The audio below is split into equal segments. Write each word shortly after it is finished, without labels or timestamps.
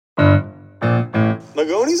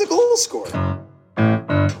Magoni's a goal scorer.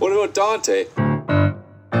 What about Dante?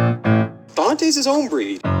 Dante's his own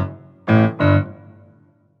breed.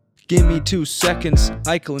 Give me 2 seconds,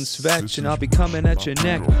 Eichel and Svetch, and I'll be coming at your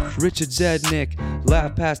neck. Richard Zednick,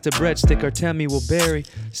 laugh past the breadstick, Artemi will bury.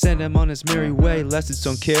 Send him on his merry way, lest it's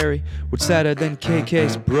don't carry. What's sadder than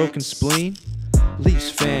KK's broken spleen? Leafs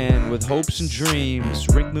fan with hopes and dreams.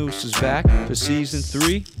 Rink Moose is back for season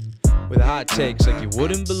 3 with hot takes like you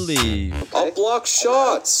wouldn't believe. I'll block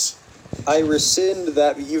shots. I rescind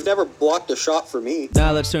that. You've never blocked a shot for me.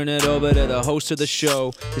 Now let's turn it over to the host of the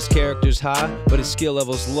show. His character's high, but his skill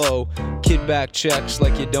level's low. Kid back checks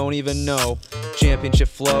like you don't even know. Championship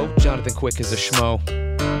flow, Jonathan Quick is a schmo.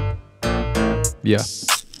 Yeah.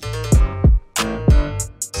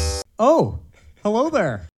 Oh, hello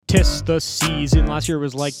there. Tis the season. Last year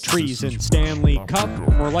was like treason. Stanley Cup,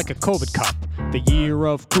 more like a COVID cup. The year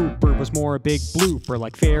of Cooper was more a big blooper,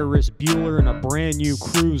 like Ferris Bueller in a brand new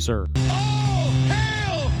cruiser.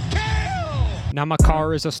 Now my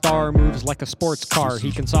car is a star, moves like a sports car.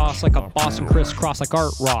 He can sauce like a Boston crisscross like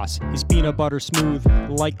Art Ross. He's peanut butter smooth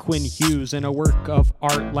like Quinn Hughes, and a work of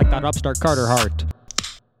art like that upstart Carter Hart.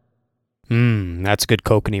 That's good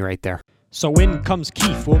kokanee right there. So in comes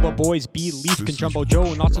Keith. Will the boys be Leaf? Can Jumbo Joe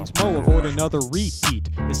and Nonsense Mo avoid another repeat?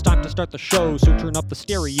 It's time to start the show, so turn up the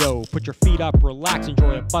stereo. Put your feet up, relax,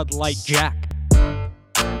 enjoy a Bud Light Jack.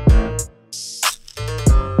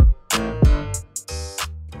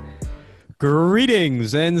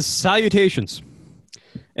 Greetings and salutations,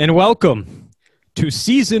 and welcome to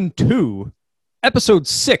Season 2, Episode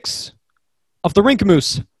 6 of the Rink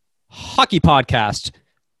Moose Hockey Podcast.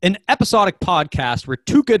 An episodic podcast where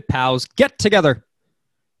two good pals get together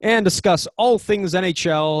and discuss all things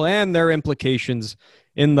NHL and their implications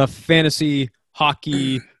in the fantasy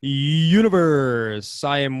hockey universe.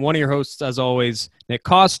 I am one of your hosts, as always, Nick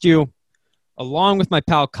Costu, along with my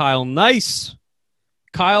pal Kyle Nice.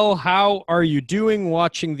 Kyle, how are you doing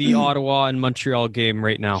watching the Ottawa and Montreal game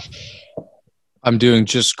right now? I'm doing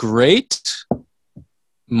just great.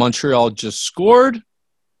 Montreal just scored.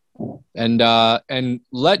 And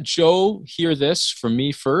let Joe hear this from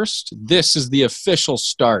me first. This is the official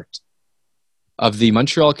start of the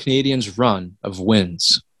Montreal Canadiens run of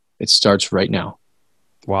wins. It starts right now.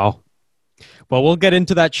 Wow. Well, we'll get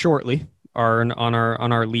into that shortly on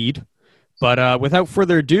our lead. But without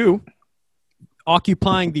further ado,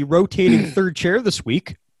 occupying the rotating third chair this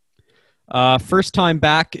week, first time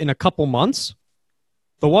back in a couple months,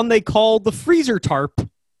 the one they call the freezer tarp.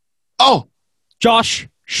 Oh, Josh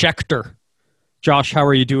Schechter. Josh, how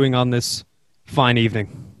are you doing on this fine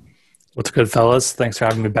evening? What's good, fellas? Thanks for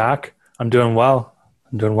having me back. I'm doing well.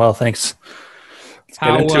 Thanks. Let's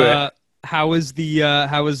get into it. How is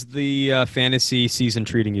the fantasy season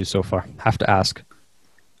treating you so far? Have to ask.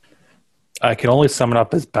 I can only sum it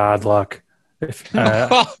up as bad luck.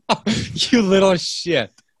 You little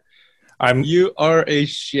shit. You are a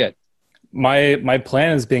shit. My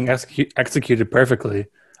plan is being executed perfectly.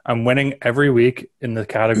 I'm winning every week in the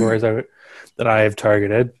categories that I have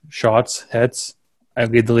targeted. Shots, hits. I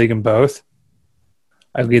lead the league in both.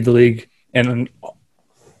 I lead the league in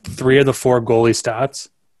 3 of the 4 goalie stats.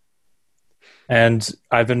 And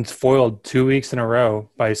I've been foiled 2 weeks in a row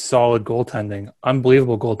by solid goaltending.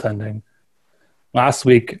 Unbelievable goaltending. Last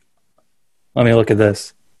week, let me look at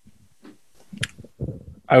this.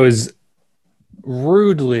 I was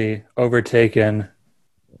rudely overtaken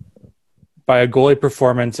by a goalie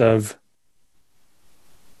performance of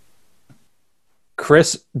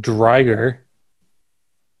Chris Driedger.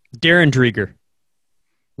 Darren Dreger.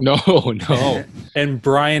 No. And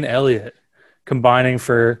Brian Elliott combining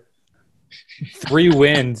for 3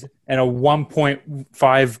 wins and a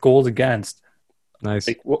 1.5 goals against. Nice.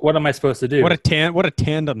 Like, what am I supposed to do? What a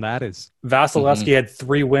tandem that is. Vasilevsky had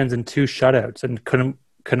 3 wins and 2 shutouts and couldn't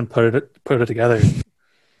put it together.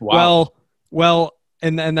 Wow. Well,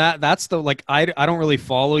 and that's the, like, I don't really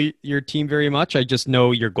follow your team very much. I just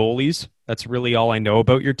know your goalies. That's really all I know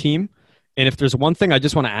about your team. And if there's one thing I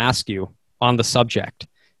just want to ask you on the subject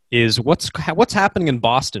is what's happening in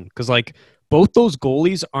Boston? Because, like, both those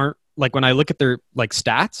goalies aren't, like, when I look at their, like,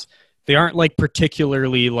 stats, they aren't, like,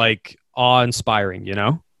 particularly, like, awe-inspiring, you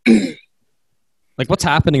know? Like, what's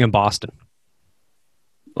happening in Boston?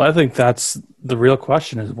 Well, I think that's the real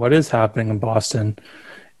question, is what is happening in Boston?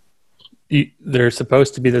 They're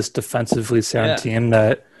supposed to be this defensively sound team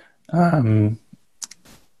that,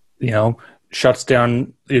 shuts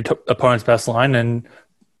down the opponent's best line and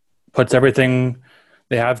puts everything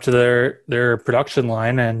they have to their production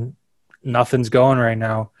line, and nothing's going right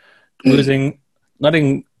now. Letting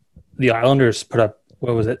the Islanders put up,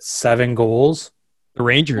 7 goals? The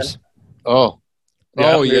Rangers. Oh. The Oh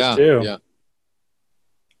Islanders yeah, too. yeah.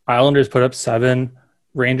 Islanders put up 7.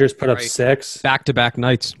 Rangers put up Right. 6. Back-to-back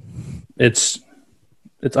nights. It's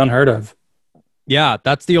unheard of. Yeah,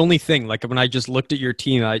 that's the only thing. Like when I just looked at your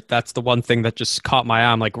team, that's the one thing that just caught my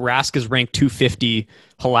eye. I'm like, Rask is ranked 250,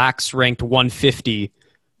 Halak's ranked 150.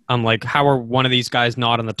 I'm like, how are one of these guys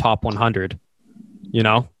not in the top 100? You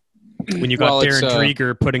know, when you got Well, it's, Darren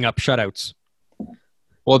Drieger putting up shutouts.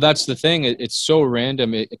 Well, that's the thing. It's so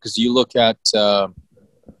random because you look at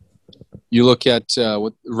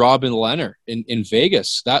what Robin Leonard in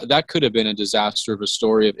Vegas. That could have been a disaster of a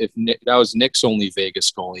story if Nick, that was Nick's only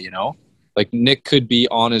Vegas goalie. You know, like Nick could be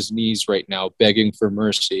on his knees right now begging for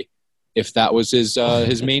mercy if that was his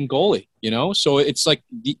main goalie. You know, so it's like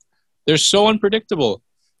they're so unpredictable.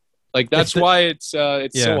 Like that's why it's so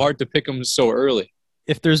hard to pick them so early.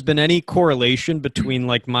 If there's been any correlation between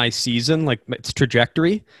like my season, like its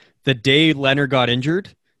trajectory, the day Leonard got injured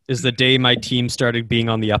is the day my team started being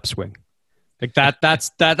on the upswing. Like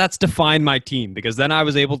that's defined my team, because then I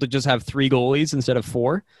was able to just have 3 goalies instead of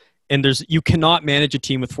 4. And you cannot manage a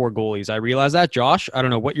team with 4 goalies. I realize that, Josh. I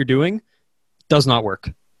don't know what you're doing. Does not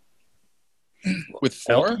work. With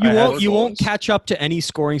 4, You won't catch up to any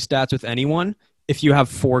scoring stats with anyone if you have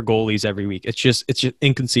 4 goalies every week. It's just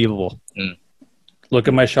inconceivable. Look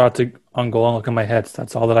at my shots on goal and look at my hits.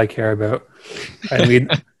 That's all that I care about.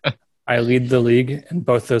 I lead the league in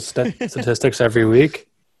both those statistics every week.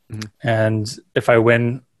 Mm-hmm. And if I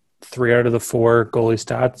win 3 out of the 4 goalie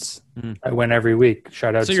stats, I win every week.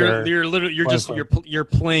 Shout out so to you're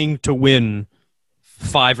playing to win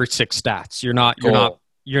 5 or 6 stats.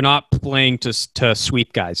 You're not playing to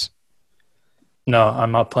sweep guys. No,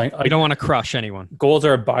 I'm not playing. You don't want to crush anyone. Goals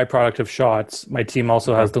are a byproduct of shots. My team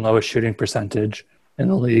also has the lowest shooting percentage in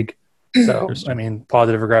the league. So, I mean,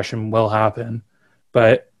 positive regression will happen.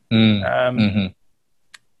 But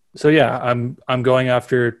so yeah, I'm going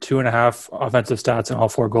after 2.5 offensive stats and all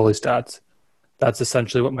 4 goalie stats. That's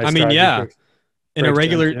essentially what my strategy in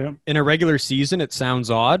a regular season it sounds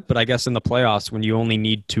odd, but I guess in the playoffs when you only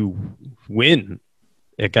need to win,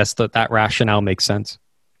 I guess that rationale makes sense.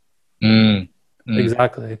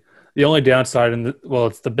 Exactly. The only downside,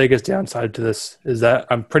 it's the biggest downside to this, is that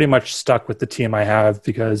I'm pretty much stuck with the team I have,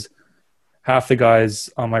 because half the guys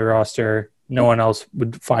on my roster, no one else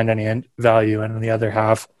would find any value, and in the other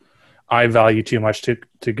half, I value too much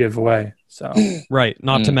to give away. So right.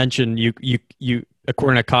 Not to mention you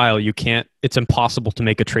according to Kyle, you can't. It's impossible to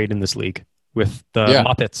make a trade in this league with the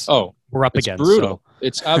Muppets. Oh, we're up it's against. Brutal. So.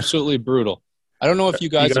 It's absolutely brutal. I don't know if you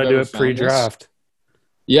guys you gotta have do ever it pre-draft.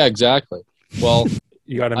 Yeah, exactly. Well,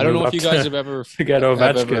 you got to. I don't know if you guys have ever to get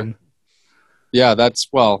Ovechkin. Yeah,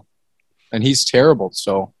 and he's terrible.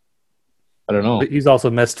 So I don't know. But he's also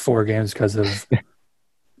missed 4 games because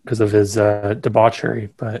of his debauchery.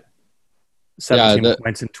 But 17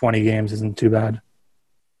 points in 20 games isn't too bad.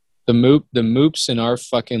 The moops in our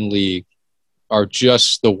fucking league are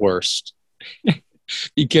just the worst.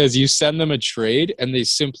 Because you send them a trade and they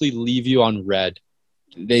simply leave you on red.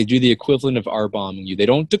 They do the equivalent of R-bombing you. They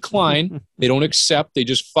don't decline. They don't accept. They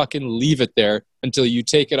just fucking leave it there until you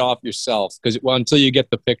take it off yourself. Until you get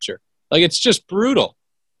the picture. Like, it's just brutal.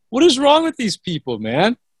 What is wrong with these people,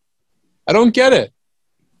 man? I don't get it.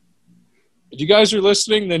 If you guys are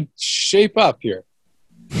listening, then shape up here.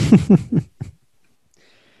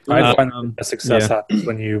 I find the success happens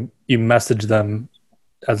when you message them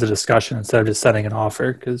as a discussion instead of just sending an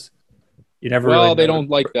offer, because you never. Well, they don't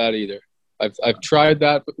like that either. I've tried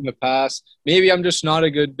that in the past. Maybe I'm just not a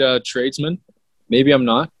good tradesman. Maybe I'm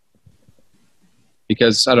not,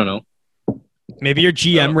 because I don't know. Maybe your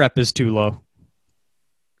GM rep is too low.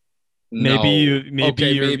 Maybe you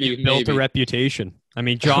built a reputation. I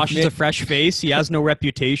mean, Josh is a fresh face. He has no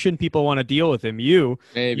reputation. People want to deal with him. You've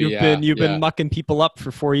been mucking people up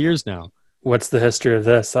for 4 years now. What's the history of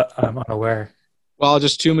this? I'm unaware. Well,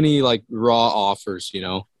 just too many like raw offers, you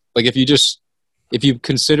know. Like if you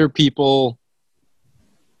consider people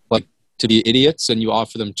like to be idiots and you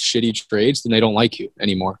offer them shitty trades, then they don't like you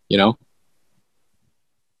anymore, you know.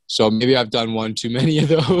 So maybe I've done one too many of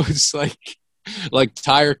those, like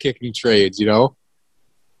tire kicking trades, you know.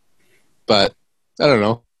 But I don't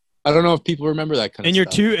know. I don't know if people remember that kind of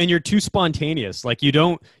stuff. You're too spontaneous. Like you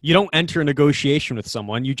don't enter a negotiation with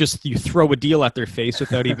someone. You throw a deal at their face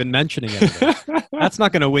without even mentioning it. That's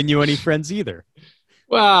not going to win you any friends either.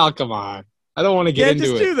 Well, come on. I don't want to get into it.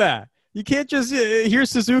 You can't just do that. You can't just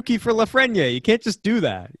here's Suzuki for Lafreniere. You can't just do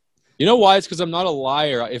that. You know why? It's because I'm not a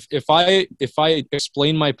liar. If I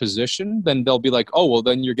explain my position, then they'll be like, "Oh, well,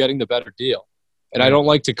 then you're getting the better deal." And I don't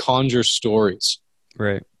like to conjure stories.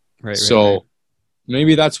 Right. So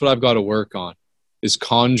maybe that's what I've got to work on, is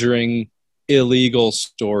conjuring illegal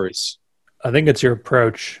stories. I think it's your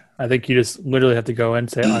approach. I think you just literally have to go and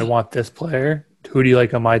say, I want this player. Who do you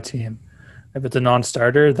like on my team? If it's a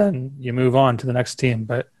non-starter, then you move on to the next team.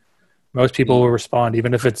 But most people will respond,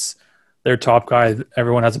 even if it's their top guy.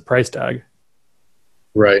 Everyone has a price tag.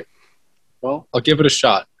 Right. Well, I'll give it a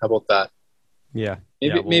shot. How about that? Yeah.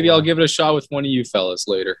 Maybe I'll give it a shot with one of you fellas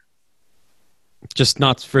later. Just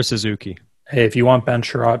not for Suzuki. Hey, if you want Ben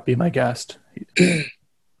Sherratt, be my guest.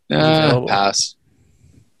 Pass.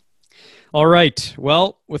 All right.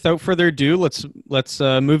 Well, without further ado, let's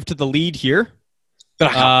move to the lead here.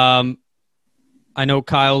 I know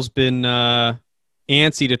Kyle's been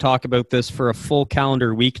antsy to talk about this for a full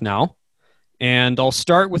calendar week now. And I'll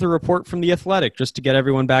start with a report from The Athletic just to get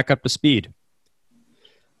everyone back up to speed.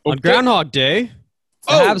 Okay. On Groundhog Day,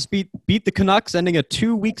 the Habs beat the Canucks, ending a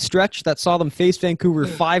 2-week stretch that saw them face Vancouver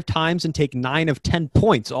 5 times and take 9 of 10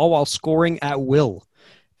 points, all while scoring at will.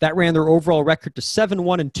 That ran their overall record to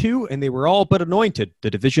 7-1-2, and they were all but anointed the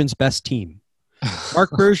division's best team.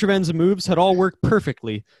 Marc Bergevin's moves had all worked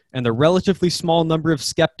perfectly, and the relatively small number of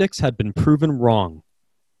skeptics had been proven wrong.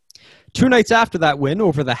 2 nights after that win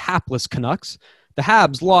over the hapless Canucks, the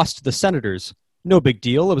Habs lost to the Senators. No big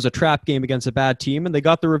deal. It was a trap game against a bad team, and they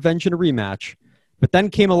got their revenge in a rematch. But then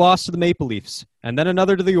came a loss to the Maple Leafs, and then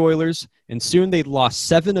another to the Oilers, and soon they'd lost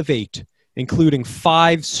 7 of 8, including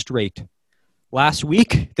 5 straight. Last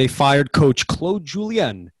week, they fired coach Claude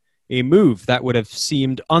Julien, a move that would have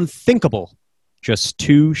seemed unthinkable just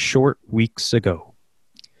 2 short weeks ago.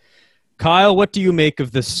 Kyle, what do you make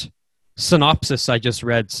of this synopsis I just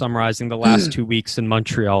read summarizing the last 2 weeks in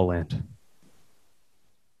Montreal land?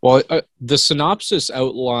 Well, the synopsis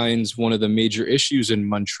outlines one of the major issues in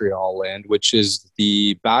Montreal land, which is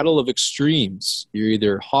the battle of extremes. You're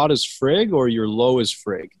either hot as frig or you're low as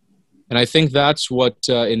frig. And I think that's what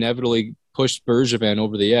inevitably pushed Bergevin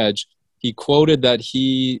over the edge. He quoted that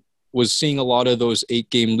he was seeing a lot of those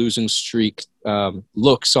 8-game losing streak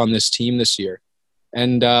looks on this team this year.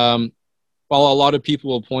 And while a lot of people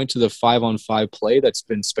will point to the 5-on-5 play that's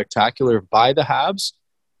been spectacular by the Habs,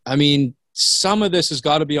 I mean, some of this has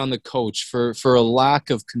got to be on the coach for a lack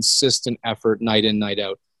of consistent effort night in, night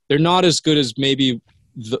out. They're not as good as maybe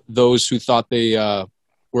those who thought they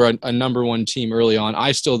were a number one team early on.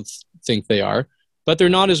 I still think they are, but they're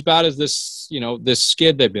not as bad as this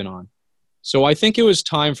skid they've been on. So I think it was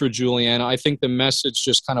time for Julien. I think the message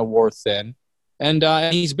just kind of wore thin. And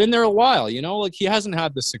he's been there a while, like he hasn't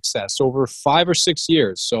had the success over 5 or 6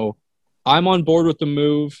 years. So I'm on board with the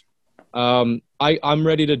move. I'm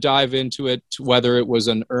ready to dive into it, whether it was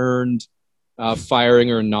an earned firing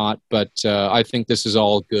or not. But I think this is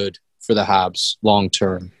all good for the Habs long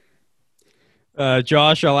term.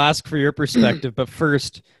 Josh, I'll ask for your perspective. But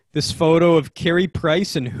first, this photo of Carey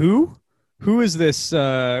Price and who? Who is this?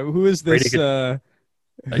 Who is this?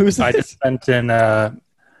 I just sent in a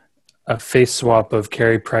face swap of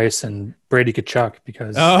Carey Price and Brady Tkachuk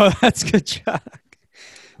because that's Tkachuk.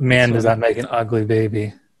 Man, does that make an ugly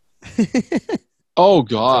baby? Oh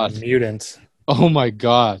God, mutant! Oh my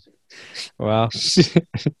God! Wow,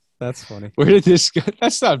 that's funny. Where did this go?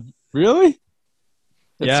 That's not really.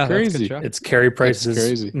 That's crazy. It's Carey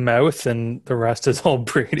Price's mouth, and the rest is all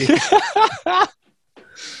Brady.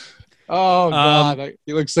 Oh God,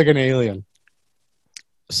 he looks like an alien.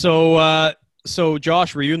 So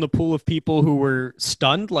Josh, were you in the pool of people who were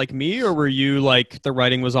stunned like me, or were you like the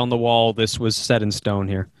writing was on the wall, this was set in stone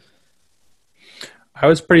here? I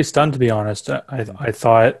was pretty stunned, to be honest. I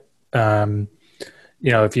thought,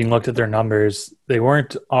 if you looked at their numbers, they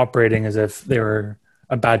weren't operating as if they were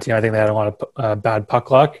a bad team. I think they had a lot of bad puck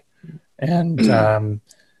luck. And,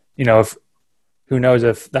 if who knows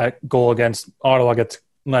if that goal against Ottawa gets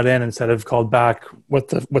let in instead of called back, what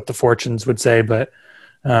the fortunes would say. But,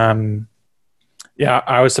 I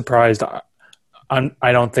was surprised.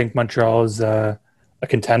 I don't think Montreal is a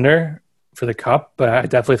contender for the Cup, but I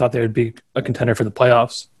definitely thought they would be a contender for the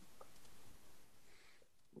playoffs.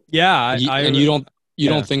 Yeah, you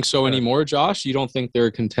don't think so anymore, Josh? You don't think they're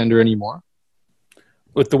a contender anymore?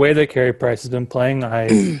 With the way that Carey Price has been playing,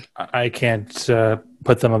 I can't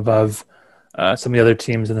put them above some of the other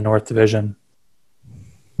teams in the North Division.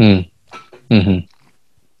 Mm-hmm.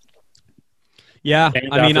 Yeah,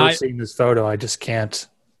 and after seeing this photo, I just can't.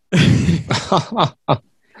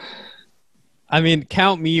 I mean,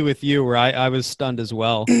 count me with you, where I was stunned as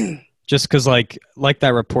well. Just because, like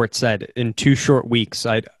that report said, in 2 short weeks,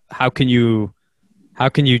 how can you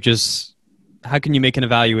make an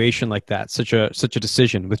evaluation like that? Such a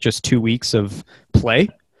decision with just 2 weeks of play.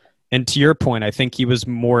 And to your point, I think he was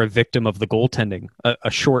more a victim of the goaltending, a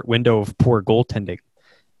short window of poor goaltending,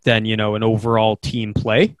 than an overall team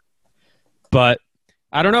play. But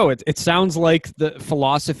I don't know. It sounds like the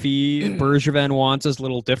philosophy Bergevin wants is a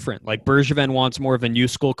little different. Like Bergevin wants more of a new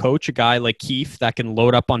school coach, a guy like Keefe that can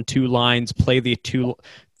load up on two lines, play the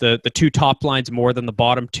two top lines more than the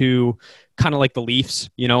bottom two, kind of like the Leafs.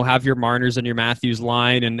 Have your Marners and your Matthews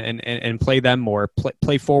line and play them more.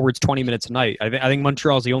 Play forwards 20 minutes a night. I think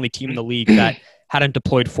Montreal is the only team in the league that hadn't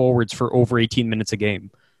deployed forwards for over 18 minutes a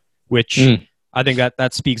game, which I think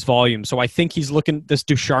that speaks volumes. So I think he's looking this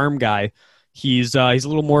Ducharme guy. He's a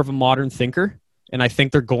little more of a modern thinker, and I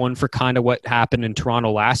think they're going for kind of what happened in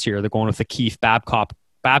Toronto last year. They're going with the Keefe Babcock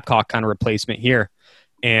kind of replacement here,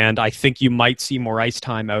 and I think you might see more ice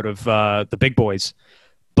time out of the big boys.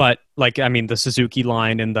 But the Suzuki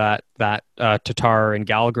line and that Tatar and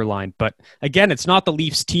Gallagher line. But again, it's not the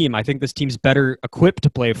Leafs team. I think this team's better equipped to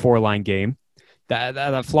play a 4-line game.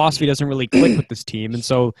 That philosophy doesn't really click with this team, and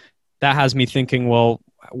so that has me thinking, well,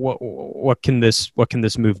 what can this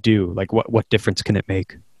move do? Like what difference can it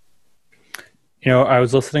make? I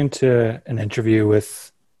was listening to an interview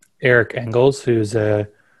with Eric Engels, who's a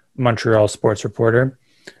Montreal sports reporter,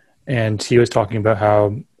 and he was talking about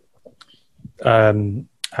how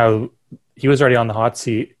he was already on the hot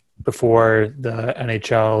seat before the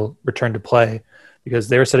NHL returned to play, because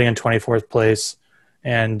they were sitting in 24th place,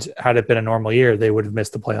 and had it been a normal year, they would have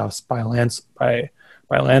missed the playoffs by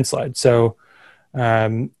a landslide. So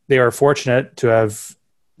they were fortunate to have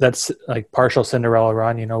that's like partial Cinderella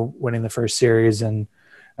run, winning the first series, and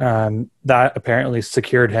that apparently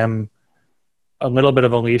secured him a little bit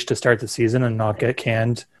of a leash to start the season and not get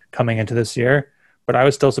canned coming into this year. But I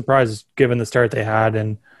was still surprised given the start they had,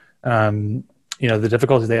 and the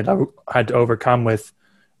difficulties they had to overcome with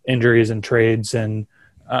injuries and trades, and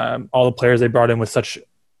all the players they brought in with such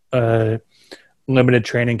limited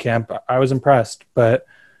training camp. I was impressed, but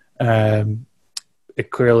it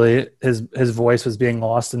clearly his voice was being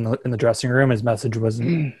lost in the dressing room. His message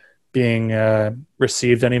wasn't being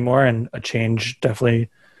received anymore, and a change definitely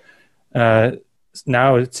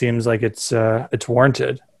now it seems like it's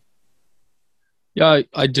warranted. Yeah,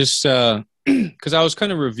 I just because I was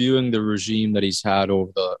kind of reviewing the regime that he's had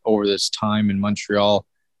over this time in Montreal,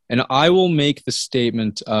 and I will make the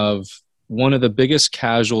statement of one of the biggest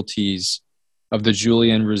casualties of the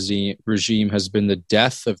Julien regime has been the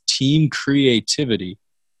death of team creativity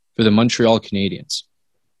for the Montreal Canadiens.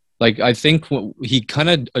 Like, I think he kind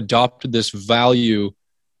of adopted this value,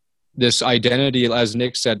 this identity, as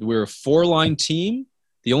Nick said, we're a 4-line team.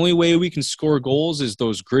 The only way we can score goals is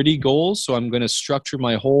those gritty goals. So I'm going to structure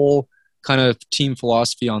my whole kind of team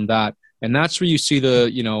philosophy on that. And that's where you see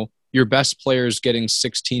your best players getting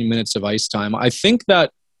 16 minutes of ice time. I think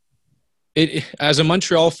that it, as a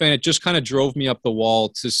Montreal fan, it just kind of drove me up the wall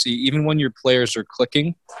to see, even when your players are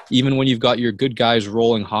clicking, even when you've got your good guys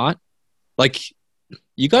rolling hot, like,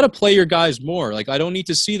 you got to play your guys more. Like, I don't need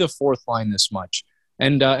to see the 4th line this much.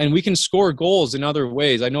 And we can score goals in other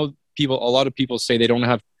ways. I know a lot of people say they don't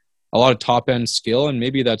have a lot of top end skill, and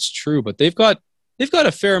maybe that's true, but they've got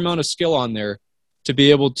a fair amount of skill on there to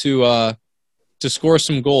be able to score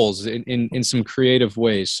some goals in some creative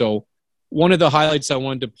ways. So one of the highlights I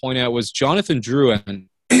wanted to point out was Jonathan Drouin,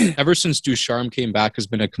 ever since Ducharme came back, has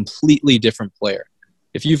been a completely different player.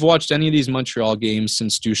 If you've watched any of these Montreal games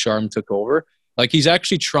since Ducharme took over, like, he's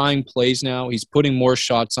actually trying plays now. He's putting more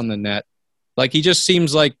shots on the net. Like, it just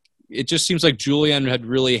seems like Julien had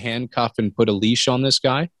really handcuffed and put a leash on this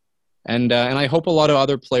guy. And I hope a lot of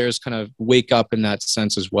other players kind of wake up in that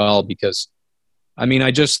sense as well, because,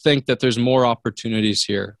 I just think that there's more opportunities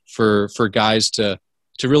here for guys to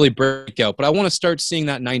really break out. But I want to start seeing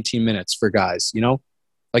that 19 minutes for guys,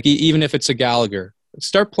 like, even if it's a Gallagher,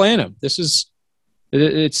 start playing him.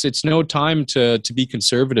 It's no time to be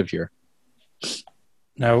conservative here.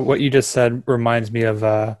 Now, what you just said reminds me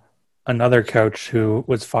of another coach who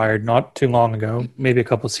was fired not too long ago, maybe a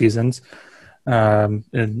couple seasons,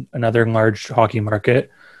 in another large hockey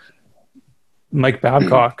market, Mike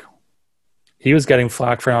Babcock. He was getting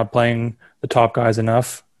flack for not playing the top guys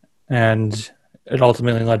enough, and it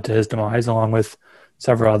ultimately led to his demise, along with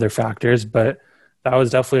several other factors. But that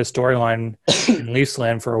was definitely a storyline in Leafs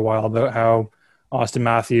land for a while, about how Austin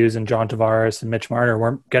Matthews and John Tavares and Mitch Marner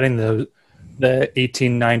weren't getting the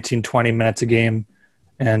 18, 19, 20 minutes a game,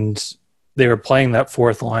 and they were playing that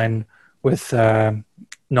 4th line with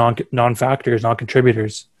non-factors,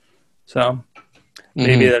 non-contributors. So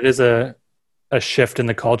maybe that is a shift in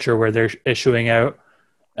the culture where they're issuing out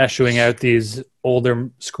these older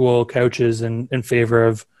school coaches in favor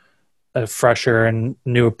of a fresher and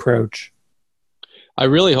new approach. I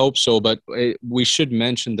really hope so, but we should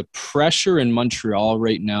mention the pressure in Montreal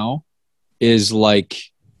right now is like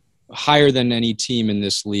higher than any team in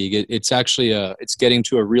this league. It's actually it's getting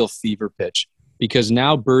to a real fever pitch because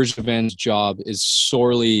now Bergevin's job is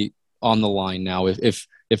sorely on the line now. If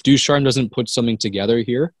Ducharme doesn't put something together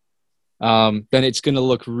here, then it's going to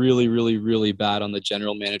look really, really, really bad on the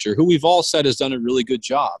general manager, who we've all said has done a really good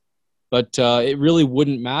job. But it really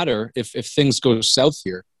wouldn't matter if things go south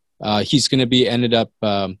here. He's going to be ended up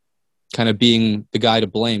kind of being the guy to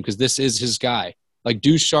blame because this is his guy. Like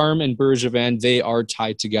Ducharme and Bergevin, they are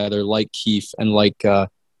tied together like Keefe and like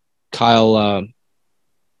Kyle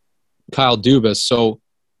Dubas. So,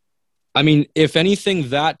 I mean, if anything,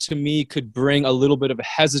 that to me could bring a little bit of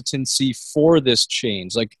hesitancy for this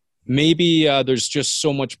change. Like maybe there's just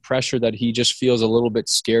so much pressure that he just feels a little bit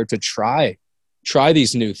scared to try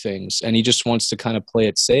these new things, and he just wants to kind of play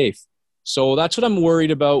it safe. So that's what I'm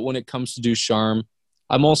worried about when it comes to Ducharme.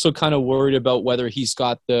 I'm also kind of worried about whether he's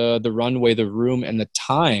got the runway, the room, and the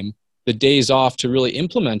time, the days off to really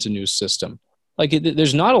implement a new system. Like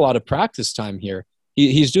there's not a lot of practice time here.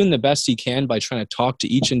 He's doing the best he can by trying to talk to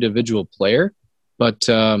each individual player, but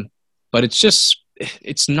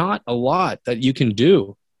it's not a lot that you can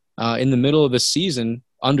do in the middle of the season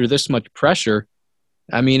under this much pressure.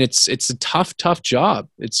 I mean, it's a tough job.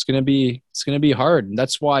 It's gonna be hard, and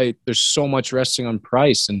that's why there's so much resting on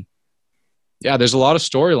Price. And yeah, there's a lot of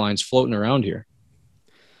storylines floating around here.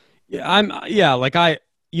 Yeah,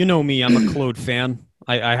 you know me, I'm a Claude fan.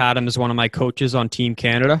 I had him as one of my coaches on Team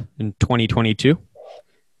Canada in 2022.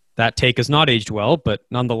 That take has not aged well, but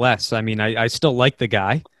nonetheless, I mean, I still like the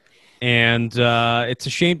guy, and it's a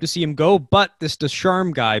shame to see him go. But this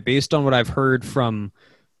Ducharme guy, based on what I've heard from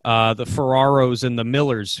the Ferraros and the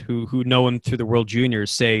Millers who know him through the World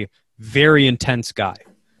Juniors, say very intense guy.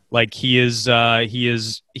 Like he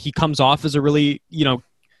comes off as a really,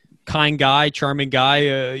 kind guy, charming guy,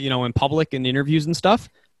 in public and interviews and stuff,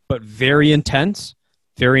 but very intense,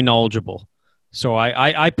 very knowledgeable. So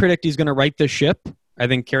I predict he's going to right the ship. I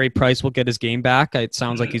think Carey Price will get his game back. It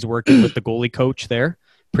sounds like he's working with the goalie coach there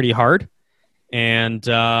pretty hard. And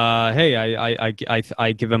hey,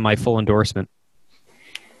 I give him my full endorsement.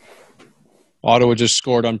 Ottawa just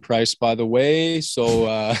scored on Price, by the way.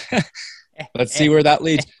 So let's see where that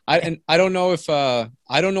leads. I don't know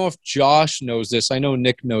if Josh knows this. I know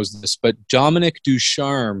Nick knows this, but Dominic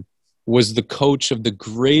Ducharme was the coach of the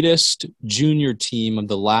greatest junior team of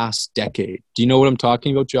the last decade. Do you know what I'm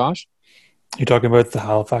talking about, Josh? You're talking about the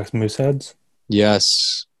Halifax Mooseheads?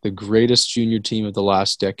 Yes, the greatest junior team of the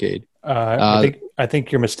last decade. I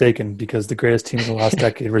think you're mistaken because the greatest team of the last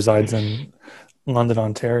decade resides in London,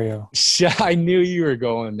 Ontario. I knew you were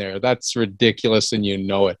going there. That's ridiculous, and you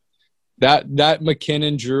know it. That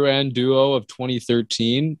McKinnon-Drouin duo of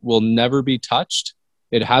 2013 will never be touched.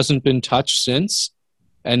 It hasn't been touched since,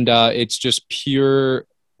 and it's just pure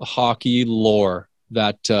hockey lore,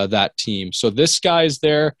 that team. So this guy's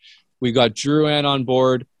there. We got Drouin on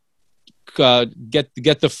board. Get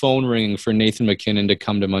the phone ringing for Nathan McKinnon to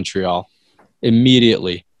come to Montreal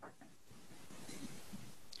immediately.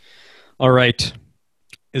 All right.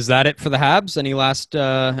 Is that it for the Habs? Any last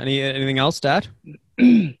anything else, Dad?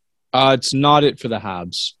 It's not it for the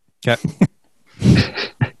Habs. Okay.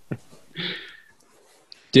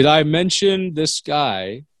 Did I mention this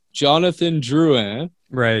guy, Jonathan Drouin?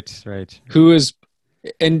 Right. Who is,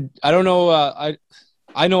 and I don't know,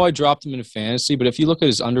 I know I dropped him in fantasy, but if you look at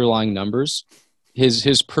his underlying numbers,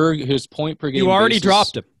 his point per game. You already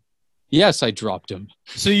dropped him. Yes, I dropped him.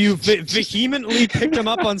 So you vehemently picked him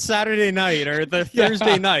up on Saturday night or the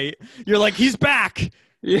Thursday night. You're like, he's back.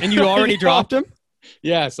 Yeah, and you already dropped him?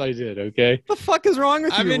 Yes, I did. Okay. What the fuck is wrong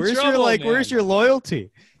with I'm you? in Where's trouble, your man. where's your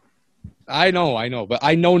loyalty? I know, but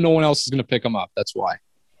I know no one else is going to pick him up. That's why.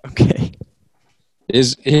 Okay.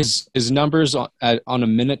 His numbers on a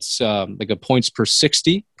minutes, like a points per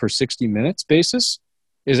 60 minutes basis,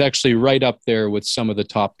 is actually right up there with some of the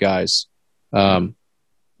top guys.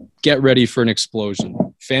 Get ready for an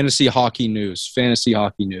explosion. Fantasy hockey news.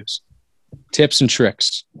 Tips and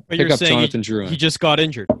tricks. But Pick you're up saying Jonathan Drouin. he just got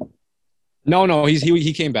injured. No,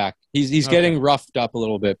 he came back. He's Okay. getting roughed up a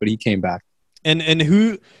little bit, but he came back. And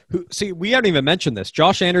who see, we haven't even mentioned this.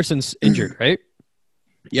 Josh Anderson's injured, right?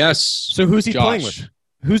 Yes. So who's he Josh. playing with?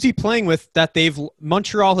 Who's he playing with that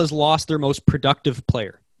Montreal has lost their most productive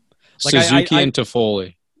player? Like Suzuki I- and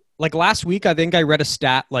Toffoli. Like last week, I think I read a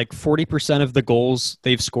stat like 40% of the goals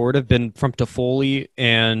they've scored have been from Toffoli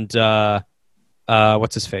and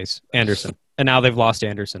what's his face? Anderson. And now they've lost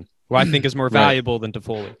Anderson, who I think is more valuable than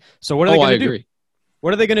Toffoli. So what are they going to do? Agree.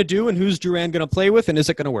 What are they going to do, and who's Drouin going to play with, and is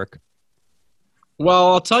it going to work?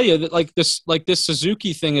 Well, I'll tell you that this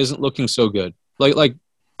Suzuki thing isn't looking so good.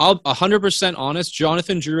 I'll 100% honest.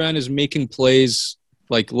 Jonathan Drouin is making plays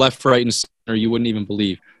like left, right, and center. You wouldn't even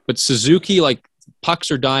believe. But Suzuki, like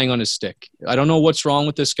pucks are dying on his stick. I don't know what's wrong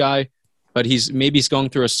with this guy, but he's going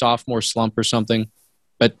through a sophomore slump or something.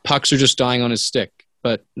 But pucks are just dying on his stick.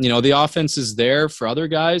 But the offense is there for other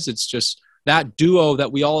guys. It's just that duo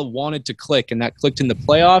that we all wanted to click and that clicked in the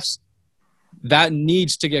playoffs. That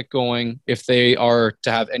needs to get going if they are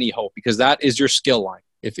to have any hope, because that is your skill line.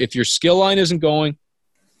 If your skill line isn't going,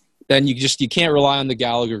 then you can't rely on the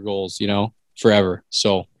Gallagher goals, forever.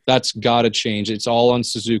 So that's got to change. It's all on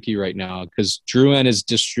Suzuki right now because Drouin is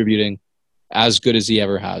distributing as good as he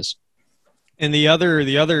ever has. And the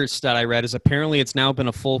other stat I read is apparently it's now been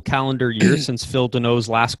a full calendar year since Phil Deneau's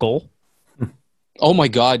last goal. Oh my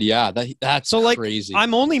God, yeah, that's so like crazy.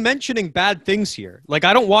 I'm only mentioning bad things here. Like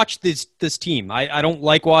I don't watch this team. I don't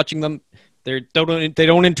like watching them. They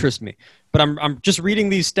don't interest me. But I'm just reading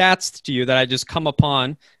these stats to you that I just come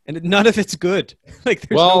upon, and none of it's good. Like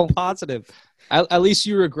there's no positive. At least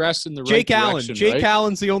you regress in the right direction. Jake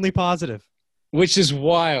Allen's the only positive, which is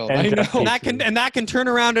wild. And I know that can turn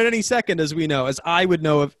around at any second, as we know, as I would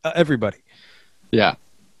know of everybody. Yeah.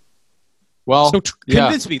 Well, so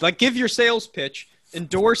convince me. Like, give your sales pitch.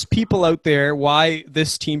 Endorse people out there why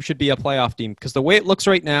this team should be a playoff team. Because the way it looks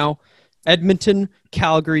right now, Edmonton,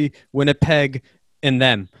 Calgary, Winnipeg, and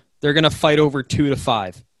them, they're going to fight over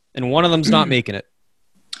 2-5. And one of them's not making it.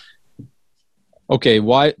 Okay,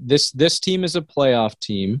 why this team is a playoff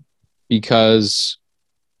team? Because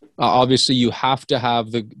obviously you have to have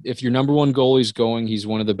if your number one goalie's going, he's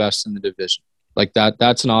one of the best in the division. Like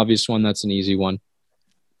that's an obvious one. That's an easy one.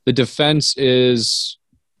 The defense is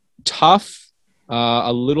tough,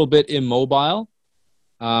 a little bit immobile,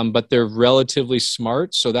 but they're relatively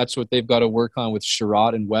smart. So that's what they've got to work on with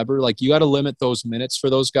Sherratt and Weber. Like you got to limit those minutes for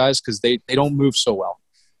those guys because they don't move so well.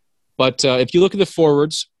 But if you look at the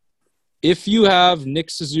forwards, if you have Nick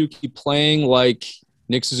Suzuki playing like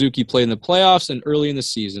Nick Suzuki played in the playoffs and early in the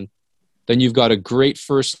season, then you've got a great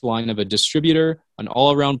first line of a distributor, an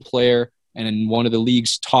all-around player, and in one of the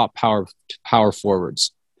league's top power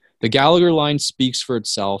forwards. The Gallagher line speaks for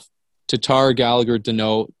itself. Tatar, Gallagher,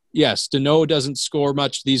 Deneau. Yes, Deneau doesn't score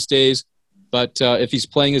much these days, but if he's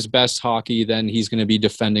playing his best hockey, then he's going to be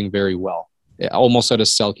defending very well, almost at a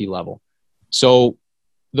Selke level. So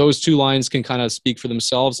those two lines can kind of speak for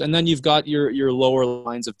themselves. And then you've got your lower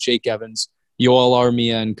lines of Jake Evans, Yoel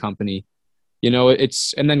Armia and company. And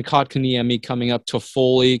then Kotkaniemi coming up to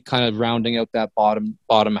Foley, kind of rounding out that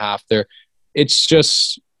bottom half there. It's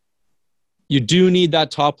just, you do need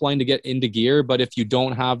that top line to get into gear, but if you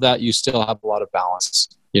don't have that, you still have a lot of balance,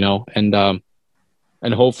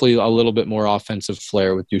 and hopefully a little bit more offensive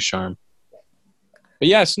flair with Ducharme. But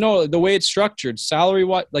yes, no, the way it's structured,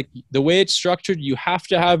 the way it's structured, you have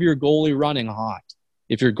to have your goalie running hot.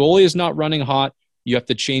 If your goalie is not running hot, you have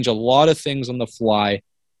to change a lot of things on the fly,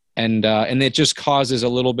 and it just causes a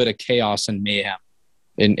little bit of chaos and mayhem,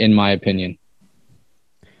 in my opinion.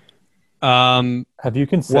 Have you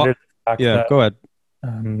considered the fact that, go ahead.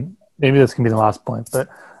 Maybe this can be the last point, but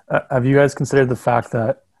have you guys considered the fact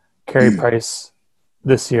that Carey Price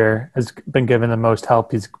this year has been given the most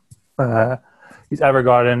help he's ever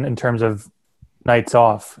gotten in terms of nights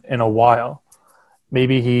off in a while?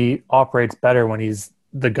 Maybe he operates better when he's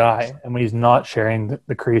the guy, and when he's not sharing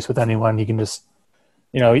the crease with anyone, he can just,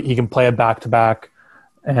 he can play a back-to-back,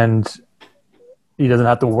 and he doesn't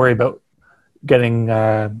have to worry about getting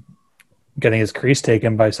his crease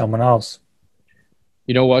taken by someone else.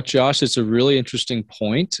 You know what, Josh? It's a really interesting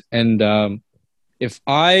point. And if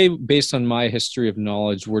I, based on my history of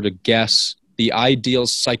knowledge, were to guess the ideal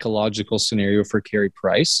psychological scenario for Carey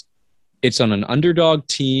Price, it's on an underdog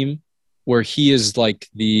team where he is like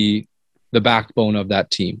the backbone of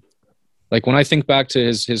that team. Like when I think back to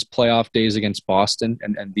his playoff days against Boston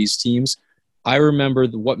and these teams, I remember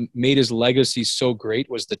what made his legacy so great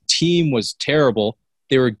was the team was terrible.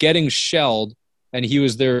 They were getting shelled, and he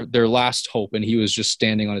was their last hope, and he was just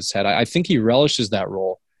standing on his head. I think he relishes that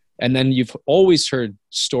role. And then you've always heard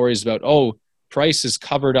stories about, Price has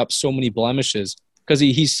covered up so many blemishes because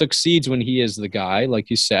he succeeds when he is the guy, like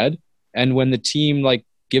you said, and when the team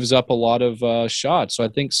gives up a lot of shots. So I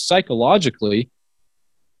think psychologically,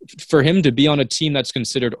 for him to be on a team that's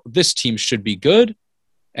considered this team should be good,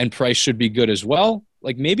 and Price should be good as well,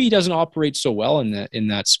 maybe he doesn't operate so well in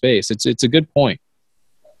that space. It's a good point.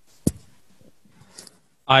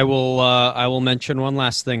 I will mention one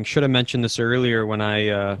last thing. Should have mentioned this earlier when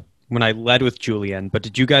I led with Julien. But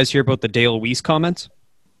did you guys hear about the Dale Weiss comments?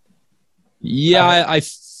 Yeah, I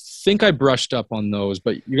think I brushed up on those,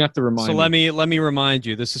 but you're gonna have to remind me. So let me remind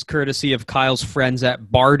you. This is courtesy of Kyle's friends at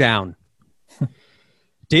Bar Down.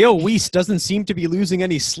 Dale Weiss doesn't seem to be losing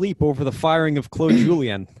any sleep over the firing of Claude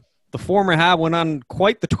Julien. The former went on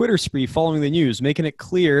quite the Twitter spree following the news, making it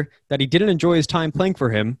clear that he didn't enjoy his time playing for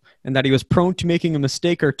him and that he was prone to making a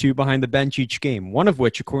mistake or two behind the bench each game, one of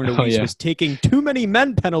which, according to Weiss, was taking too many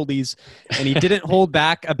men penalties, and he didn't hold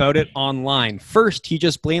back about it online. First, he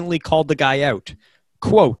just blatantly called the guy out.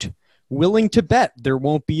 Quote, willing to bet there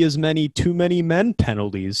won't be as many too many men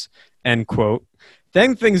penalties, end quote.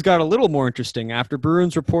 Then things got a little more interesting. After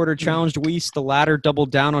Bruins reporter challenged Weiss, the latter doubled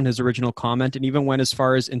down on his original comment and even went as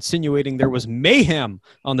far as insinuating there was mayhem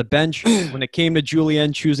on the bench when it came to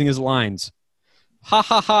Julien choosing his lines. Ha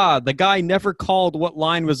ha ha, the guy never called what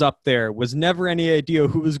line was up there, was never any idea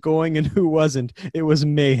who was going and who wasn't. It was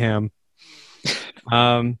mayhem.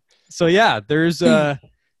 So yeah, there's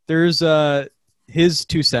his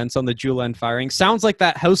 2 cents on the Julien firing. Sounds like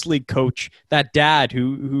that house league coach, that dad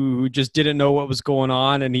who just didn't know what was going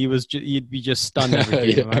on, and he'd be just stunned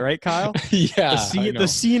every game. Am I right, Kyle? Yeah. The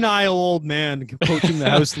senile old man coaching the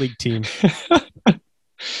house league team.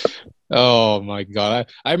 Oh my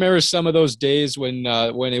God. I remember some of those days when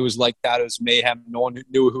it was like that. It was mayhem. No one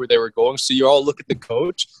knew who they were going. So you all look at the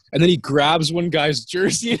coach, and then he grabs one guy's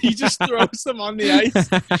jersey and he just throws them on the ice.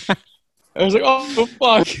 I was like, oh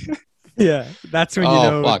fuck. Yeah, that's when you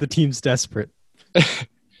know the team's desperate.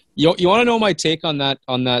 You want to know my take on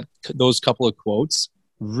those couple of quotes?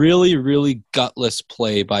 Really, really gutless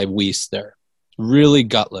play by Weiss there. Really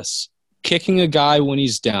gutless. Kicking a guy when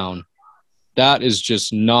he's down. That is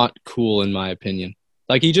just not cool in my opinion.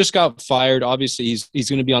 Like, he just got fired. Obviously, he's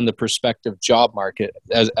going to be on the prospective job market,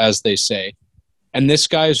 as they say. And this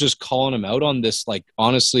guy is just calling him out on this, like,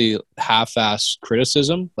 honestly, half-ass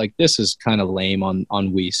criticism. Like, this is kind of lame on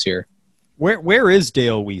Weiss here. Where is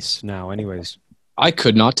Dale Weiss now, anyways? I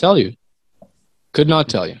could not tell you. Could not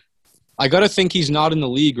tell you. I got to think he's not in the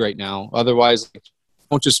league right now. Otherwise,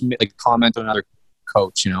 don't just comment on another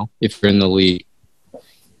coach, if you're in the league.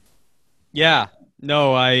 Yeah.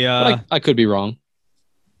 No, I could be wrong.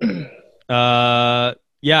 Yeah,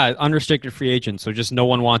 unrestricted free agent, so just no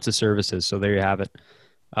one wants his services. So there you have it.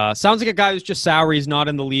 Sounds like a guy who's just sour. He's not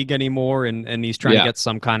in the league anymore, and he's trying to get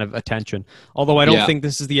some kind of attention. Although I don't think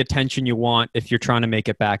this is the attention you want if you're trying to make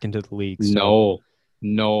it back into the league. So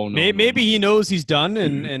No. Maybe he knows he's done,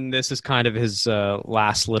 and this is kind of his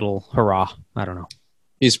last little hurrah. I don't know.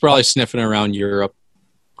 He's probably sniffing around Europe.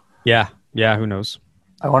 Yeah, who knows?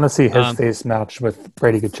 I want to see his face matched with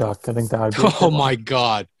Brady Tkachuk. I think that would be my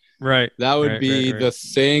God. Right. That would be the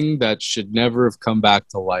thing that should never have come back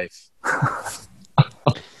to life.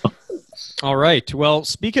 All right. Well,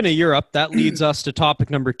 speaking of Europe, that leads us to topic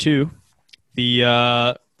number 2.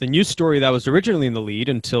 The news story that was originally in the lead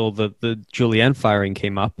until the Julien firing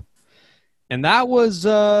came up. And that was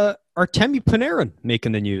Artemi Panarin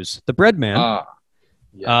making the news, the bread man.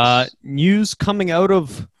 Yes. News coming out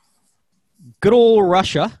of good old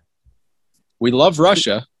Russia. We love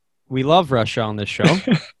Russia. We love Russia on this show.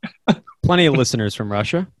 Plenty of listeners from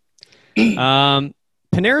Russia.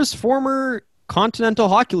 Panarin's former Continental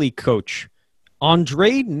Hockey League coach,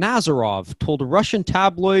 Andrei Nazarov, told a Russian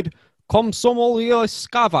tabloid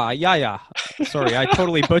Komsomolskaya. Yeah. Sorry, I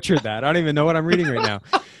totally butchered that. I don't even know what I'm reading right now.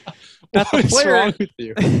 What's wrong with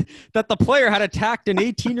you? That the player had attacked an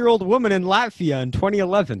 18-year-old woman in Latvia in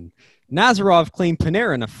 2011. Nazarov claimed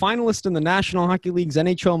Panarin, a finalist in the National Hockey League's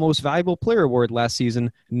NHL Most Valuable Player Award last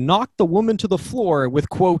season, knocked the woman to the floor with,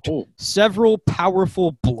 quote, several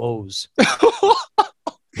powerful blows.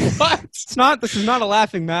 What? This is not a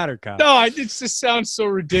laughing matter, Kyle. No, it just sounds so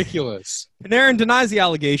ridiculous. Panarin denies the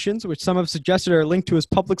allegations, which some have suggested are linked to his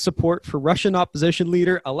public support for Russian opposition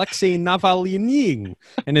leader Alexei Navalny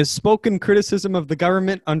and his spoken criticism of the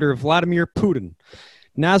government under Vladimir Putin.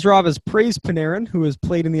 Nazarov has praised Panarin, who has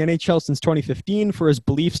played in the NHL since 2015, for his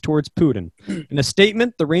beliefs towards Putin. In a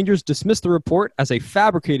statement, the Rangers dismissed the report as a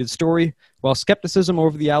fabricated story, while skepticism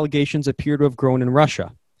over the allegations appear to have grown in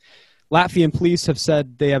Russia. Latvian police have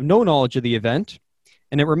said they have no knowledge of the event,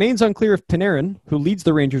 and it remains unclear if Panarin, who leads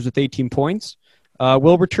the Rangers with 18 points,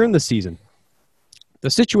 will return this season. The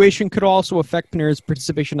situation could also affect Panarin's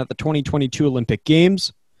participation at the 2022 Olympic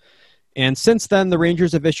Games, and since then, the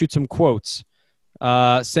Rangers have issued some quotes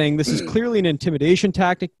saying this is clearly an intimidation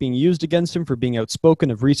tactic being used against him for being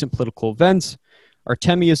outspoken of recent political events.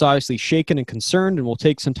 Artemi is obviously shaken and concerned and will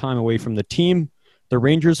take some time away from the team. The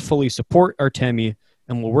Rangers fully support Artemi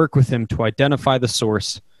and will work with him to identify the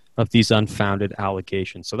source of these unfounded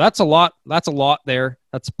allegations. So that's a lot. That's a lot there.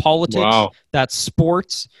 That's politics. Wow. That's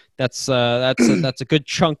sports. That's a good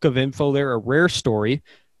chunk of info there. A rare story,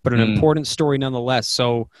 but an important story nonetheless.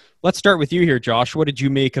 So let's start with you here, Josh. What did you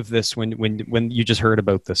make of this when you just heard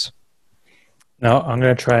about this? No, I'm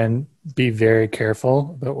going to try and be very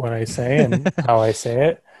careful about what I say and how I say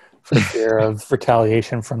it for fear of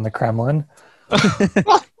retaliation from the Kremlin.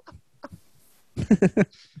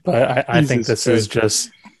 But I think this is just,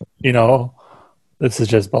 this is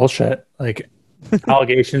just bullshit. Like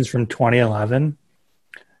allegations from 2011.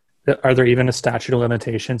 Are there even a statute of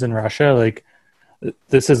limitations in Russia? Like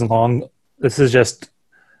this is just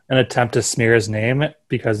an attempt to smear his name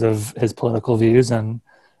because of his political views. And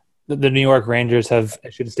the New York Rangers have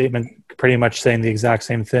issued a statement pretty much saying the exact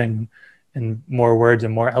same thing in more words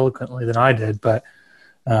and more eloquently than I did. But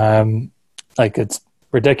it's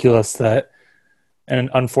ridiculous and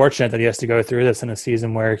unfortunate that he has to go through this in a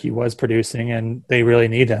season where he was producing and they really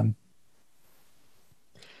need him.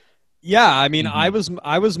 Yeah, I mean, I was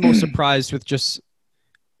most surprised with just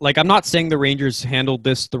like, I'm not saying the Rangers handled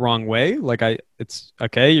this the wrong way. Like it's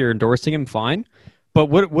okay, you're endorsing him, fine. But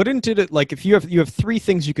wouldn't it, like, if you have three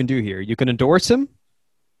things you can do here. You can endorse him,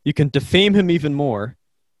 you can defame him even more,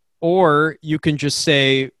 or you can just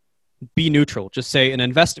say be neutral. Just say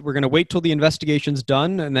we're going to wait till the investigation's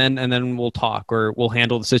done and then we'll talk, or we'll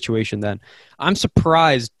handle the situation then. I'm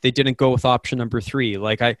surprised they didn't go with option number 3.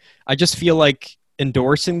 Like I just feel like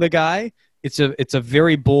endorsing the guy, it's a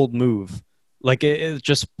very bold move. Like it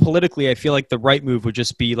just politically, I feel like the right move would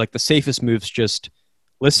just be like the safest moves. Just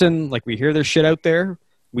listen, like we hear there's shit out there.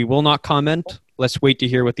 We will not comment. Let's wait to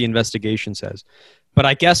hear what the investigation says. But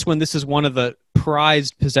I guess when this is one of the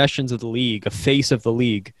prized possessions of the league, a face of the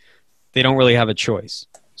league, they don't really have a choice.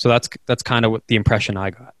 So that's kind of what the impression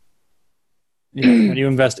I got. Yeah, when you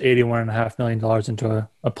invest $81.5 million into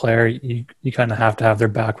a player, you kind of have to have their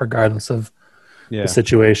back regardless of the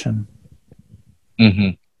situation.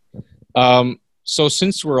 Mm-hmm. So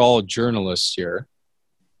since we're all journalists here,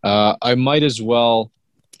 I might as well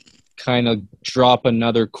kind of drop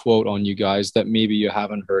another quote on you guys that maybe you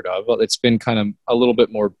haven't heard of. Well, it's been kind of a little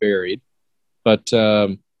bit more buried, but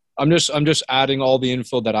I'm just adding all the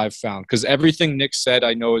info that I've found, because everything Nick said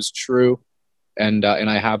I know is true, and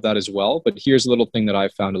I have that as well. But here's a little thing that I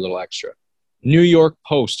found a little extra. New York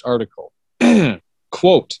Post article.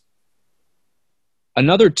 Quote,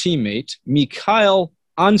 another teammate, Mikhail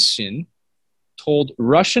Ansin, told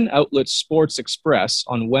Russian outlet Sports Express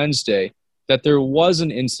on Wednesday that there was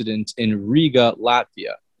an incident in Riga,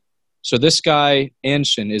 Latvia. So this guy,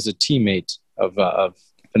 Anshin, is a teammate of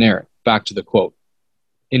Panarin. Back to the quote.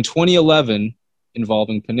 In 2011,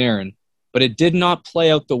 involving Panarin, but it did not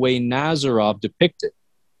play out the way Nazarov depicted.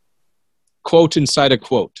 Quote inside a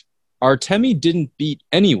quote. Artemi didn't beat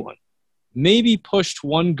anyone. Maybe pushed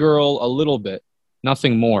one girl a little bit.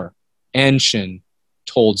 Nothing more. Anshin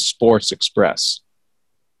told Sports Express.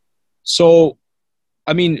 So,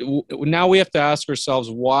 I mean, now we have to ask ourselves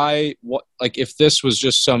if this was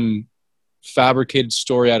just some fabricated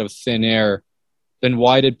story out of thin air, then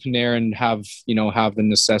why did Panarin have the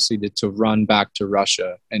necessity to run back to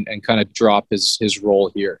Russia and kind of drop his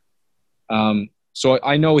role here? So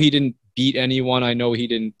I know he didn't beat anyone. I know he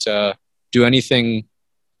didn't do anything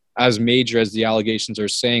as major as the allegations are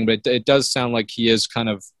saying, but it does sound like he is kind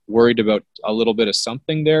of worried about a little bit of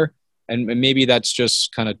something there. And maybe that's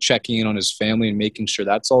just kind of checking in on his family and making sure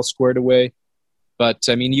that's all squared away. But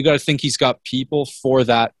I mean, you got to think he's got people for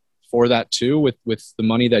that too, with the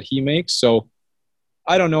money that he makes. So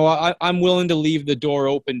I don't know. I'm willing to leave the door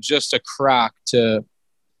open just a crack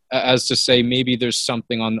as to say maybe there's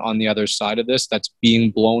something on the other side of this that's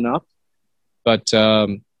being blown up. But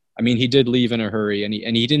I mean, he did leave in a hurry, and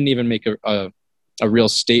he didn't even make a real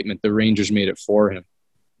statement. The Rangers made it for him.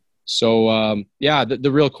 So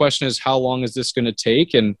the real question is, how long is this going to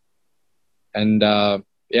take? And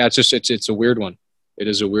it's a weird one. It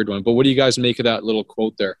is a weird one. But what do you guys make of that little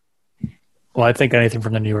quote there? Well, I think anything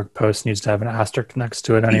from the New York Post needs to have an asterisk next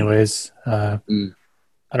to it anyways. I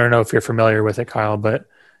don't know if you're familiar with it, Kyle, but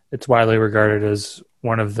it's widely regarded as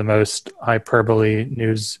one of the most hyperbole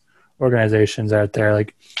news organizations out there.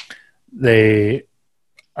 Like, they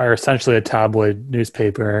are essentially a tabloid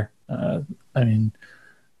newspaper. I mean,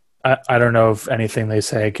 I don't know if anything they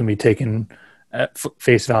say can be taken at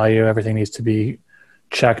face value. Everything needs to be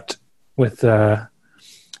checked with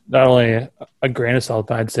not only a grain of salt,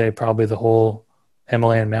 but I'd say probably the whole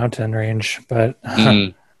Himalayan mountain range. But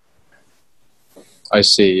I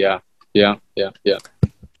see. Yeah.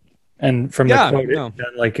 And from the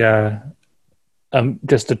quote,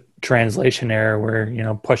 just a translation error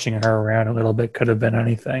where, pushing her around a little bit could have been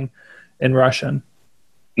anything in Russian.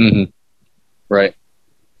 Mm-hmm. Right.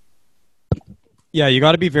 Yeah, you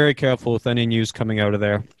got to be very careful with any news coming out of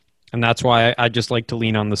there. And that's why I just like to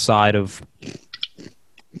lean on the side of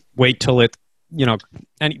wait till it you know,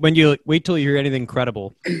 and when you wait till you hear anything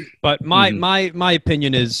credible. But my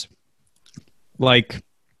opinion is, like,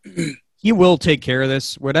 he will take care of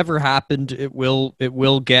this. Whatever happened, it will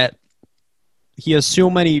get. He has so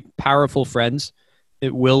many powerful friends.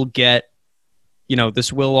 It will get.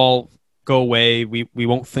 This will all go away. We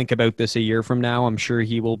won't think about this a year from now. I'm sure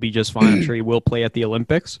he will be just fine. I'm sure he will play at the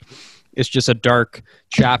Olympics. It's just a dark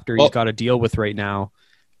chapter he's got to deal with right now,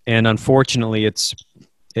 and unfortunately, it's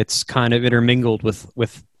kind of intermingled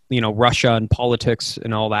with Russia and politics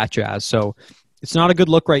and all that jazz. So it's not a good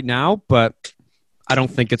look right now, but I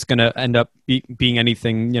don't think it's going to end up being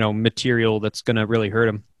anything material that's going to really hurt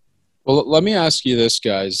him. Well, let me ask you this,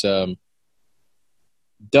 guys.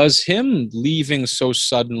 Does him leaving so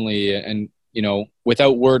suddenly and,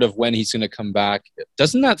 without word of when he's going to come back,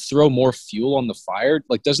 doesn't that throw more fuel on the fire?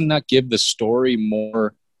 Like, doesn't that give the story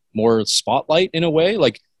more spotlight in a way?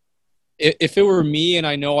 Like, if it were me and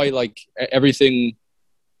I know I like everything,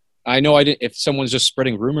 I know I didn't, if someone's just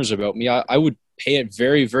spreading rumors about me, I would pay it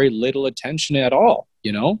very, very little attention at all,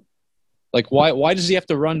 Like, why does he have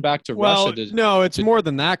to run back to Russia? No, it's more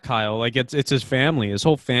than that, Kyle. Like, it's his family. His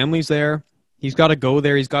whole family's there. He's got to go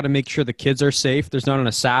there. He's got to make sure the kids are safe. There's not an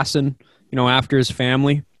assassin, after his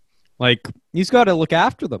family. Like, he's got to look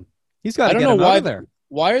after them. He's got to get them out of there.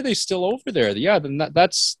 Why are they still over there? Yeah, then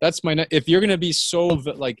that's my. If you're gonna be so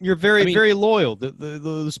like, you're very loyal.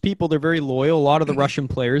 Those people, they're very loyal. A lot of the Russian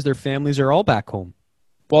players, their families are all back home.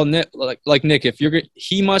 Well, Nick, Nick,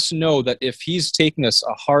 he must know that if he's taking a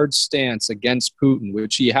hard stance against Putin,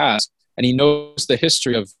 which he has, and he knows the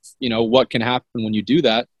history of what can happen when you do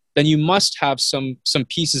that, then you must have some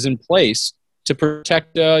pieces in place to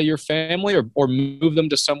protect your family or move them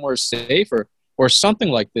to somewhere safe or something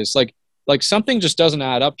like this. Like something just doesn't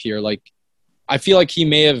add up here. Like, I feel like he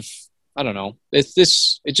may have, I don't know. It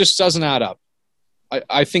just doesn't add up.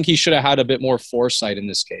 I think he should have had a bit more foresight in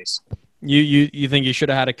this case. You think he should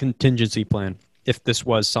have had a contingency plan if this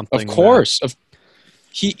was something? Of course.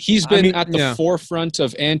 He's been at the forefront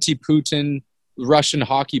of anti-Putin Russian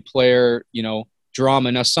hockey player,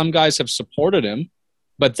 drama. Now, some guys have supported him,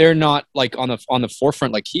 but they're not like on the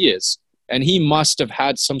forefront like he is. And he must have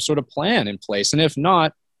had some sort of plan in place. And if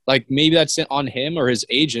not, like, maybe that's on him or his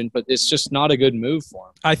agent, but it's just not a good move for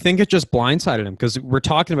him. I think it just blindsided him because we're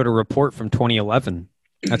talking about a report from 2011.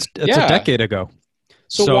 That's a decade ago.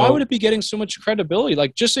 So why would it be getting so much credibility?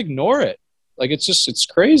 Like, just ignore it. Like, it's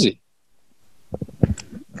crazy.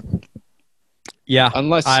 Yeah.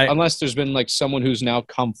 Unless there's been like someone who's now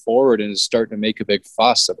come forward and is starting to make a big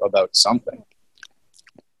fuss about something.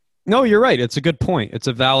 No, you're right. It's a good point. It's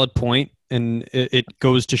a valid point. And it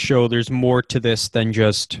goes to show there's more to this than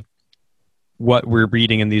just what we're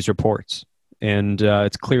reading in these reports. And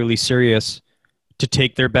it's clearly serious to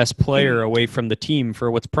take their best player away from the team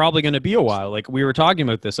for what's probably going to be a while. Like, we were talking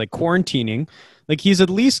about this, like quarantining. Like, he's at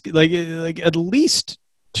least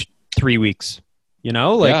 3 weeks.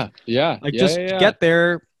 Get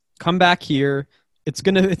there, come back here. It's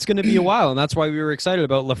gonna be a while, and that's why we were excited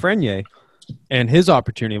about Lafreniere and his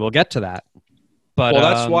opportunity. We'll get to that. But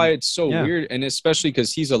that's why it's so weird, and especially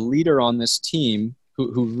because he's a leader on this team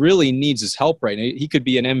who really needs his help right now. He could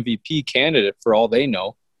be an MVP candidate for all they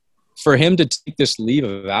know. For him to take this leave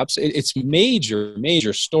of absence, it's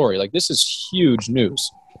major story. Like, this is huge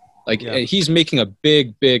news. Like, he's making a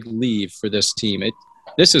big leave for this team.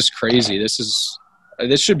 This is crazy. This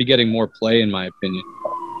should be getting more play, in my opinion.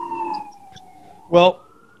 Well,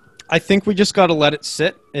 I think we just got to let it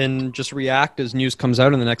sit and just react as news comes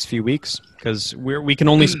out in the next few weeks, because we can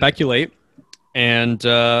only speculate, and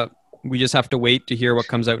we just have to wait to hear what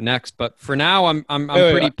comes out next. But for now, I'm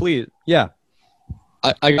pretty pleased. Yeah.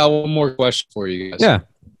 I got one more question for you guys. Yeah.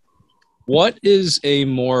 What is a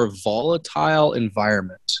more volatile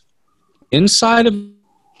environment? Inside of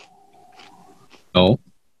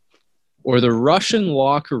or the Russian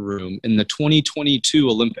locker room in the 2022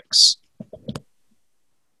 Olympics?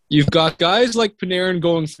 You've got guys like Panarin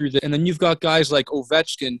going through and then you've got guys like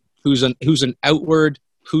Ovechkin, who's an outward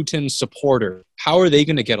Putin supporter. How are they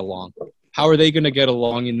going to get along? How are they going to get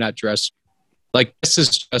along in that dress? Like, this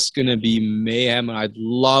is just going to be mayhem, and I'd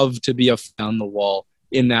love to be a fly on the wall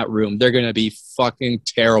in that room. They're going to be fucking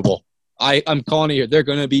terrible. I'm calling it here. They're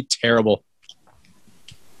going to be terrible.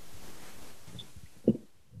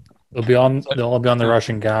 They'll all be on the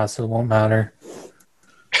Russian gas, so it won't matter.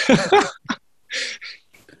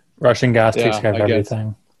 Russian gas takes care of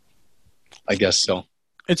everything. I guess so.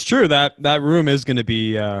 It's true that room is going to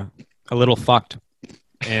be a little fucked.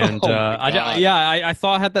 And I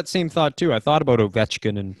had that same thought too. I thought about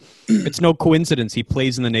Ovechkin, and it's no coincidence he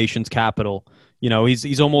plays in the nation's capital.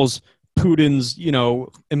 He's almost Putin's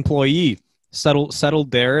employee.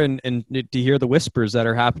 settled there and to hear the whispers that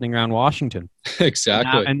are happening around Washington.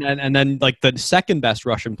 Exactly. And then like the second best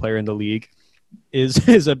Russian player in the league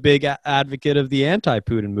is a big advocate of the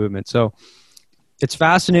anti-Putin movement. So it's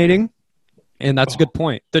fascinating, and that's a good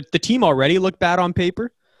point. The team already looked bad on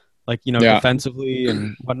paper, like, you know, defensively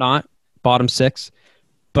and whatnot, bottom 6.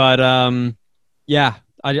 But yeah,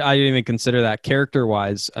 I didn't even consider that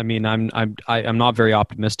character-wise. I mean, I'm not very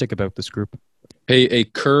optimistic about this group. A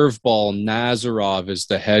curveball Nazarov is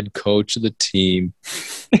the head coach of the team.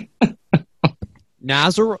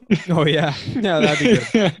 Nazarov? Oh yeah, yeah, that'd be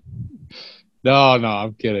good. No,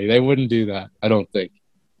 I'm kidding. They wouldn't do that, I don't think.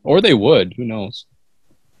 Or they would. Who knows?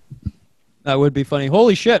 That would be funny.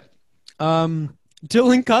 Holy shit.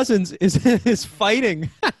 Dylan Cousins is fighting.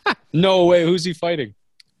 No way. Who's he fighting?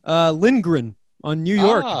 Lindgren on New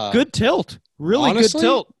York. Good tilt. Really Honestly, good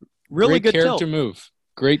tilt. Really great good character tilt. move.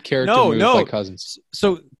 Great character move by Cousins.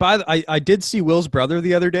 So I did see Will's brother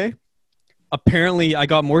the other day. Apparently, I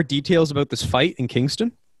got more details about this fight in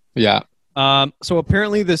Kingston. Yeah. So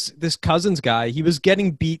apparently this Cousins guy, he was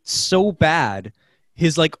getting beat so bad.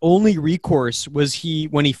 His like only recourse was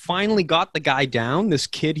when he finally got the guy down, this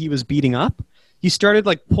kid he was beating up, he started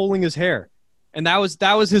like pulling his hair. And that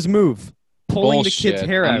was his move. Pulling the kid's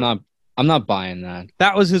hair out. I'm not buying that.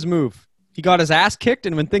 That was his move. He got his ass kicked,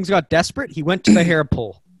 and when things got desperate, he went to the hair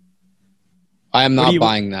pull. I am not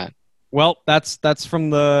buying that. Well, that's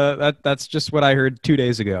from that's just what I heard 2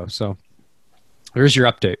 days ago. So here's your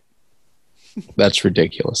update. That's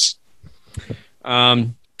ridiculous.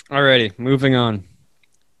 Alrighty, moving on.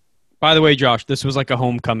 By the way, Josh, this was like a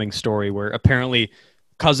homecoming story where apparently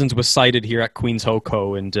Cousins was sighted here at Queens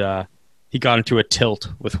Hoco, and he got into a tilt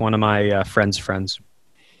with one of my friends' friends.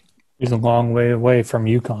 He's a long way away from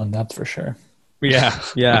Yukon, that's for sure.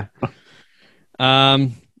 Yeah.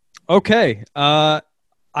 Okay. I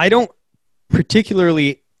don't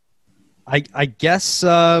particularly. I guess.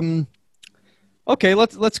 Okay,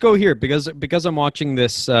 let's go here because I'm watching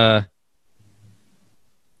this this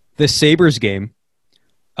Sabres game.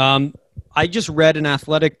 I just read an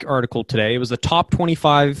Athletic article today. It was the top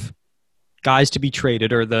 25 guys to be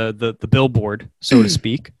traded, or the billboard, so to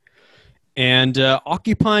speak. And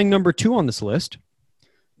occupying number 2 on this list,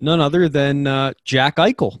 none other than Jack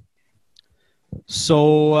Eichel.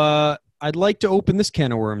 So I'd like to open this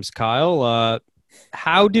can of worms, Kyle.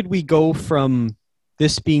 How did we go from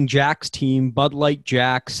this being Jack's team, Bud Light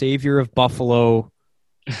Jack, savior of Buffalo,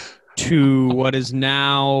 to what is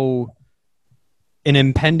now an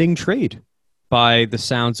impending trade by the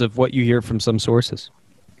sounds of what you hear from some sources?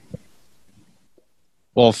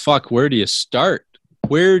 Well, fuck, where do you start?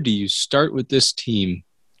 Where do you start with this team?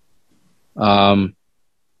 The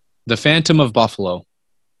Phantom of Buffalo.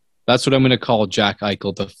 That's what I'm going to call Jack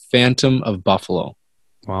Eichel, the Phantom of Buffalo.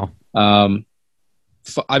 Wow.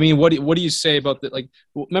 I mean, what do you say about that? Like,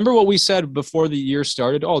 remember what we said before the year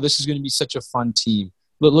started? Oh, this is going to be such a fun team.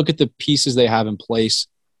 Look at the pieces they have in place.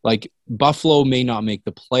 Like, Buffalo may not make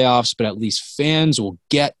the playoffs, but at least fans will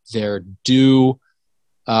get their due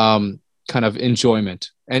kind of enjoyment.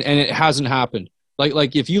 And it hasn't happened.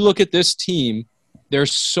 Like if you look at this team, they're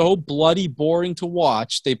so bloody boring to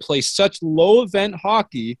watch. They play such low event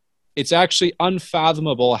hockey. It's actually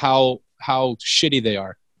unfathomable how shitty they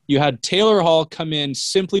are. You had Taylor Hall come in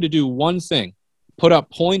simply to do one thing: put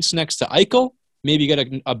up points next to Eichel, maybe get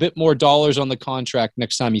a bit more dollars on the contract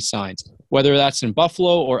next time he signs, whether that's in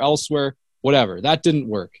Buffalo or elsewhere, whatever. That didn't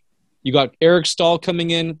work. You got Eric Stahl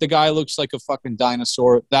coming in. The guy looks like a fucking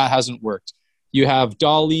dinosaur. That hasn't worked. You have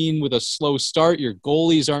Dahlin with a slow start. Your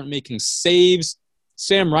goalies aren't making saves.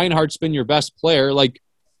 Sam Reinhart's been your best player. Like,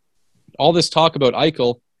 all this talk about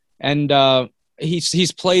Eichel, and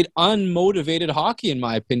he's played unmotivated hockey, in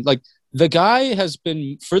my opinion. Like, the guy has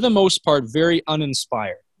been, for the most part, very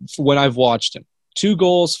uninspired when I've watched him. 2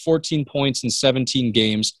 goals, 14 points in 17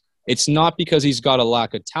 games. It's not because he's got a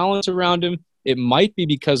lack of talent around him. It might be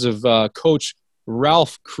because of Coach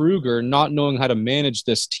Ralph Kruger not knowing how to manage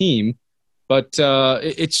this team. But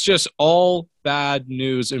it's just all bad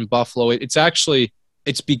news in Buffalo.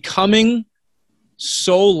 It's becoming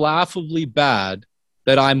so laughably bad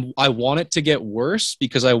that I want it to get worse,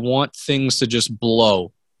 because I want things to just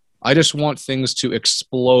blow. I just want things to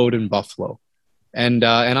explode in Buffalo. And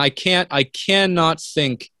I cannot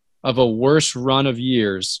think of a worse run of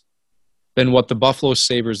years than what the Buffalo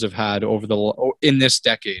Sabres have had in this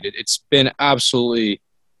decade.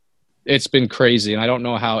 It's been crazy, and I don't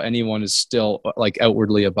know how anyone is still like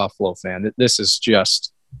outwardly a Buffalo fan. This is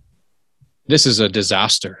a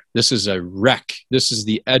disaster. This is a wreck. This is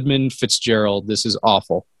the Edmund Fitzgerald. This is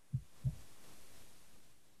awful.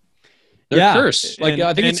 They're cursed. Like,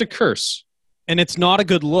 I think it's a curse. And it's not a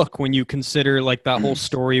good look when you consider like that whole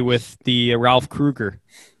story with the Ralph Kruger.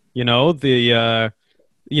 Eichel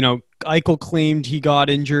claimed he got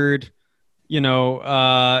injured.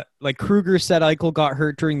 Like Kruger said Eichel got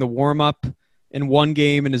hurt during the warm-up in one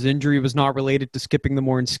game and his injury was not related to skipping the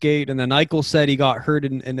morning skate. And then Eichel said he got hurt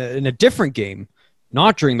in a different game,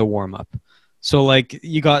 not during the warm-up. So like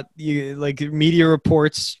you got media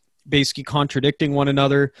reports basically contradicting one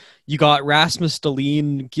another. You got Rasmus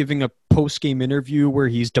Dahlin giving a post-game interview where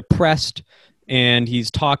he's depressed and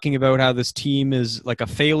he's talking about how this team is like a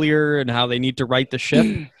failure and how they need to right the ship.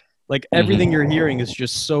 Like everything you're hearing is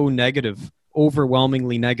just so negative,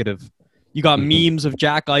 overwhelmingly negative. You got memes of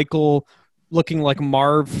Jack Eichel looking like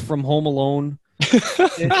Marv from Home Alone.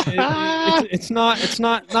 It's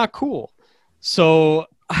not cool. So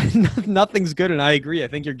nothing's good, and I agree. I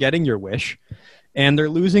think you're getting your wish. And they're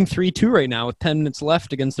losing 3-2 right now with 10 minutes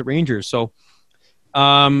left against the Rangers. So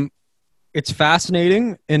it's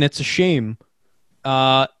fascinating, and it's a shame.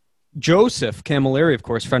 Joseph Camilleri, of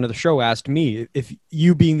course, friend of the show, asked me, if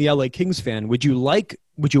you being the LA Kings fan, would you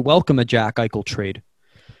welcome a Jack Eichel trade?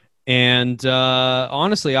 And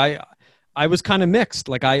honestly, I was kind of mixed.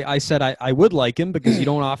 Like I said, I would like him because you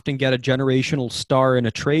don't often get a generational star in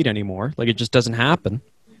a trade anymore. Like it just doesn't happen.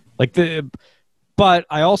 But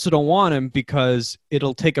I also don't want him because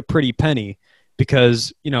it'll take a pretty penny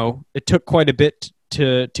because, it took quite a bit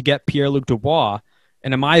to get Pierre-Luc Dubois.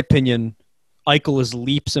 And in my opinion, Eichel is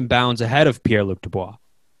leaps and bounds ahead of Pierre-Luc Dubois.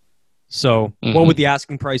 So what would the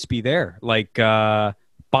asking price be there? Like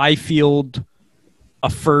Byfield, a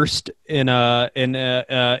first in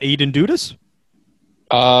Aiden Dudas?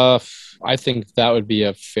 I think that would be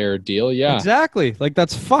a fair deal. Yeah, exactly. Like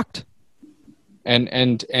that's fucked.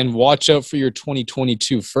 And watch out for your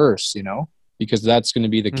 2022 first, because that's going to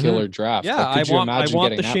be the killer draft. Yeah, like, I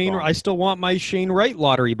still want my Shane Wright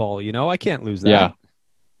lottery ball. I can't lose that.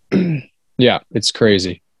 Yeah, yeah, it's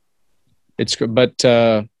crazy. But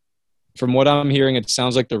from what I'm hearing, it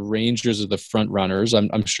sounds like the Rangers are the front runners.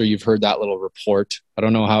 I'm sure you've heard that little report. I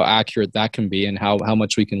don't know how accurate that can be and how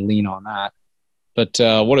much we can lean on that. But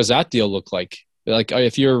what does that deal look like? Like,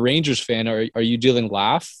 if you're a Rangers fan, are you dealing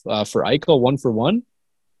laugh for Eichel 1-for-1?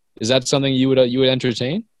 Is that something you would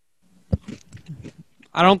entertain?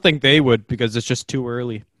 I don't think they would because it's just too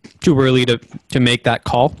early to make that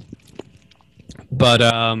call. But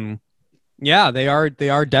yeah, they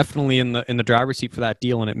are definitely in the driver's seat for that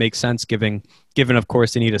deal, and it makes sense given of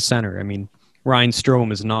course they need a center. I mean, Ryan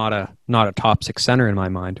Strome is not a top 6 center in my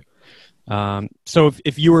mind. So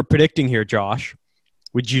if you were predicting here, Josh,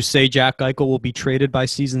 would you say Jack Eichel will be traded by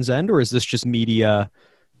season's end, or is this just media,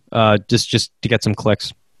 just to get some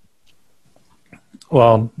clicks?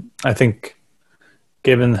 Well, I think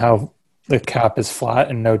given how the cap is flat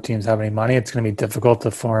and no teams have any money, it's going to be difficult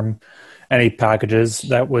to form any packages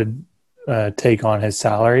that would take on his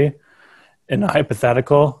salary. In a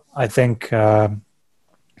hypothetical, I think there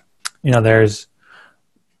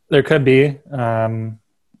could be.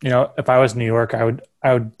 If I was New York, I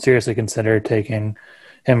would seriously consider taking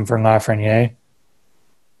him for Lafreniere.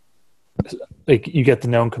 Like, you get the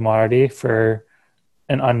known commodity for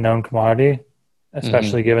an unknown commodity,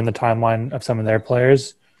 especially given the timeline of some of their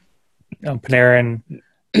players. Panarin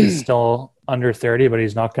is still under 30, but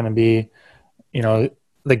he's not going to be,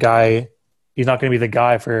 the guy. He's not going to be the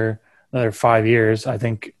guy for another 5 years. I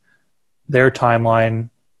think their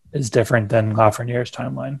timeline is different than Lafreniere's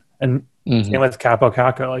timeline. And same with Kaapo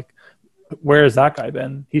Kakko. Like, where has that guy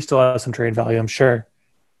been? He still has some trade value, I'm sure.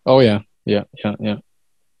 Oh yeah. Yeah.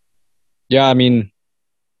 I mean,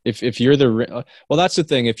 if you're that's the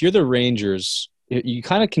thing. If you're the Rangers, you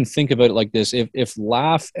kind of can think about it like this. If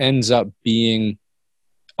Laff ends up being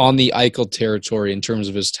on the Eichel territory in terms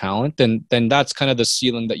of his talent, then that's kind of the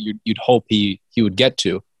ceiling that you'd hope he would get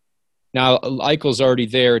to. Now Eichel's already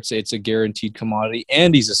there. It's a guaranteed commodity,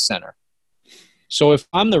 and he's a center. So if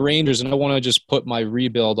I'm the Rangers and I want to just put my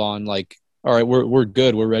rebuild on, like, all right, we're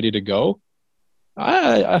good, we're ready to go,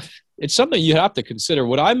 it's something you have to consider.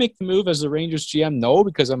 Would I make the move as the Rangers GM? No,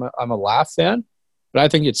 because I'm a Laff fan. But I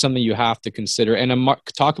think it's something you have to consider. And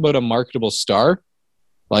talk about a marketable star,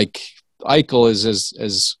 like Eichel is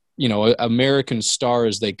as American star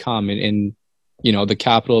as they come in the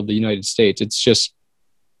capital of the United States. It's just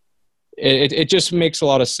it just makes a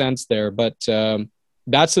lot of sense there. But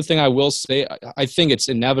that's the thing I will say. I think it's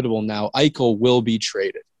inevitable now. Eichel will be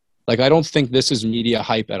traded. Like, I don't think this is media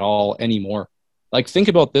hype at all anymore. Like, think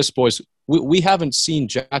about this, boys. We haven't seen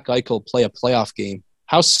Jack Eichel play a playoff game.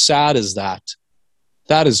 How sad is that?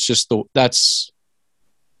 That is just that's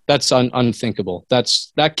unthinkable.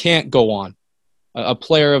 That can't go on. A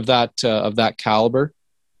player of that caliber,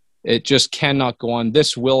 It just cannot go on.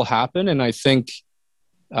 This will happen, and I think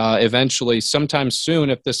eventually, sometime soon,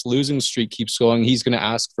 if this losing streak keeps going, he's going to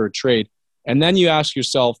ask for a trade. And then you ask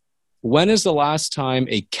yourself, when is the last time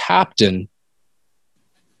a captain,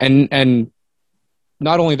 and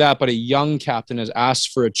not only that, but a young captain has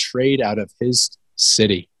asked for a trade out of his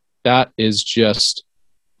city? That is just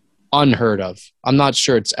unheard of. I'm not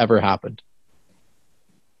sure it's ever happened.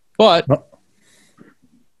 But,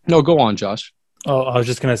 no, go on, Josh. Oh, I was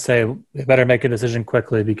just going to say, they better make a decision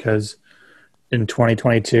quickly because in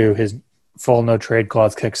 2022, his full no trade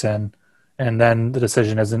clause kicks in, and then the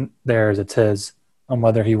decision isn't theirs, it's his on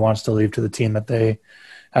whether he wants to leave to the team that they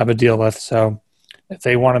have a deal with. So if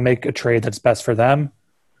they want to make a trade that's best for them,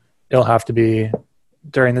 it'll have to be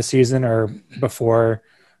during the season or before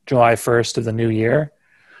July 1st of the new year.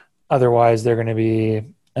 Otherwise, they're going to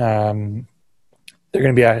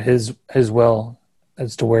be at his will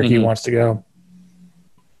as to where he wants to go.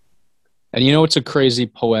 And you know what's a crazy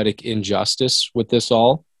poetic injustice with this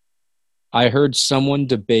all? I heard someone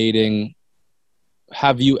debating,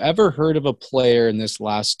 have you ever heard of a player in this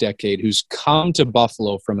last decade who's come to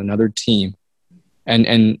Buffalo from another team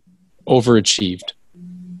and overachieved?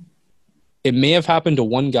 It may have happened to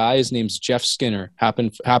one guy. His name's Jeff Skinner.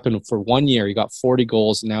 Happened for 1 year. He got 40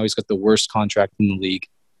 goals, and now he's got the worst contract in the league.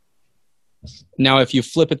 Now, if you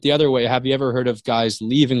flip it the other way, have you ever heard of guys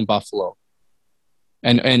leaving Buffalo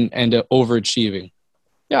and overachieving?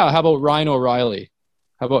 Yeah, how about Ryan O'Reilly?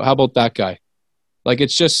 How about that guy? Like,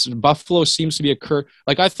 it's just Buffalo seems to be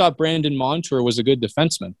like, I thought Brandon Montour was a good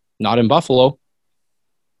defenseman. Not in Buffalo.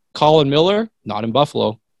 Colin Miller, not in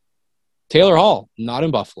Buffalo. Taylor Hall, not in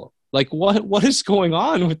Buffalo. Like, what is going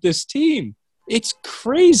on with this team? It's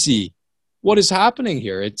crazy what is happening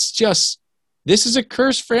here. It's just, this is a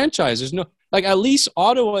cursed franchise. There's no, like, at least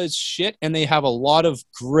Ottawa is shit, and they have a lot of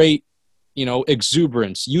great,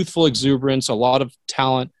 exuberance, youthful exuberance, a lot of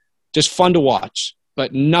talent, just fun to watch,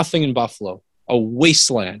 but nothing in Buffalo. A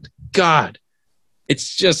wasteland. God,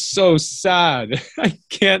 it's just so sad. I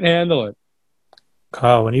can't handle it.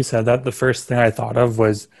 Kyle, when you said that, the first thing I thought of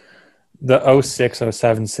was the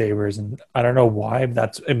 06-07 Sabres, and I don't know why, but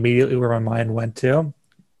that's immediately where my mind went to,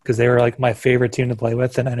 because they were like my favorite team to play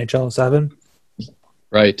with in NHL 07.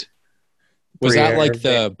 Right. Was Briere, that like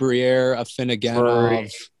the Briere,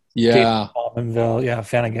 Afinogenov? Yeah. Almonville, yeah,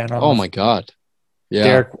 Fanaganov. Oh my God.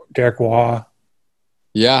 Yeah. Derek Waugh.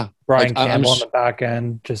 Yeah. Brian Campbell on the back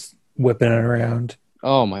end, just whipping it around.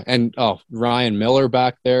 Ryan Miller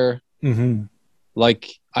back there. Mm-hmm. Like,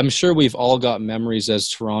 I'm sure we've all got memories as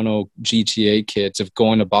Toronto GTA kids of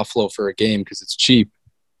going to Buffalo for a game because it's cheap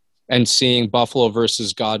and seeing Buffalo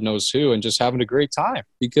versus God knows who and just having a great time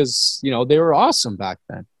because, they were awesome back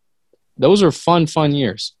then. Those are fun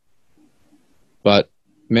years. But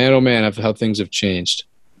man, oh man, how things have changed.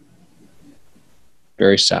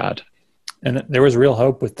 Very sad. And there was real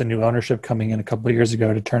hope with the new ownership coming in a couple of years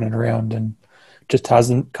ago to turn it around, and just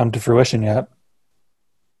hasn't come to fruition yet.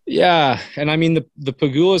 Yeah, and I mean the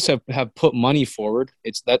Pagulas have put money forward.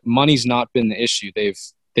 It's that money's not been the issue.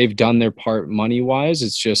 They've done their part money wise.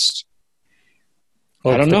 It's just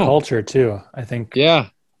I don't know. Culture too. I think. Yeah,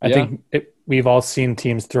 I think we've all seen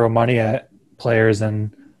teams throw money at players,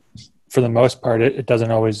 and for the most part, it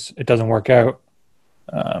doesn't work out.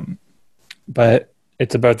 But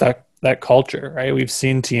it's about that culture, right? We've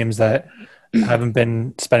seen teams that haven't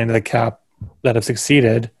been spending to the cap that have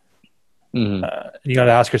succeeded. Mm-hmm. You got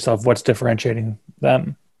to ask yourself what's differentiating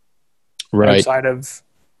them, right, outside of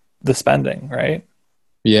the spending, right?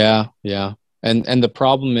 Yeah. And the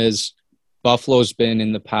problem is Buffalo's been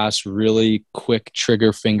in the past really quick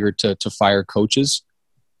trigger finger to fire coaches.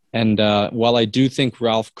 And while I do think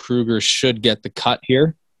Ralph Kruger should get the cut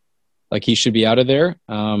here, like he should be out of there,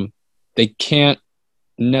 they can't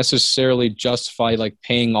necessarily justify like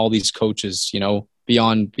paying all these coaches,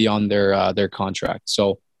 beyond their contract.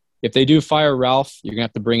 So if they do fire Ralph, you're gonna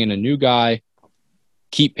have to bring in a new guy,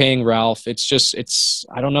 keep paying Ralph.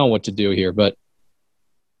 I don't know what to do here, but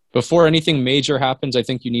before anything major happens, I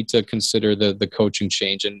think you need to consider the coaching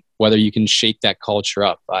change and whether you can shake that culture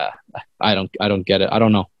up. I don't get it. I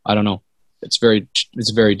don't know. It's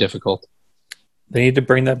very difficult. They need to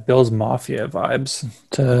bring that Bills Mafia vibes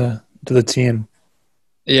to the team.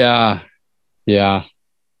 Yeah.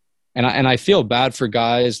 And I feel bad for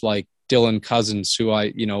guys like Dylan Cousins, who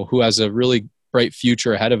has a really bright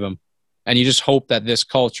future ahead of him. And you just hope that this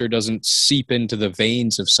culture doesn't seep into the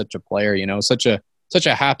veins of such a player, such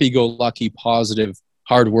a happy-go-lucky, positive,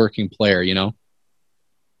 hardworking player,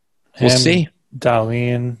 We'll see.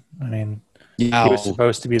 Dahlin, I mean, he was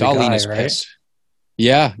supposed to be the Dahlin guy, is right? pissed.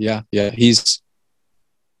 Yeah.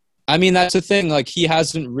 I mean, that's the thing. Like, he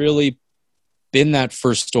hasn't really been that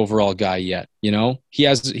first overall guy yet. You know, he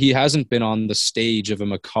hasn't been on the stage of a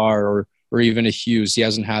Makar or even a Hughes. He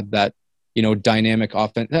hasn't had that, you know, dynamic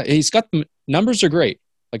offense. He's got the numbers are great.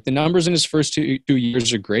 Like, the numbers in his first two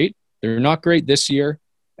years are great. They're not great this year,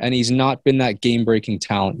 and he's not been that game-breaking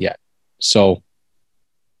talent yet. So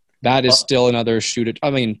that is still another shoot it. I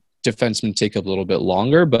mean, defensemen take a little bit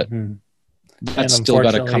longer, but that's still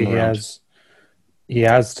got to come around. He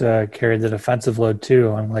has to carry the defensive load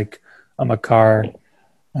too, unlike a Makar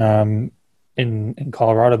in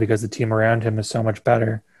Colorado, because the team around him is so much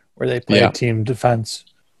better, where they play team defense.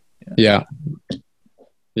 Yeah,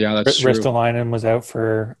 that's true. Ristolainen was out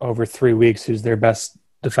for over 3 weeks. Who's their best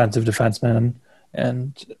defensive defenseman,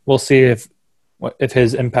 and we'll see if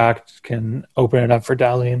his impact can open it up for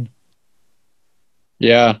Dahlin.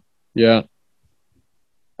 Yeah.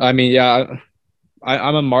 I mean, I'm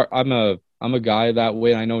a guy that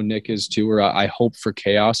way. And I know Nick is too, where I hope for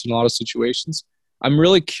chaos in a lot of situations. I'm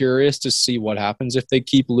really curious to see what happens if they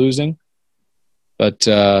keep losing, but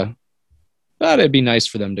it'd be nice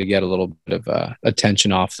for them to get a little bit of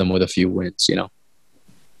attention off them with a few wins, you know.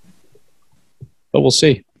 But we'll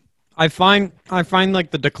see. I find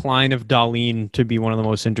like the decline of Dahlin to be one of the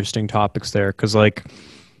most interesting topics there, because like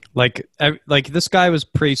this guy was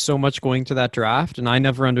praised so much going to that draft, and I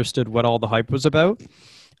never understood what all the hype was about.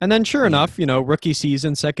 And then sure enough, you know, rookie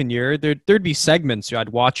season, second year, there'd be segments. I'd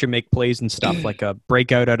watch him make plays and stuff, like a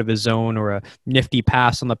breakout out of his zone or a nifty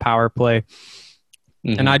pass on the power play.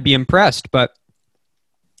 And I'd be impressed, but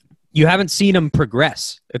you haven't seen him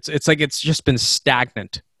progress. It's like it's just been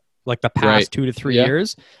stagnant like the past 2 to 3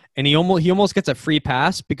 years. And he almost gets a free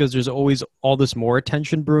pass because there's always all this more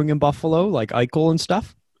attention brewing in Buffalo, like Eichel and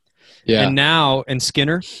stuff. Yeah. And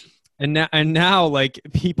Skinner. And now, like,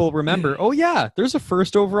 people remember, oh, yeah, there's a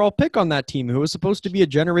first overall pick on that team who was supposed to be a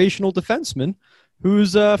generational defenseman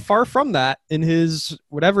who's far from that in his,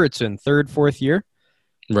 whatever it's in, third, fourth year.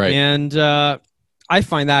 Right. And I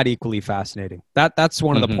find that equally fascinating. That's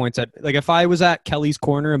one of the points. Like, if I was at Kelly's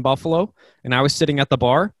Corner in Buffalo and I was sitting at the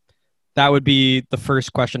bar, that would be the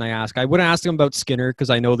first question I ask. I wouldn't ask him about Skinner because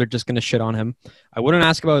I know they're just going to shit on him. I wouldn't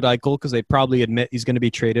ask about Eichel because they probably admit he's going to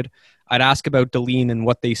be traded. I'd ask about Dahlin and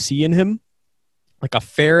what they see in him, like a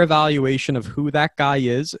fair evaluation of who that guy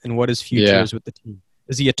is and what his future is with the team.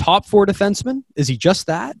 Is he a top 4 defenseman? Is he just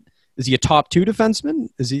that? Is he a top 2 defenseman?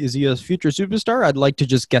 Is he a future superstar? I'd like to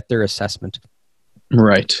just get their assessment.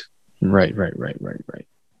 Right.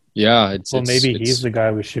 Yeah. Maybe he's the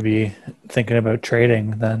guy we should be thinking about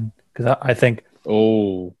trading then. Because I think,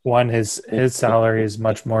 one, his salary is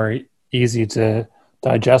much more easy to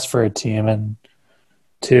digest for a team, and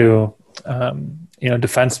 2,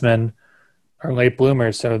 defensemen are late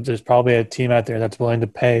bloomers, so there's probably a team out there that's willing to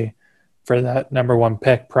pay for that number 1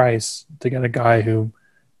 pick price to get a guy who,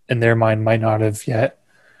 in their mind, might not have yet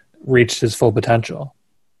reached his full potential.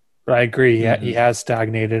 But I agree, he has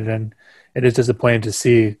stagnated, and it is disappointing to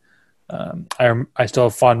see. I still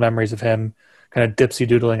have fond memories of him kind of dipsy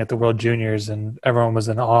doodling at the World Juniors, and everyone was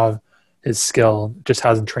in awe of his skill. Just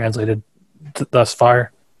hasn't translated thus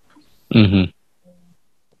far. Yeah,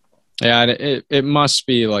 and it must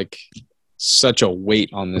be like such a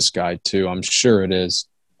weight on this guy too. I'm sure it is.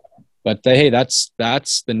 But hey, that's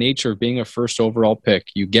the nature of being a first overall pick.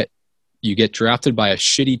 You get drafted by a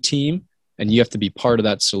shitty team, and you have to be part of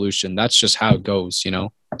that solution. That's just how it goes, you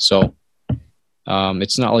know. So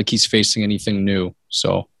it's not like he's facing anything new.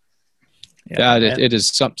 So. Yeah, it is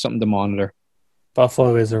something to monitor.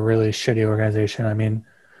 Buffalo is a really shitty organization. I mean,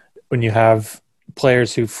 when you have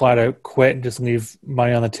players who flat out quit and just leave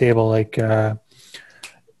money on the table, like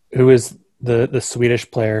who is the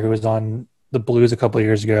Swedish player who was on the Blues a couple of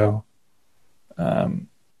years ago? Not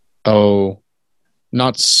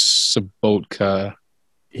Sobotka.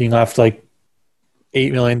 He left like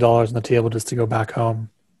 $8 million on the table just to go back home.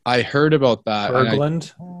 I heard about that.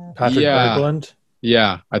 Berglund? Patrick Berglund?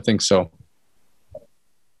 Yeah, I think so.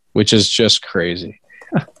 Which is just crazy.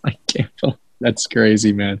 I can't believe that's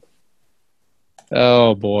crazy, man.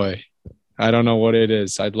 Oh boy. I don't know what it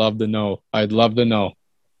is. I'd love to know.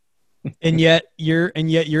 And yet you're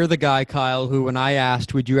the guy, Kyle, who when I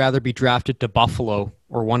asked, would you rather be drafted to Buffalo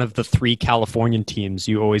or one of the 3 Californian teams,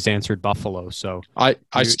 you always answered Buffalo. So I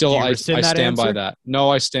stand by that. No,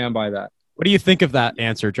 I stand by that. What do you think of that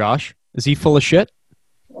answer, Josh? Is he full of shit?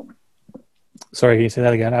 Sorry, can you say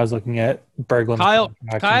that again? I was looking at Berglund.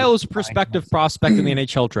 Kyle's prospective prospect in the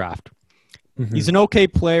NHL draft. Mm-hmm. He's an okay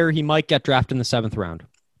player. He might get drafted in the 7th round.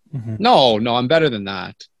 Mm-hmm. No, I'm better than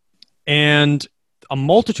that. And a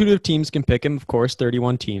multitude of teams can pick him, of course,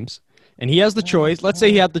 31 teams. And he has the choice. Let's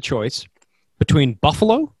say he had the choice between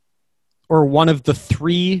Buffalo or one of the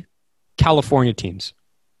 3 California teams,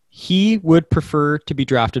 he would prefer to be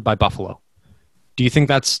drafted by Buffalo. Do you think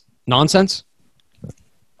that's nonsense?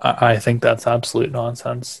 I think that's absolute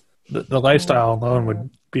nonsense. The lifestyle alone would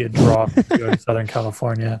be a draw to go to Southern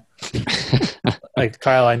California. Like,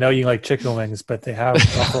 Kyle, I know you like chicken wings, but they have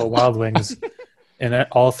Buffalo Wild Wings in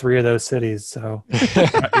all 3 of those cities, so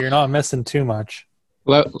you're not missing too much.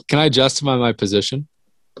 Well, can I justify my position?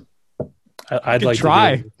 I'd You like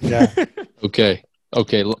try. to do, yeah. Okay.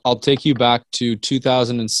 I'll take you back to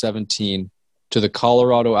 2017 to the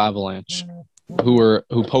Colorado Avalanche, who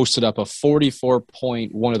posted up a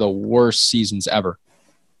 44-point, one of the worst seasons ever.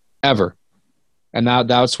 And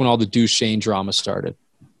that's when all the Duchesne drama started.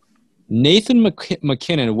 Nathan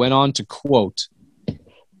McKinnon went on to quote,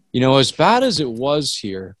 as bad as it was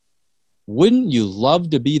here, wouldn't you love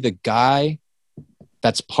to be the guy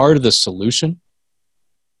that's part of the solution?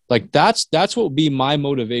 Like, that's what would be my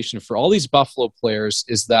motivation for all these Buffalo players,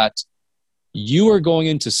 is that you are going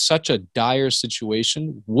into such a dire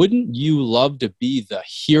situation. Wouldn't you love to be the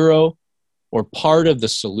hero or part of the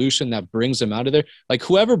solution that brings them out of there? Like,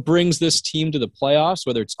 whoever brings this team to the playoffs,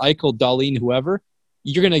 whether it's Eichel, Dahlin, whoever,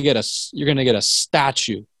 you're gonna get a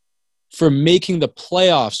statue for making the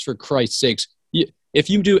playoffs, for Christ's sakes. If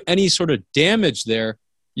you do any sort of damage there,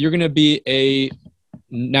 you're gonna be a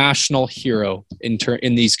national hero in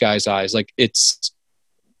these guys' eyes. Like, that's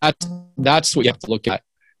what you have to look at.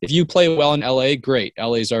 If you play well in LA, great.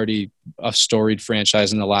 LA's already a storied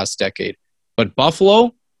franchise in the last decade. But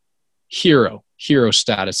Buffalo, hero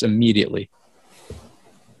status immediately.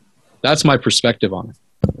 That's my perspective on it.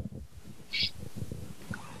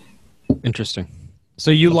 Interesting.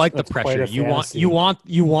 So you like the That's quite pressure. a fantasy. You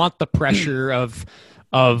want the pressure of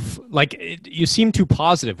you seem too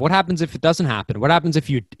positive. What happens if it doesn't happen? What happens if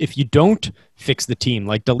you don't fix the team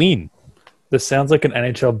like Dahlin? This sounds like an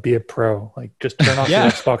NHL be a pro. Like, just turn off Yeah.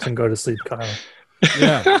 your Xbox and go to sleep, Kyle.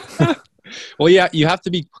 Yeah. Well, yeah, you have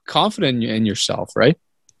to be confident in yourself, right?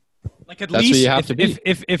 Like, at That's least what you have to be.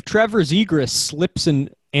 if Trevor Zegras slips in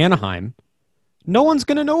Anaheim, no one's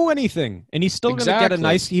going to know anything, and he's still going to get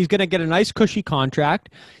a nice cushy contract.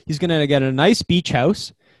 He's going to get a nice beach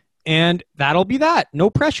house, and that'll be that. No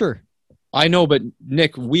pressure. I know, but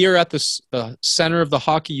Nick, we are at the center of the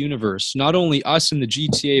hockey universe. Not only us in the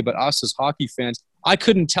GTA, but us as hockey fans. I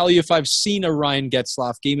couldn't tell you if I've seen a Ryan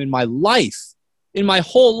Getzlaf game in my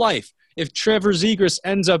whole life. If Trevor Zegras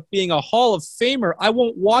ends up being a Hall of Famer, I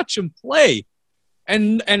won't watch him play.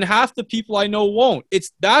 And half the people I know won't.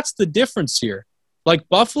 That's the difference here. Like,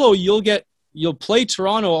 Buffalo, you'll play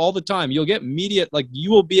Toronto all the time. You'll get media, like,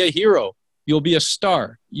 you will be a hero. You'll be a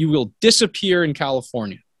star. You will disappear in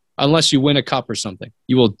California unless you win a cup or something.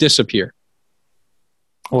 You will disappear.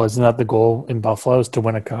 Well, isn't that the goal in Buffalo, is to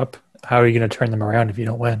win a cup? How are you going to turn them around if you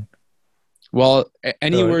don't win? Well,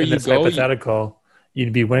 anywhere So in you this go, hypothetical,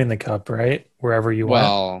 you'd be winning the cup, right? Wherever you went.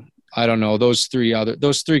 well, I don't know. Those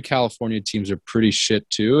three California teams are pretty shit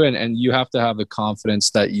too, and you have to have the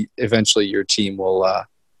confidence that eventually your team will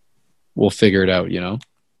figure it out.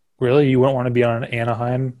 Really, you wouldn't want to be on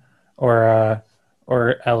Anaheim or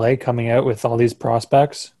LA coming out with all these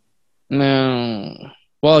prospects? No.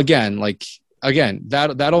 Well, again,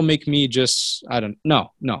 that'll make me just, I don't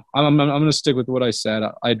know. No, I'm going to stick with what I said.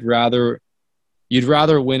 You'd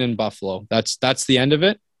rather win in Buffalo. That's the end of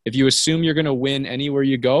it. If you assume you're going to win anywhere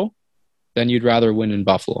you go, then you'd rather win in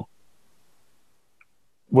Buffalo.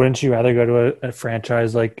 Wouldn't you rather go to a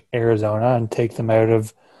franchise like Arizona and take them out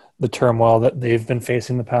of the turmoil that they've been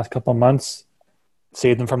facing the past couple of months?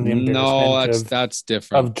 Save them from the embarrassment that's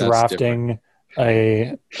different. of drafting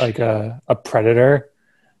a predator,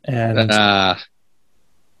 and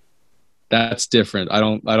that's different. I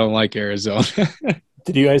don't like Arizona.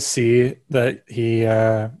 did you guys see that he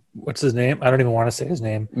what's his name? I don't even want to say his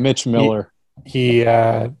name. Mitch Miller. He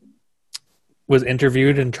was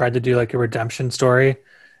interviewed and tried to do like a redemption story,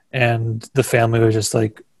 and the family was just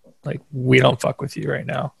like we don't fuck with you right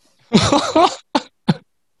now.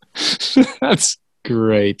 That's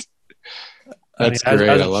great. That's I mean, great.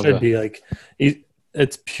 as I it love should that. be. Like,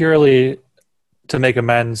 it's purely to make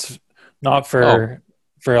amends, not for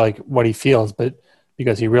like what he feels, but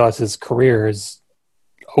because he realizes his career is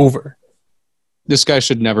over. This guy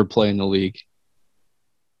should never play in the league.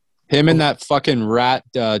 Him and that fucking rat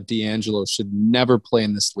D'Angelo should never play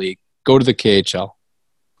in this league. Go to the KHL.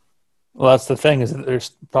 Well, that's the thing, is that there's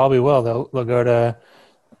probably they'll go to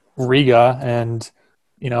Riga, and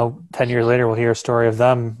 10 years later we'll hear a story of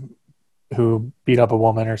them who beat up a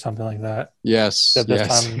woman or something like that. Yes. Except this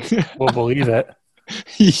time we'll believe it.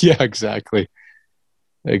 Yeah, exactly.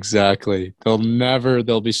 Exactly.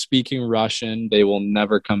 They'll be speaking Russian. They will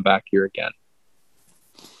never come back here again.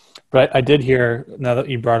 But I did hear, now that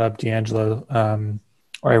you brought up D'Angelo,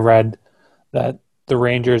 or I read that the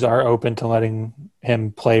Rangers are open to letting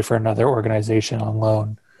him play for another organization on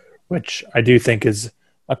loan, which I do think is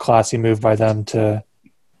a classy move by them to,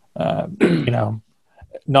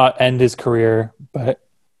 not end his career, but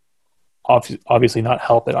obviously not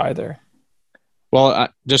help it either. Well,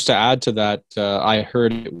 just to add to that, I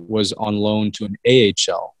heard it was on loan to an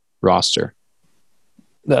AHL roster.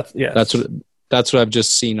 That's what I've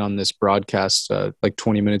just seen on this broadcast like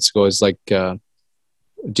 20 minutes ago is like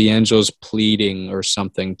D'Angelo's pleading or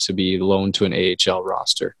something to be loaned to an AHL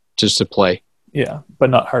roster just to play. Yeah, but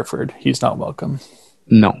not Hartford. He's not welcome.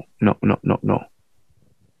 No.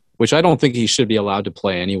 Which I don't think he should be allowed to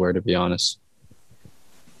play anywhere, to be honest.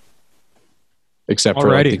 Except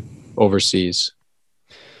for like, overseas.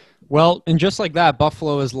 Well, and just like that,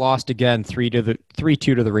 Buffalo has lost again 3-2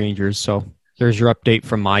 to the Rangers. So there's your update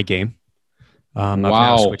from my game.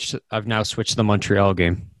 Wow. I've now switched to the Montreal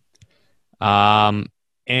game.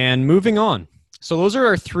 And moving on. So those are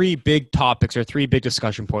our three big topics, our three big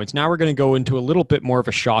discussion points. Now we're going to go into a little bit more of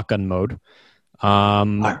a shotgun mode.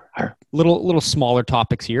 Little smaller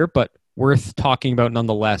topics here, but worth talking about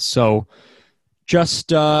nonetheless. So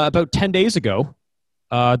just about 10 days ago,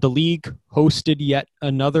 the league hosted yet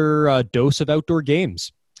another dose of outdoor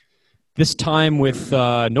games. This time with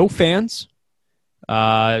no fans,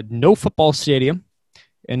 no football stadium.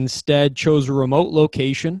 Instead, chose a remote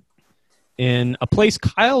location in a place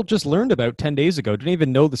Kyle just learned about 10 days ago. Didn't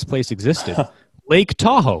even know this place existed. Lake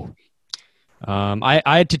Tahoe. I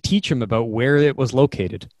had to teach him about where it was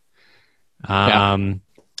located. And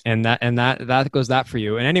that goes that for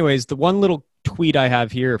you. And anyways, the one little tweet I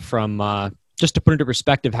have here from just to put into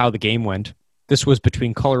perspective how the game went. This was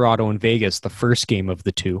between Colorado and Vegas, the first game of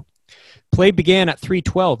the two. Play began at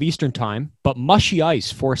 3:12 Eastern Time, but mushy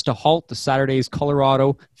ice forced a halt to Saturday's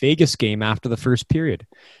Colorado-Vegas game after the first period.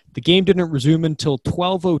 The game didn't resume until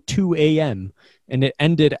 12:02 a.m., and it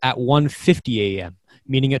ended at 1:50 a.m.,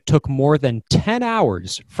 meaning it took more than 10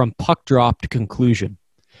 hours from puck drop to conclusion.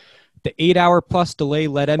 The 8-hour-plus delay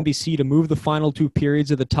led NBC to move the final two periods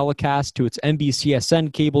of the telecast to its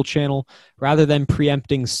NBCSN cable channel rather than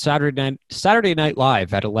preempting Saturday Night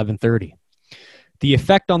Live at 11:30. The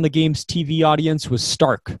effect on the game's TV audience was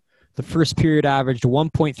stark. The first period averaged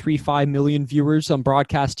 1.35 million viewers on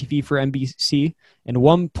broadcast TV for NBC and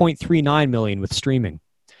 1.39 million with streaming.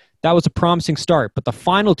 That was a promising start, but the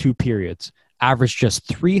final two periods averaged just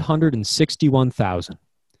 361,000.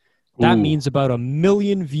 That means about 1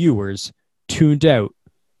 million viewers tuned out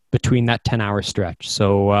between that 10-hour stretch.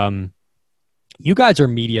 So you guys are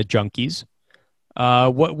media junkies.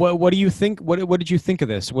 What do you think? What did you think of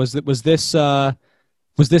this? Was this a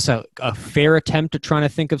fair attempt at trying to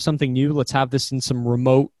think of something new? Let's have this in some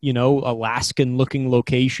remote, Alaskan-looking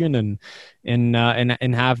location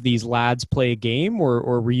and have these lads play a game,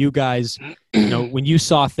 or were you guys, when you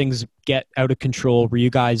saw things get out of control, were you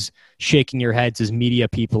guys shaking your heads as media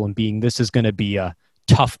people and being, this is going to be a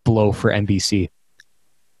tough blow for NBC?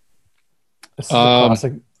 This is a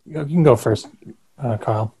classic. You can go first,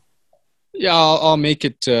 Kyle. Yeah, I'll make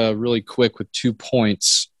it really quick with 2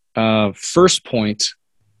 points. First point,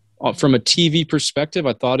 from a TV perspective,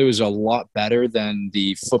 I thought it was a lot better than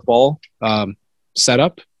the football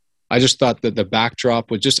setup. I just thought that the backdrop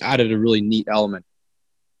was just added a really neat element,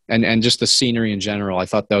 and just the scenery in general. I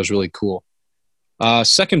thought that was really cool.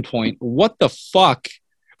 Second point, what the fuck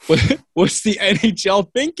was the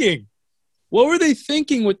NHL thinking? What were they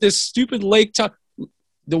thinking with this stupid Lake Tahoe?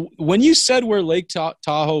 When you said where Lake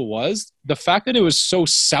Tahoe was, the fact that it was so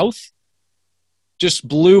south just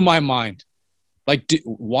blew my mind. Like,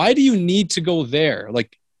 why do you need to go there?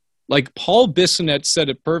 Like Paul Bissonnette said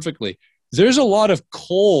it perfectly. There's a lot of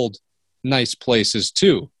cold, nice places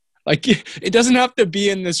too. Like, it doesn't have to be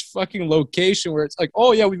in this fucking location where it's like,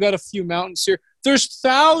 oh yeah, we've got a few mountains here. There's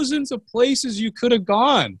thousands of places you could have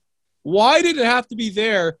gone. Why did it have to be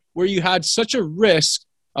there where you had such a risk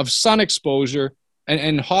of sun exposure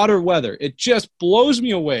and hotter weather? It just blows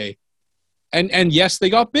me away. And yes, they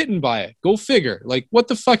got bitten by it. Go figure. Like, what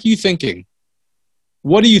the fuck are you thinking?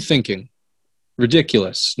 What are you thinking?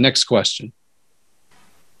 Ridiculous. Next question.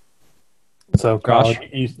 So, Kyle,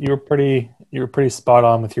 you were pretty spot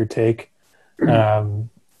on with your take.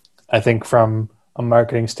 I think from a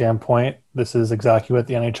marketing standpoint, this is exactly what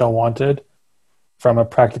the NHL wanted. From a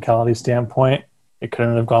practicality standpoint, it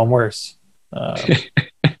couldn't have gone worse.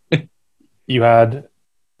 You had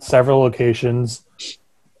several locations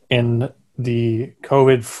in the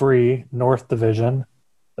COVID-free North Division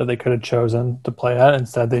that they could have chosen to play at.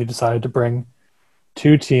 Instead, they decided to bring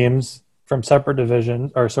 4 teams from separate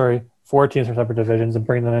divisions and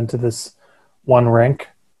bring them into this one rink.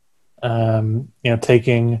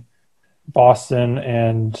 Taking Boston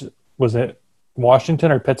and was it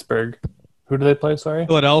Washington or Pittsburgh? Who do they play? Sorry,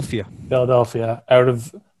 Philadelphia out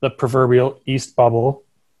of the proverbial East bubble,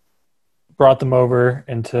 brought them over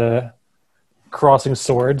into crossing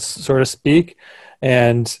swords, so to speak,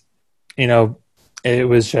 and it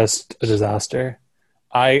was just a disaster.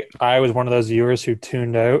 I was one of those viewers who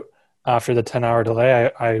tuned out after the 10-hour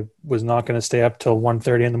delay. I was not going to stay up till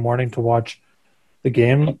 1:30 in the morning to watch the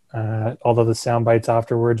game, although the sound bites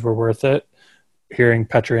afterwards were worth it. Hearing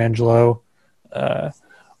Pietrangelo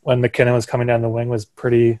when McKinnon was coming down the wing was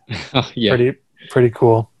pretty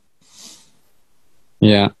cool.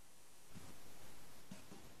 Yeah.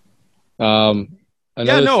 Another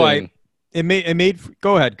thing. It made.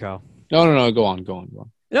 Go ahead, Kyle. No. Go on.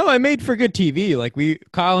 No, it made for good TV. Like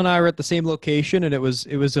Kyle and I were at the same location, and it was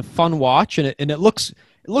a fun watch, and it looks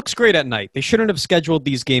great at night. They shouldn't have scheduled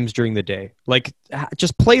these games during the day. Like,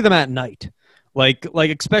 just play them at night. Like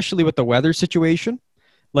especially with the weather situation.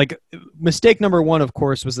 Like, mistake number 1, of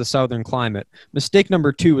course, was the southern climate. Mistake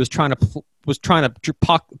number 2 was trying to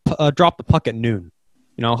drop the puck at noon.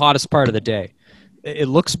 Hottest part of the day. It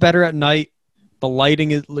looks better at night. The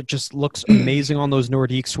lighting just looks amazing on those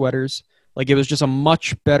Nordique sweaters. Like, it was just a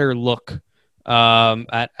much better look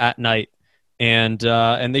at night, and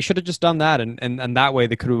they should have just done that, and that way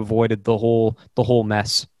they could have avoided the whole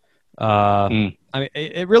mess. I mean,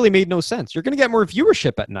 it really made no sense. You're going to get more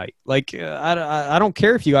viewership at night. Like, I don't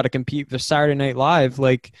care if you got to compete for Saturday Night Live.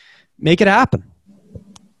 Like, make it happen.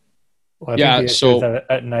 Well, so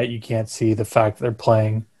at night you can't see the fact that they're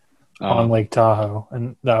playing on Lake Tahoe,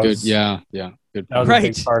 and that was good. Yeah. Good. That was a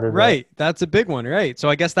big part of it. It. That's a big one, right? So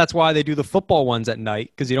I guess that's why they do the football ones at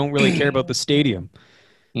night, because you don't really care about the stadium.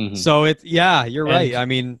 Mm-hmm. So you're right. I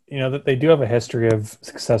mean, that they do have a history of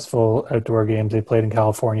successful outdoor games. They played in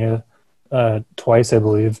California twice, I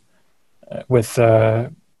believe, with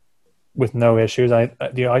no issues.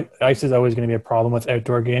 Ice is always going to be a problem with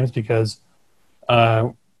outdoor games because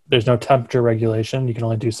there's no temperature regulation. You can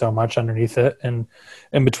only do so much underneath it and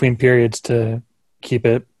in between periods to keep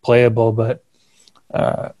it playable. But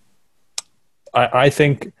I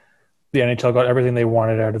think the NHL got everything they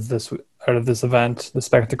wanted out of this event, the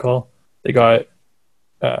spectacle. They got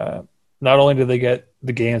not only did they get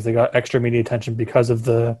the games, they got extra media attention because of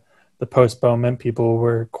the postponement. People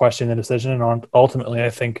were questioning the decision, and ultimately, I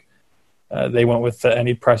think they went with the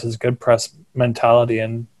any press is good press mentality,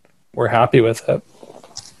 and we're happy with it.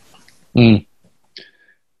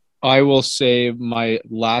 I will say my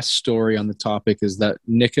last story on the topic is that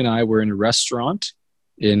Nick and I were in a restaurant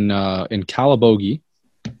in Calabogie,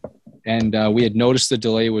 and we had noticed the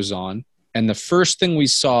delay was on. And the first thing we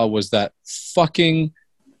saw was that fucking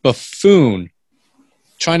buffoon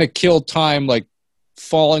trying to kill time, like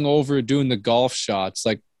falling over, doing the golf shots.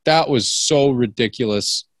 Like, that was so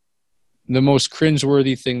ridiculous. The most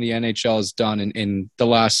cringeworthy thing the NHL has done in the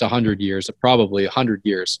last 100 years, probably 100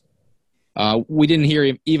 years. We didn't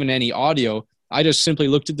hear even any audio. I just simply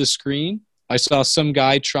looked at the screen. I saw some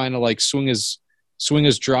guy trying to like swing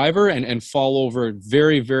his driver and fall over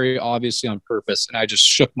very, very obviously on purpose. And I just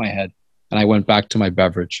shook my head and I went back to my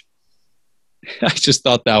beverage. I just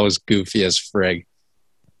thought that was goofy as frig.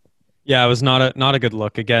 Yeah, it was not a good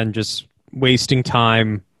look. Again, just wasting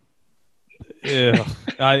time. It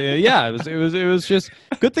was just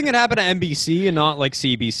good thing it happened at NBC and not like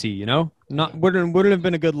CBC. Wouldn't have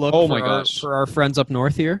been a good look for our friends up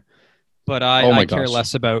north here. But I care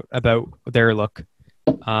less about their look.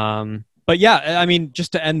 But yeah, I mean,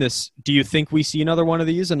 just to end this, do you think we see another one of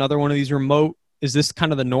these remote? Is this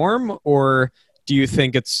kind of the norm, or do you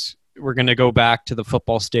think we're going to go back to the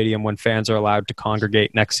football stadium when fans are allowed to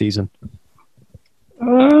congregate next season?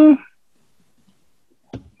 I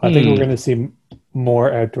think we're going to see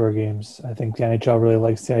more outdoor games. I think the NHL really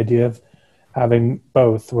likes the idea of having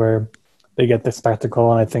both, where they get the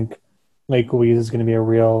spectacle, and I think Lake Louise is going to be a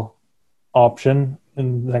real option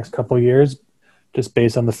in the next couple of years, just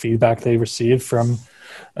based on the feedback they received from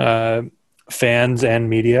fans and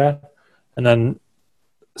media. And then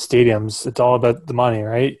stadiums, it's all about the money,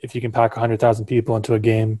 right? If you can pack 100,000 people into a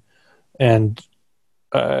game and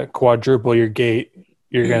quadruple your gate,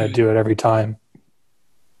 you're going to do it every time.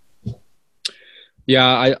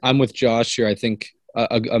 Yeah, I'm with Josh here. I think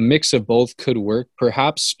a mix of both could work.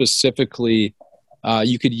 Perhaps specifically,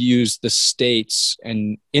 you could use the States,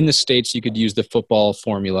 and in the States, you could use the football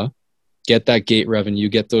formula, get that gate revenue,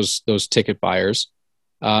 get those ticket buyers,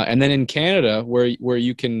 And then in Canada, where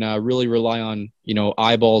you can really rely on,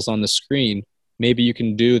 eyeballs on the screen, maybe you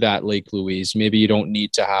can do that Lake Louise. Maybe you don't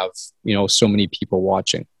need to have, so many people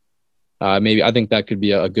watching. Maybe I think that could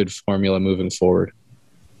be a good formula moving forward.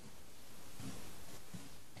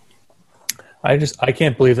 I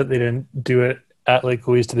can't believe that they didn't do it at Lake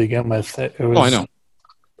Louise to begin with. It was, I know.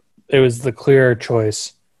 It was the clear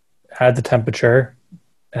choice. It had the temperature.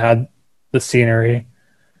 It had the scenery.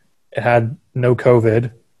 It had no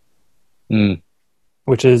COVID,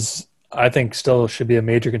 which is, I think, still should be a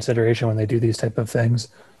major consideration when they do these type of things.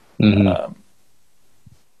 Mm-hmm.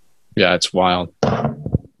 Yeah, it's wild.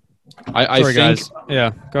 I think, guys.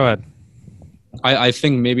 Yeah, go ahead. I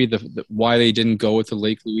think maybe the why they didn't go with the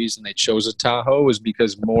Lake Louise and they chose a Tahoe was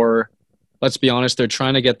because let's be honest, they're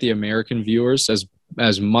trying to get the American viewers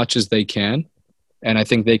as much as they can. And I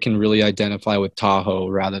think they can really identify with Tahoe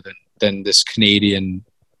rather than this Canadian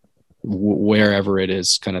wherever it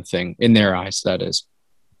is kind of thing, in their eyes, that is.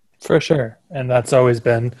 For sure. And that's always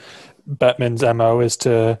been Bettman's MO, is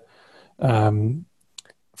to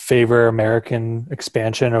favor American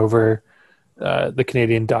expansion over the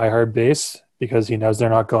Canadian diehard base, because he knows they're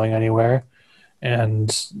not going anywhere. And,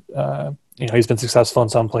 he's been successful in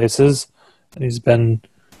some places and he's been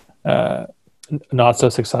not so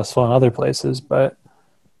successful in other places. But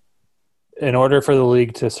in order for the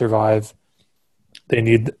league to survive, they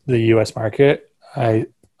need the U.S. market. I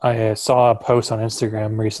saw a post on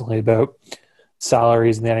Instagram recently about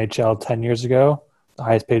salaries in the NHL 10 years ago. The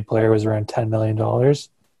highest paid player was around $10 million.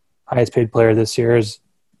 Highest paid player this year is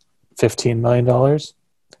 $15 million.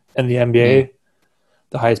 In the NBA,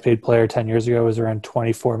 the highest paid player 10 years ago was around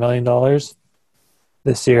 $24 million.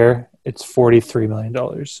 This year, it's $43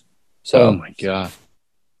 million. So, oh my God.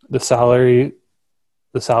 The salaries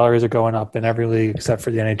are going up in every league except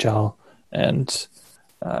for the NHL. And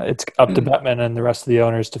it's up to Bettman and the rest of the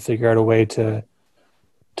owners to figure out a way to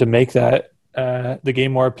make that the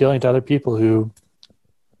game more appealing to other people who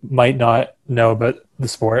might not know about the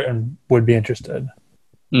sport and would be interested.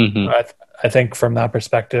 Mm-hmm. I think from that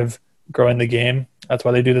perspective, growing the game, that's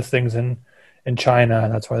why they do the things in China,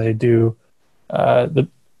 and that's why they do the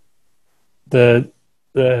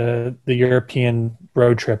European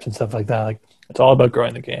road trips and stuff like that. Like, it's all about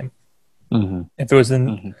growing the game. Mm-hmm. If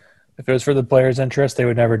it was for the players' interest, they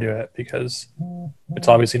would never do it, because it's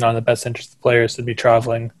obviously not in the best interest of the players to be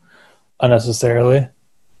traveling unnecessarily.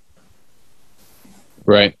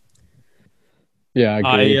 Right. Yeah,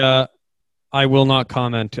 I agree. I will not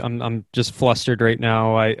comment. I'm just flustered right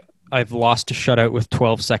now. I've lost a shutout with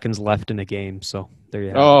 12 seconds left in the game, so there you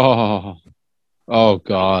have it. Oh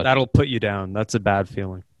God. That'll put you down. That's a bad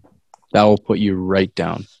feeling. That will put you right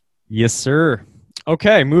down. Yes, sir.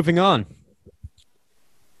 Okay, moving on.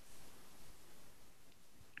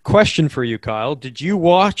 Question for you, Kyle. Did you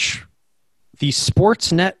watch the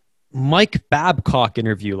Sportsnet Mike Babcock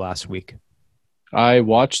interview last week? I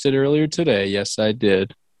watched it earlier today. Yes, I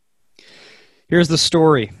did. Here's the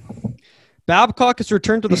story. Babcock has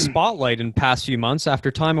returned to the spotlight in the past few months after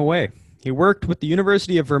time away. He worked with the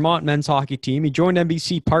University of Vermont men's hockey team. He joined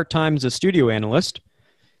NBC part-time as a studio analyst,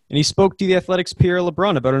 and he spoke to the Athletics' Pierre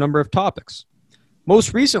LeBrun about a number of topics.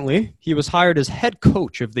 Most recently, he was hired as head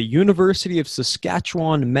coach of the University of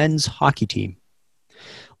Saskatchewan men's hockey team.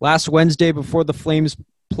 Last Wednesday, before the Flames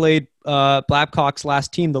played Babcock's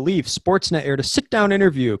last team, the Leafs, Sportsnet aired a sit-down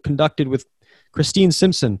interview conducted with Christine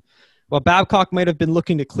Simpson. While Babcock might have been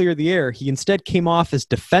looking to clear the air, he instead came off as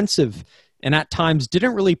defensive and at times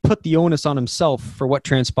didn't really put the onus on himself for what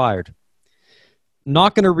transpired.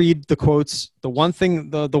 Not going to read the quotes. The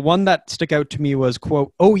one that stuck out to me was,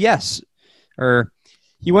 quote, "Oh, yes." Or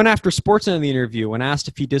he went after Sportsnet in the interview when asked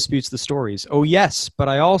if he disputes the stories. "Oh, yes, but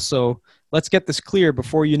I also, let's get this clear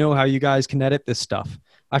before you know how you guys can edit this stuff.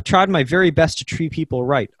 I've tried my very best to treat people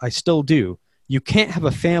right. I still do. You can't have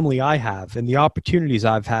a family I have and the opportunities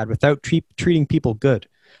I've had without treating people good.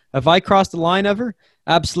 Have I crossed the line ever?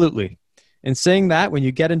 Absolutely. And saying that when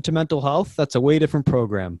you get into mental health, that's a way different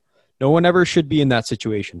program. No one ever should be in that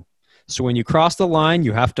situation. So when you cross the line,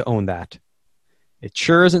 you have to own that." It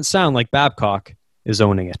sure doesn't sound like Babcock is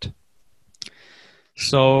owning it.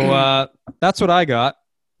 So that's what I got.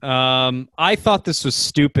 I thought this was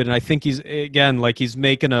stupid, and I think he's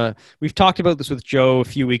making we've talked about this with Joe a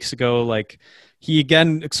few weeks ago. Like, he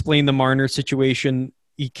again explained the Marner situation.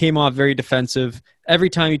 He came off very defensive. Every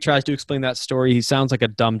time he tries to explain that story, he sounds like a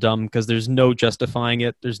dum-dum because there's no justifying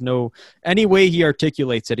it. There's no any way he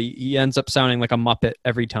articulates it. He ends up sounding like a Muppet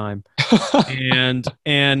every time. and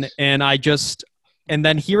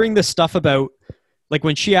then hearing this stuff about, like,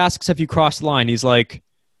 when she asks if you crossed the line, he's like,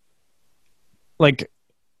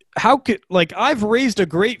 how could, like, I've raised a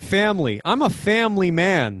great family. I'm a family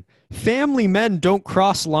man. Family men don't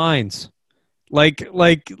cross lines. Like,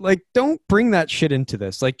 don't bring that shit into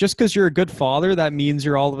this. Like, just because you're a good father, that means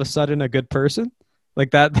you're all of a sudden a good person.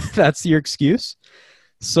 Like that, that's your excuse.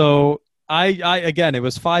 So I again, it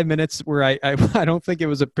was 5 minutes where I don't think it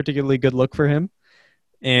was a particularly good look for him.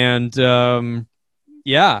 And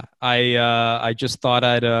yeah, I just thought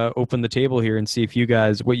I'd open the table here and see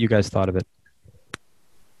what you guys thought of it.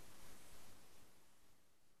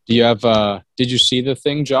 Do you have? Did you see the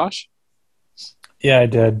thing, Josh? Yeah, I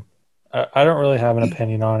did. I don't really have an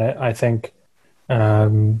opinion on it. I think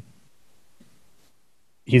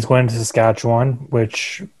he's going to Saskatchewan,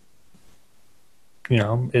 which, you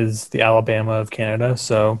know, is the Alabama of Canada.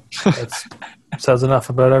 So it says enough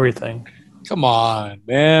about everything. Come on,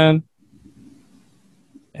 man.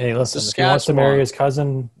 Hey, listen, if he wants to marry his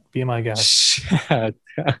cousin, be my guest.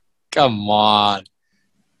 Come on.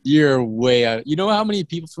 You're way out. You know how many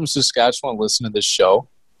people from Saskatchewan listen to this show?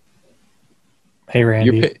 Hey,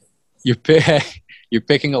 Randy. You're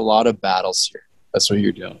picking a lot of battles here. That's what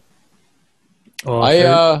you're doing.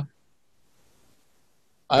 Well,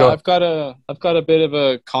 I've got a bit of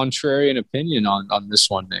a contrarian opinion on this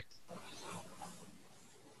one, Nick.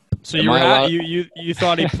 So you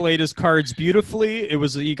thought he played his cards beautifully. It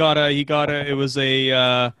was a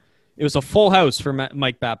full house for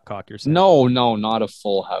Mike Babcock. You're saying? No, not a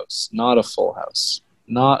full house. Not a full house.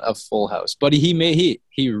 But he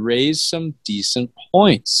raised some decent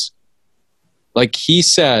points. Like he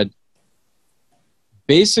said,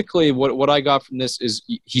 basically what I got from this is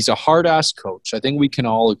he's a hard-ass coach. I think we can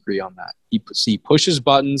all agree on that. He pushes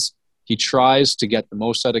buttons. He tries to get the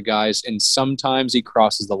most out of guys, and sometimes he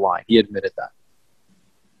crosses the line. He admitted that.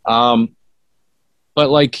 But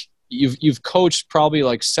like you've coached probably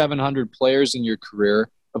like 700 players in your career.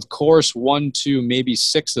 Of course, 1, 2, maybe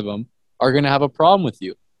 6 of them are going to have a problem with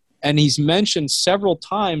you. And he's mentioned several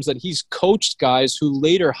times that he's coached guys who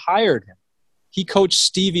later hired him. He coached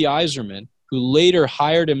Stevie Yzerman, who later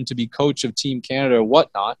hired him to be coach of Team Canada or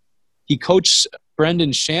whatnot. He coached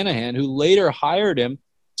Brendan Shanahan, who later hired him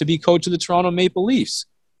to be coach of the Toronto Maple Leafs.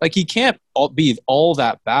 Like, he can't be all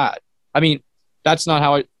that bad. I mean, that's not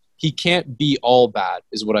how he can't be all bad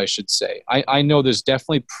is what I should say. I know there's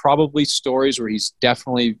definitely probably stories where he's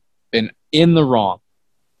definitely been in the wrong.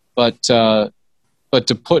 But to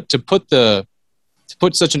put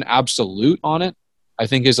such an absolute on it, I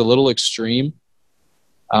think is a little extreme.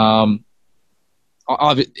 Yeah,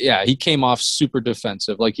 he came off super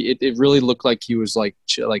defensive. Like it really looked like he was like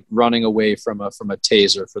running away from a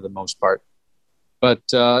taser for the most part. But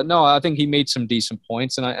no, I think he made some decent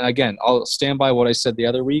points. And again, I'll stand by what I said the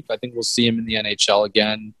other week. I think we'll see him in the NHL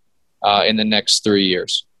again in the next 3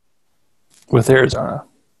 years with Arizona.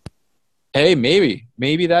 Hey, maybe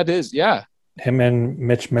that is, yeah. Him and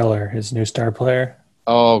Mitch Miller, his new star player.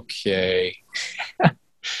 Okay.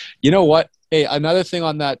 You know what? Hey, another thing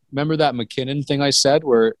on that, remember that McKinnon thing I said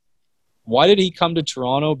where why did he come to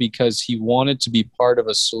Toronto? Because he wanted to be part of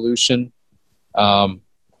a solution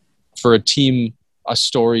for a team, a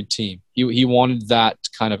storied team. He wanted that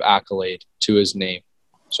kind of accolade to his name.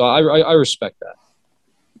 So I respect that.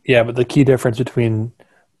 Yeah, but the key difference between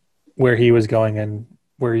where he was going and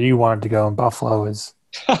where you wanted to go in Buffalo is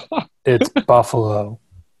it's Buffalo.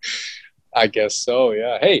 I guess so,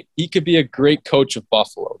 yeah. Hey, he could be a great coach of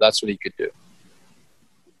Buffalo. That's what he could do.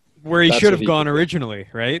 Where he should have gone originally,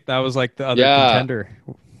 right? That was like the other contender.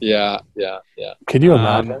 Yeah. Could you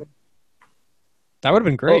imagine? That would have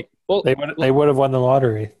been great. Well, they would have won the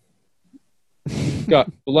lottery. Yeah.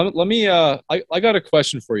 Well, let me. I got a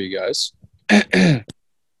question for you guys.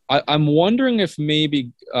 I'm wondering if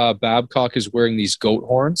maybe Babcock is wearing these goat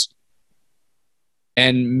horns,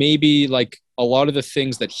 and maybe like a lot of the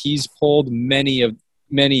things that he's pulled,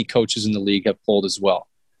 many coaches in the league have pulled as well.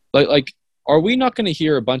 Like, are we not going to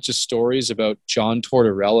hear a bunch of stories about John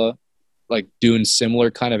Tortorella, like doing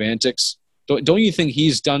similar kind of antics? Don't you think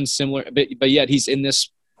he's done similar? But yet he's in this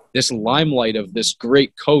limelight of this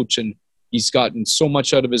great coach, and he's gotten so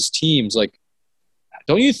much out of his teams. Like,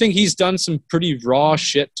 don't you think he's done some pretty raw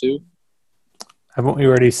shit too? Haven't we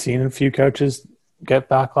already seen a few coaches get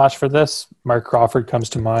backlash for this? Mark Crawford comes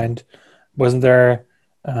to mind. Wasn't there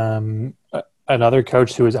another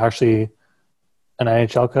coach who was actually an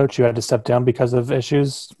NHL coach who had to step down because of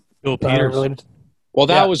issues? Bill Peters. Related? Well,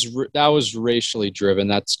 that was racially driven.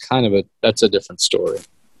 That's a different story.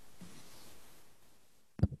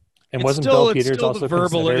 And wasn't Bill Peters still also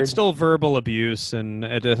verbal? considered? It's still verbal abuse, and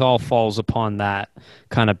it all falls upon that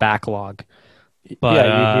kind of backlog. But,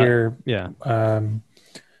 yeah, you hear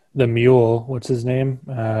the mule. What's his name?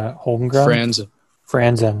 Holmgren.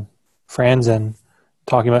 Franzen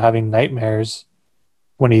talking about having nightmares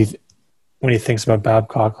when he thinks about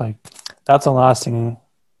Babcock. Like that's a lasting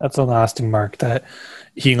mark that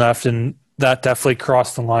he left, and that definitely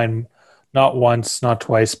crossed the line, not once, not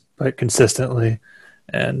twice, but consistently.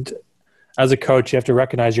 And as a coach, you have to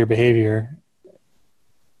recognize your behavior,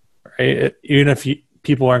 right? Even if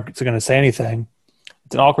people aren't going to say anything,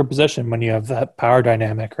 it's an awkward position when you have that power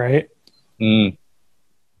dynamic, right? Mm.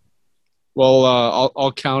 Well,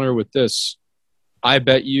 I'll counter with this. I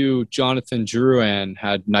bet you Jonathan Drouin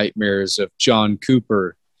had nightmares of John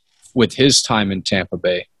Cooper with his time in Tampa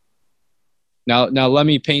Bay. Now let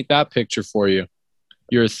me paint that picture for you.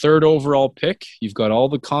 You're a third overall pick. You've got all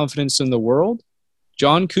the confidence in the world.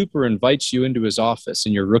 John Cooper invites you into his office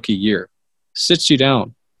in your rookie year, sits you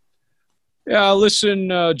down. Yeah, listen,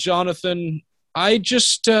 Jonathan, I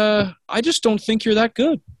just don't think you're that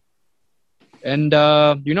good. And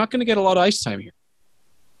you're not going to get a lot of ice time here.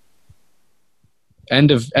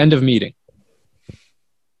 End of meeting.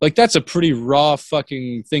 Like, that's a pretty raw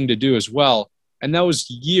fucking thing to do as well. And that was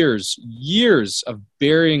years of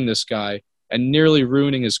burying this guy and nearly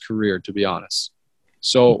ruining his career, to be honest.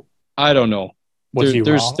 So, I don't know. There's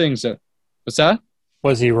wrong? Things that... What's that?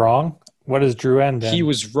 Was he wrong? What is Drouin then? He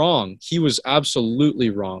was wrong. He was absolutely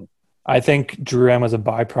wrong. I think Drouin was a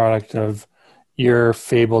byproduct of your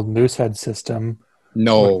fabled Moosehead system.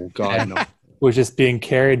 No, God, no. Was just being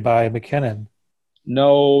carried by McKinnon.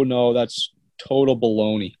 No, that's total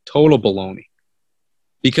baloney. Total baloney.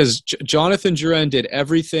 Because Jonathan Drouin did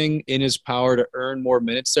everything in his power to earn more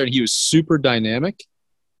minutes there, and he was super dynamic.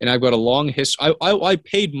 And I've got a long history. I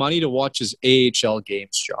paid money to watch his AHL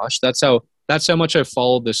games, Josh. That's how much I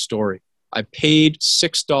followed this story. I paid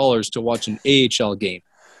 $6 to watch an AHL game.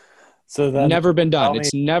 So then, never been done.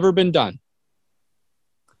 It's never been done.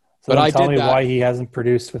 So but tell me why he hasn't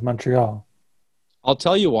produced with Montreal. I'll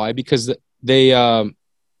tell you why. Because they,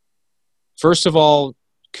 first of all,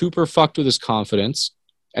 Cooper fucked with his confidence.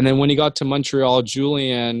 And then when he got to Montreal,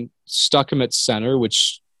 Julien stuck him at center,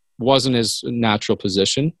 which wasn't his natural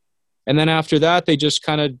position. And then after that, they just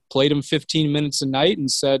kind of played him 15 minutes a night and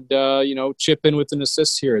said, chip in with an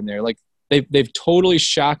assist here and there. Like they've totally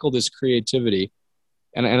shackled his creativity.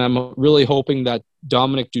 And I'm really hoping that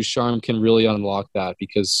Dominic Ducharme can really unlock that,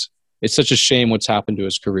 because it's such a shame what's happened to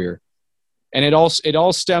his career. And it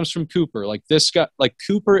all stems from Cooper. Like this guy, like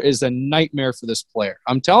Cooper is a nightmare for this player.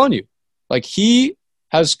 I'm telling you, like he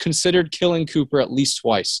has considered killing Cooper at least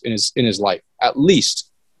twice in his life, at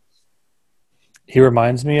least. He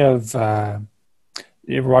reminds me of,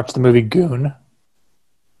 you ever watched the movie Goon?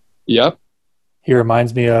 Yep. He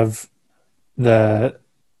reminds me of the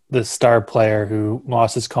star player who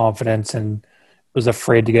lost his confidence and was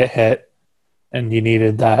afraid to get hit, and he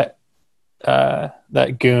needed that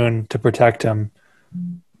goon to protect him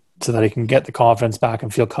so that he can get the confidence back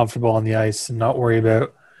and feel comfortable on the ice and not worry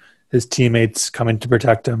about his teammates coming to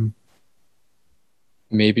protect him.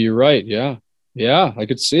 Maybe you're right. Yeah, I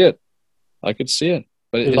could see it. But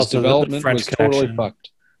there's his development was totally fucked.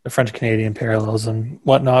 The French-Canadian parallels and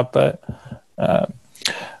whatnot, but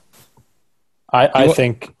I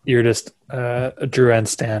think you're just a Drouin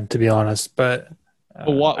stan, to be honest. But I'd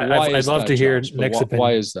love to hear Nick's opinion.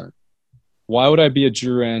 Why is that? Why would I be a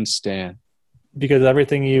Drouin stan? Because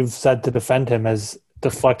everything you've said to defend him has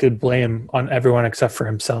deflected blame on everyone except for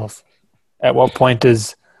himself. At what point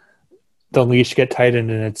does the leash get tightened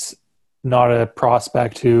and it's not a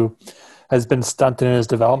prospect who has been stunted in his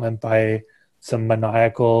development by some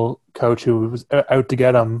maniacal coach who was out to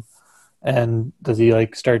get him? And does he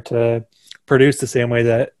start to produce the same way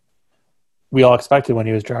that we all expected when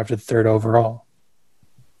he was drafted third overall?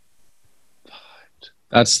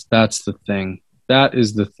 That's the thing. That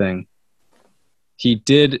is the thing. He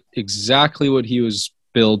did exactly what he was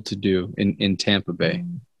billed to do in Tampa Bay.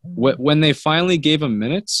 When they finally gave him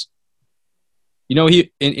minutes,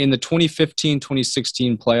 he in the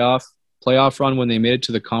 2015-2016 playoff run, when they made it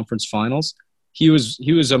to the conference finals, he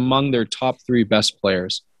was among their top 3 best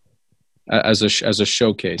players as a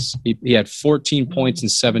showcase. He had 14 points in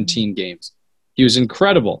 17 games. He was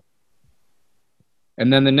incredible.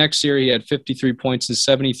 And then the next year he had 53 points in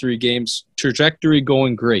 73 games. Trajectory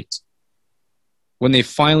going great. When they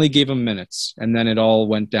finally gave him minutes, and then it all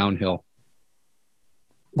went downhill.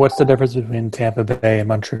 What's the difference between Tampa Bay and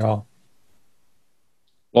Montreal?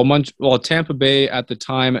 Well, Tampa Bay at the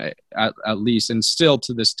time, at least, and still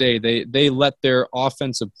to this day, they let their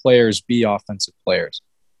offensive players be offensive players.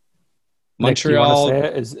 Montreal, Nick, do you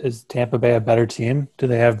want to say it? Is Tampa Bay a better team? Do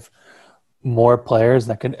they have more players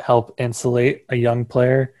that could help insulate a young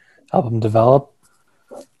player, help him develop?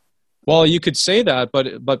 Well, you could say that,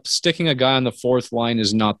 but sticking a guy on the fourth line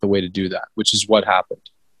is not the way to do that, which is what happened.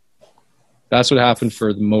 That's what happened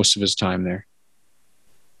for most of his time there.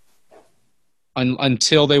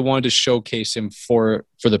 Until they wanted to showcase him for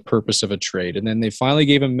the purpose of a trade. And then they finally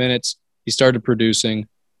gave him minutes. He started producing.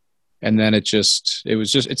 And then it's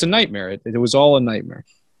a nightmare. It was all a nightmare.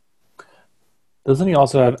 Doesn't he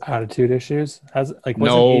also have attitude issues?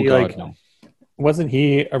 Wasn't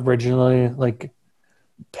he originally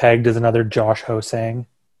pegged as another Josh Ho-Sang?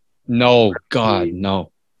 No, God,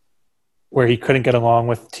 no. Where he couldn't get along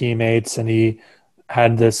with teammates and he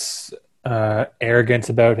had this arrogance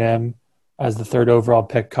about him as the third overall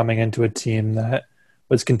pick coming into a team that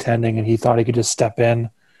was contending, and he thought he could just step in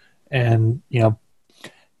and,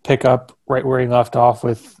 pick up right where he left off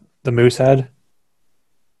with the Moosehead.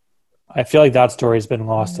 I feel like that story's been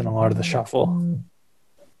lost in a lot of the shuffle.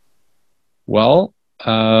 Well,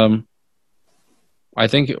 I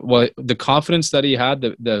think the confidence that he had,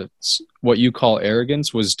 the what you call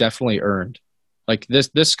arrogance, was definitely earned. Like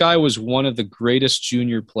this guy was one of the greatest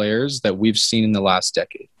junior players that we've seen in the last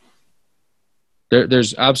decade.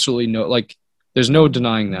 There's absolutely there's no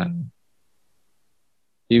denying that.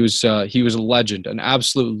 He was a legend, an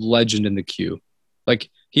absolute legend in the queue. Like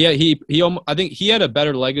I think he had a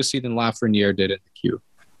better legacy than Lafreniere did in the queue.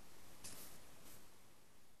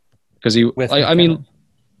 Because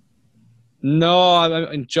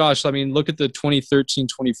Josh, look at the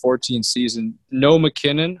 2013-2014 season. No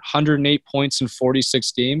McKinnon, 108 points in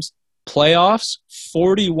 46 games. Playoffs,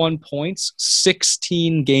 41 points,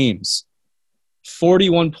 16 games.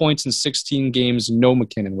 41 points in 16 games, no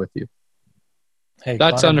McKinnon with you. Hey,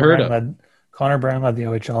 that's unheard of. Connor Brown led the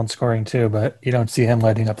OHL in scoring too, but you don't see him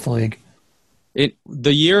lighting up the league.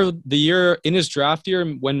 The year in his draft year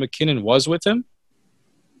when McKinnon was with him,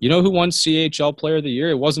 you know who won CHL Player of the Year?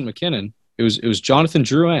 It wasn't McKinnon. It was Jonathan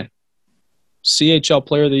Drouin, CHL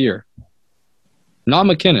Player of the Year. Not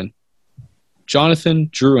McKinnon. Jonathan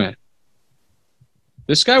Drouin.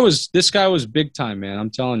 This guy was big time, man. I'm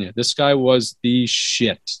telling you, this guy was the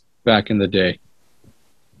shit back in the day,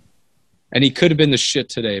 and he could have been the shit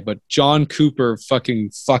today. But John Cooper fucking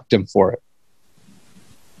fucked him for it.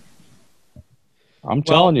 I'm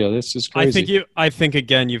telling you, this is crazy. I think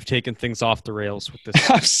again, you've taken things off the rails with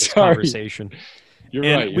this conversation. You're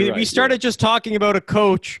right. We started just talking about a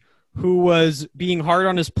coach who was being hard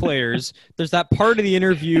on his players. There's that part of the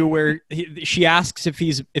interview where she asks if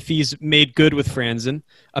he's made good with Franzen.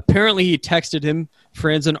 Apparently, he texted him.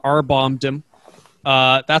 Franzen R-bombed him.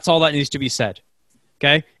 That's all that needs to be said.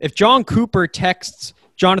 Okay? If John Cooper texts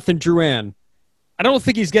Jonathan Drouin, I don't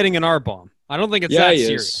think he's getting an R-bomb. I don't think it's that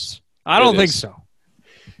serious. I don't think so.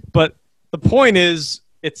 But the point is,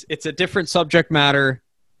 it's a different subject matter.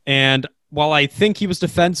 And while I think he was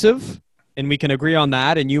defensive, and we can agree on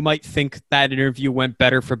that, and you might think that interview went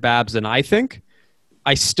better for Babs than I think,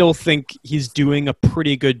 I still think he's doing a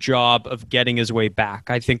pretty good job of getting his way back.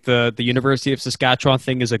 I think the University of Saskatchewan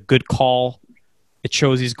thing is a good call. It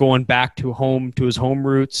shows he's going back to his home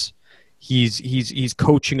roots. He's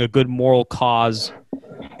coaching a good moral cause,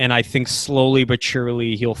 and I think slowly but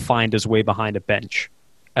surely he'll find his way behind a bench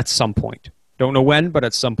at some point. Don't know when, but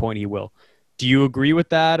at some point he will. Do you agree with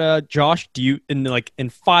that, Josh? Do you in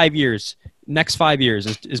 5 years, next 5 years,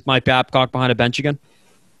 is Mike Babcock behind a bench again?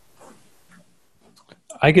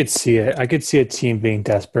 I could see it. I could see a team being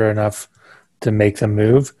desperate enough to make the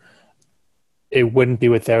move. It wouldn't be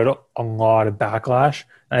without a lot of backlash.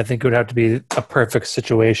 And I think it would have to be a perfect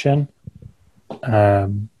situation.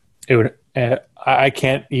 It would. I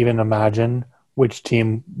can't even imagine which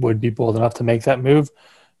team would be bold enough to make that move.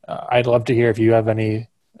 I'd love to hear if you have any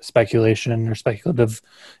speculation or speculative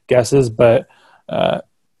guesses, but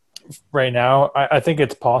right now I think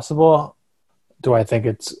it's possible. Do I think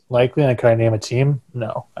it's likely? And could I name a team?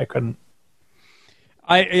 No, I couldn't.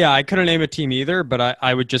 I couldn't name a team either, but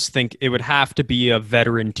I would just think it would have to be a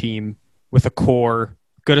veteran team with a core,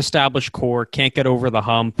 good established core, can't get over the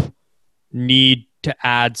hump, need to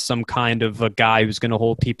add some kind of a guy who's going to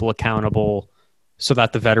hold people accountable so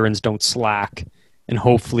that the veterans don't slack and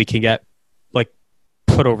hopefully can get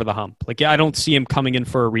put over the hump. I don't see him coming in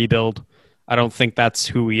for a rebuild. I don't think that's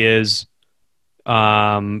who he is.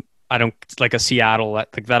 I don't like a Seattle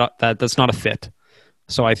that's not a fit.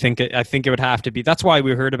 So I think it would have to be. That's why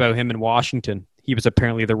we heard about him in Washington. He was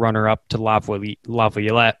apparently the runner-up to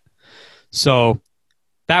Laviolette. So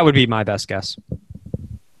that would be my best guess.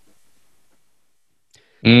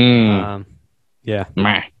 Yeah.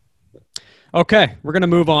 Meh. Okay, we're gonna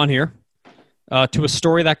move on here to a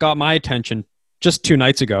story that got my attention just 2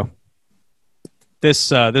 nights ago.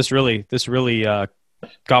 This really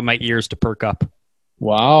got my ears to perk up.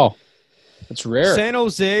 Wow. That's rare. San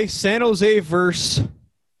Jose versus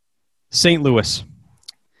St. Louis.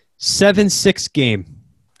 7-6 game.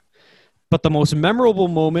 But the most memorable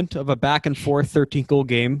moment of a back-and-forth 13-goal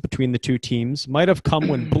game between the two teams might have come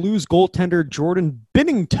when Blues goaltender Jordan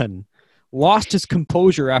Binnington lost his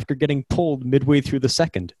composure after getting pulled midway through the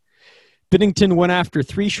second. Binnington went after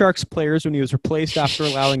 3 Sharks players when he was replaced after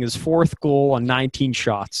allowing his 4th goal on 19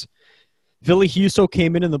 shots. Ville Husso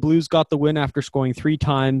came in and the Blues got the win after scoring 3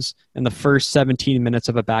 times in the first 17 minutes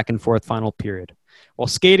of a back-and-forth final period. While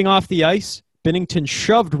skating off the ice, Binnington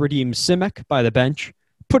shoved Radim Simek by the bench,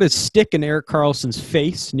 put his stick in Erik Karlsson's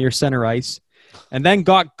face near center ice, and then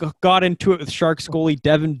got into it with Sharks goalie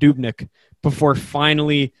Devin Dubnyk before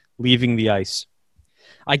finally leaving the ice.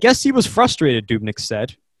 I guess he was frustrated, Dubnyk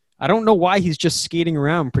said. I don't know why he's just skating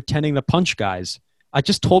around pretending to punch guys. I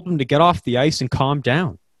just told him to get off the ice and calm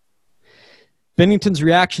down. Binnington's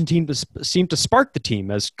reaction seemed to spark the team.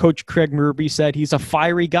 As Coach Craig Murby said, he's a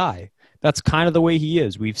fiery guy. That's kind of the way he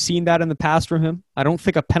is. We've seen that in the past from him. I don't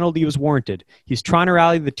think a penalty was warranted. He's trying to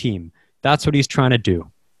rally the team. That's what he's trying to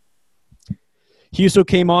do. Husso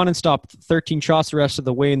came on and stopped 13 shots the rest of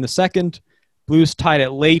the way in the second. Blues tied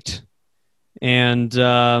it late. And,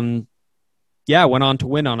 went on to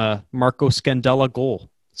win on a Marco Scandella goal.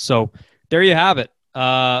 So there you have it.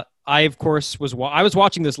 I, of course, was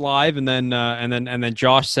watching this live, and then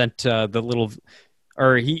Josh sent the little...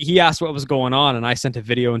 Or he asked what was going on, and I sent a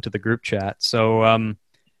video into the group chat. So, I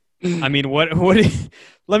mean, what?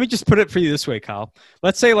 Let me just put it for you this way, Kyle.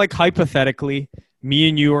 Let's say, like, hypothetically, me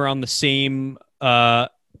and you are on the same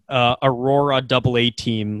Aurora AA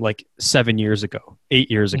team, like 8 years ago.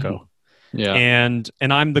 Yeah. And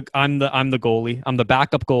I'm the goalie. I'm the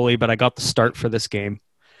backup goalie, but I got the start for this game.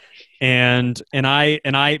 And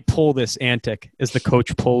I pull this antic as the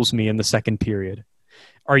coach pulls me in the second period.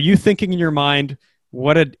 Are you thinking in your mind,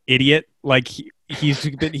 what an idiot? Like she's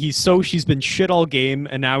been shit all game,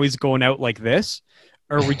 and now he's going out like this?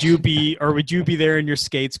 Or would you be there in your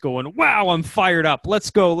skates going, wow, I'm fired up. Let's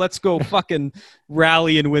go fucking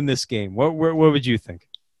rally and win this game. What would you think?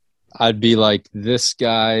 I'd be like, this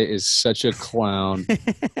guy is such a clown.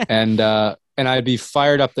 and I'd be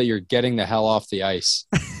fired up that you're getting the hell off the ice.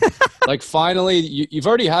 Like, finally, you've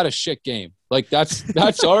already had a shit game. Like, that's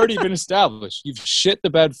already been established. You've shit the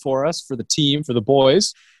bed for us, for the team, for the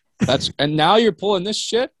boys. And now you're pulling this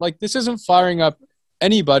shit. Like, this isn't firing up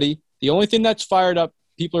anybody. The only thing that's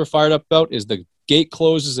people are fired up about is the gate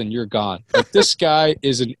closes and you're gone. Like, this guy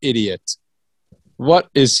is an idiot. What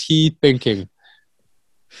is he thinking?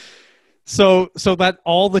 So that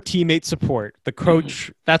all the teammate support, the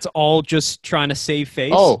coach, that's all just trying to save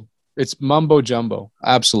face? Oh, it's mumbo jumbo.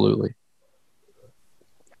 Absolutely.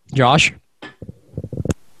 Josh?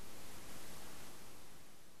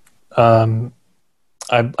 I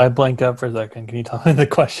blanked out for a second. Can you tell me the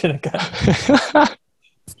question again?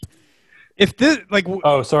 If this, like,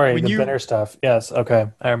 oh, sorry, the Binner stuff. Yes, okay,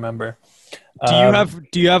 I remember.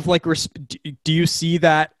 Do you see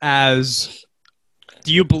that as?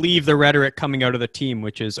 Do you believe the rhetoric coming out of the team,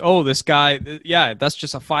 which is, oh, this guy, yeah, that's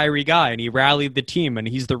just a fiery guy, and he rallied the team, and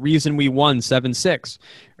he's the reason we won 7-6?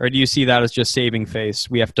 Or do you see that as just saving face?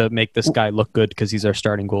 We have to make this guy look good because he's our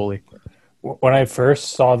starting goalie. When I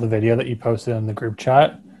first saw the video that you posted in the group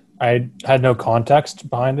chat, I had no context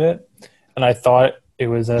behind it, and I thought it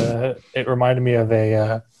reminded me of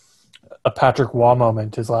a Patrick Waugh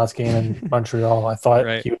moment, his last game in Montreal. I thought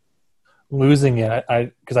right. He was losing it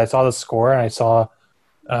because I saw the score and I saw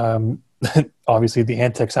obviously the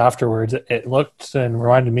antics afterwards. It looked and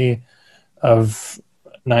reminded me of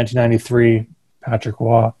 1993 Patrick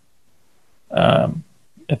Waugh,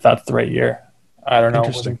 if that's the right year. I don't know.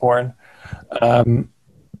 It wasn't born.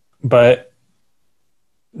 But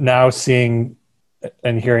now seeing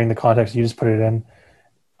and hearing the context you just put it in,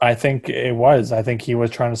 I think he was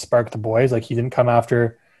trying to spark the boys. Like, he didn't come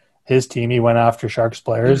after his team. He went after Sharks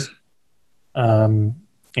players.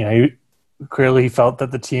 Clearly he felt that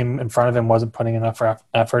the team in front of him wasn't putting enough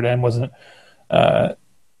effort in, wasn't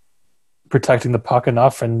protecting the puck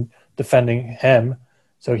enough and defending him.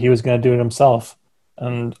 So he was going to do it himself.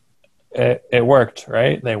 And it worked,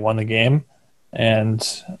 right? They won the game. And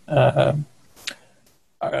are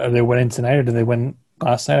they winning tonight, or did they win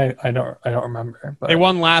last night? I don't remember. But. They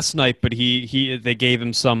won last night, but they gave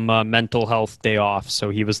him some mental health day off, so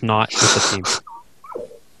he was not with the team.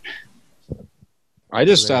 I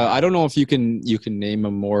just I don't know if you can name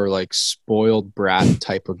a more like spoiled brat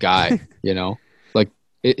type of guy, you know? Like,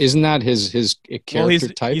 isn't that his character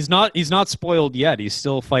type? He's not spoiled yet. He's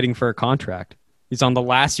still fighting for a contract. He's on the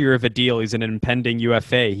last year of a deal. He's in an impending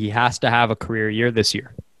UFA. He has to have a career year this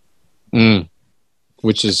year.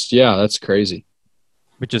 which is that's crazy.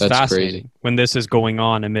 which is That's fascinating crazy. when this is going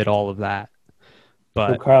on amid all of that. So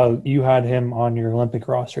But Kyle, you had him on your Olympic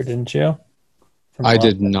roster, didn't you? From I last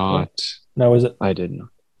did episode? not. No, was it? I did not.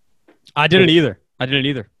 I didn't either.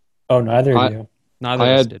 Oh, neither I- of you. Neither I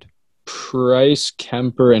of us had- did. Price,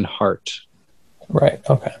 Kemper, and Hart. Right.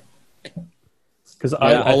 Okay. Because Yeah,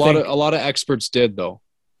 I a lot think of experts did though.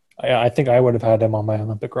 I think I would have had him on my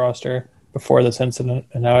Olympic roster before this incident,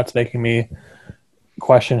 and now it's making me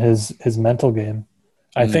question his mental game.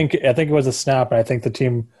 I Mm. think it was a snap, and I think the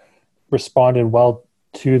team responded well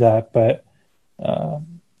to that, but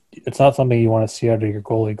it's not something you want to see out of your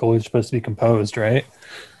goalie. Goalie's supposed to be composed, right?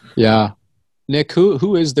 Yeah. Nick,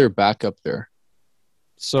 who is their backup there?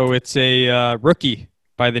 So it's a rookie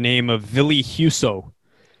by the name of Ville Husso.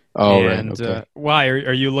 Oh, and, right. Okay. why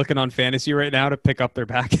are you looking on fantasy right now to pick up their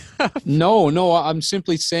back? No, I'm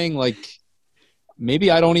simply saying like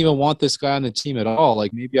maybe I don't even want this guy on the team at all.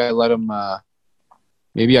 Like maybe I let him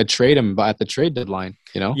maybe I trade him at the trade deadline,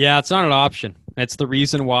 you know? Yeah, it's not an option. It's the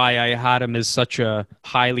reason why I had him as such a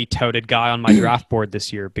highly touted guy on my draft board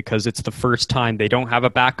this year, because it's the first time they don't have a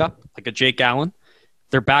backup like a Jake Allen.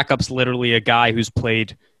 Their backup's literally a guy who's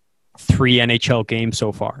played 3 NHL games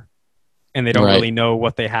so far, and they don't Right. really know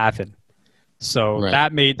what they have in. So Right.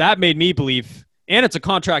 that made me believe, and it's a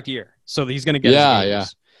contract year, so he's going to get Yeah, his games. yeah.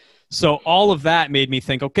 So all of that made me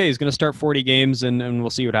think, okay, he's going to start 40 games, and we'll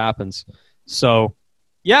see what happens. So,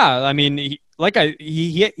 yeah, I mean,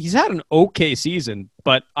 he's had an okay season,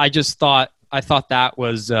 but I thought that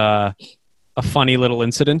was a funny little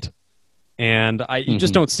incident, and you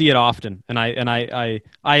just Mhm. don't see it often, and I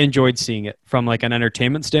enjoyed seeing it from like an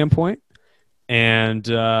entertainment standpoint, and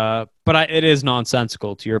but it is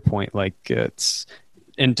nonsensical to your point, like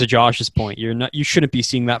and to Josh's point, you shouldn't be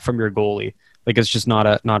seeing that from your goalie. Like it's just not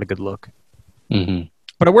a good look. Mm-hmm.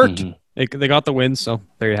 But it worked. Mhm. They got the win, so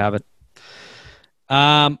there you have it.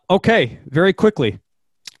 Okay, very quickly.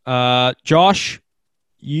 Josh,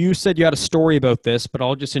 you said you had a story about this, but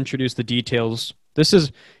I'll just introduce the details.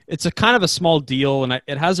 It's a kind of a small deal, and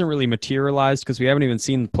it hasn't really materialized because we haven't even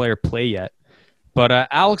seen the player play yet. But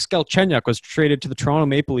Alex Galchenyuk was traded to the Toronto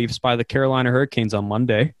Maple Leafs by the Carolina Hurricanes on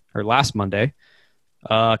last Monday.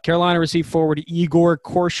 Carolina received forward Igor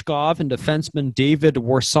Korshkov and defenseman David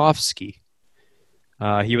Warsofsky.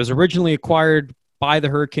 He was originally acquired by the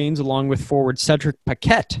Hurricanes along with forward Cedric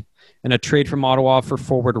Paquette in a trade from Ottawa for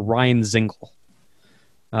forward Ryan Zingle.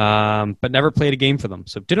 But never played a game for them.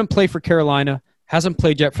 So didn't play for Carolina, hasn't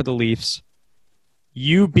played yet for the Leafs.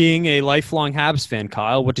 You being a lifelong Habs fan,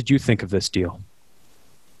 Kyle, what did you think of this deal?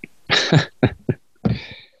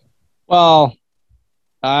 Well,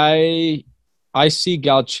 I see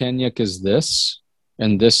Galchenyuk as this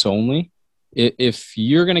and this only. If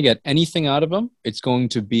you're going to get anything out of him, it's going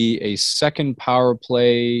to be a second power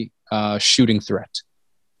play shooting threat.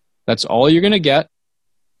 That's all you're going to get.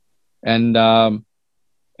 And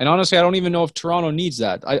honestly, I don't even know if Toronto needs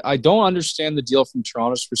that. I don't understand the deal from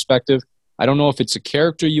Toronto's perspective. I don't know if it's a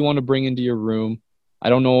character you want to bring into your room. I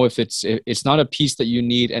don't know if it's not a piece that you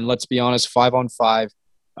need. And let's be honest, 5-on-5,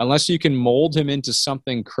 unless you can mold him into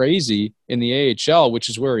something crazy in the AHL, which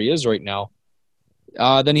is where he is right now,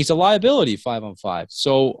 then he's a liability 5-on-5.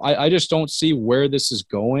 So I just don't see where this is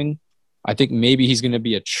going. I think maybe he's going to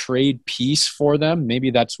be a trade piece for them. Maybe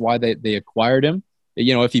that's why they acquired him.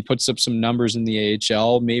 You know, if he puts up some numbers in the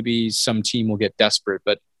AHL, maybe some team will get desperate.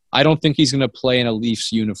 But I don't think he's going to play in a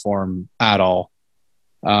Leafs uniform at all.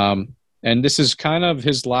 And this is kind of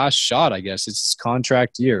his last shot, I guess. It's his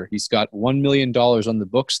contract year. He's got $1 million on the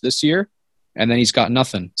books this year, and then he's got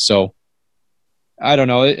nothing. So I don't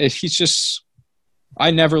know. If he's just,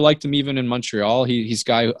 I never liked him even in Montreal. He's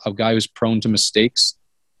a guy who's prone to mistakes,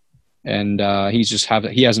 and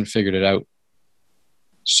he hasn't figured it out.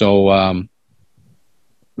 So I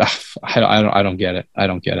don't get it. I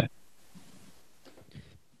don't get it.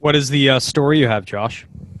 What is the story you have, Josh?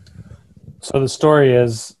 So the story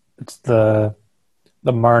is it's the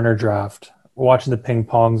Marner draft. Watching the ping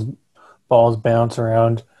pong balls bounce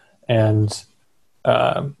around, and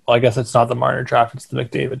I guess it's not the Marner draft; it's the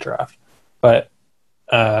McDavid draft. But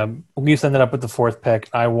Leafs ended up with the 4th pick.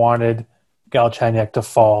 I wanted Galchenyuk to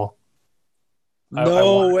fall.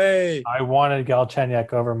 Way. I wanted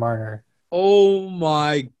Galchenyuk over Marner. Oh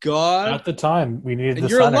my God. At the time, we needed And the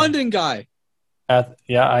you're center. a London guy.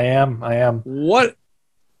 Yeah, I am. What?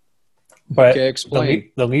 But Okay,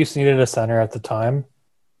 explain. the Leafs needed a center at the time.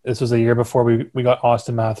 This was a year before we got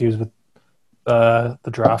Austin Matthews with the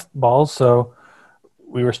draft balls. So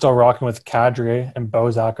we were still rocking with Kadri and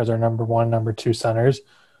Bozak as our number 1, number 2 centers.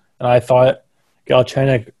 And I thought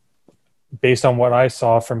Galchenyuk, based on what I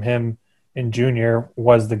saw from him in junior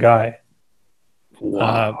was the guy.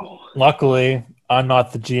 Luckily, I'm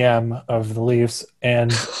not the GM of the Leafs,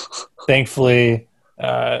 and thankfully,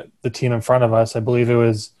 the team in front of us, I believe it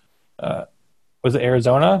was it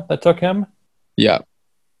Arizona that took him? Yeah.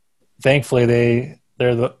 Thankfully,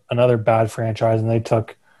 they're another bad franchise, and they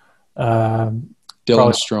took Dylan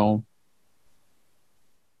Strome.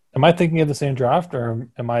 Am I thinking of the same draft, or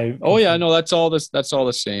am I? Oh yeah, no, that's all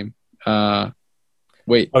the same.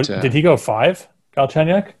 Wait, did he go 5?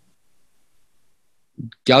 Galchenyuk?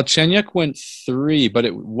 Galchenyuk went 3, but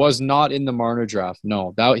it was not in the Marner draft.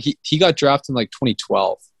 No, that he got drafted in like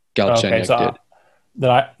 2012. Galchenyuk did.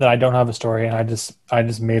 That I don't have a story, and I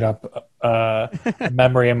just made up a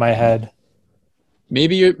memory in my head.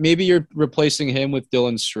 Maybe you're replacing him with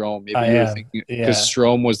Dylan Strome. Maybe you're thinking because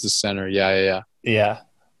Strome was the center. Yeah.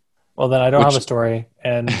 Well, then I don't have a story,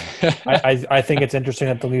 and I think it's interesting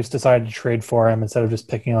that the Leafs decided to trade for him instead of just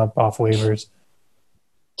picking up off waivers.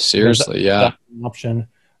 Seriously, that's an option.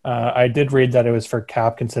 I did read that it was for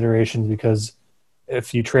cap considerations because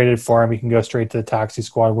if you traded for him, you can go straight to the taxi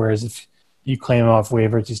squad, whereas if you claim him off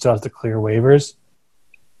waivers, you still have to clear waivers.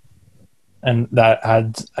 And that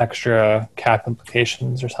adds extra cap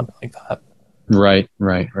implications or something like that. Right.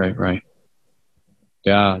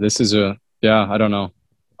 Yeah, I don't know.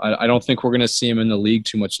 I don't think we're going to see him in the league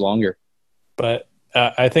too much longer. But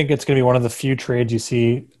I think it's going to be one of the few trades you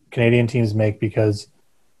see Canadian teams make because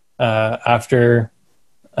we're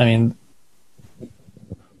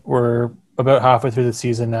about halfway through the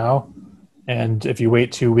season now. And if you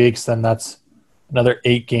wait 2 weeks, then that's another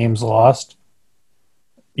 8 games lost.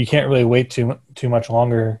 You can't really wait too much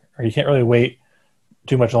longer, or you can't really wait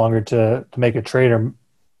too much longer to make a trade or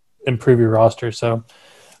improve your roster. So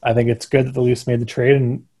I think it's good that the Leafs made the trade,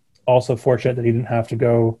 and also fortunate that he didn't have to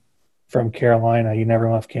go from Carolina. He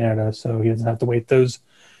never left Canada, so he doesn't have to wait the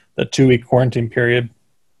 2-week quarantine period.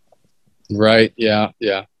 Right. Yeah.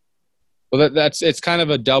 Well, it's kind of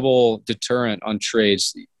a double deterrent on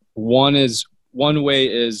trades. One way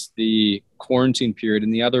is the quarantine period,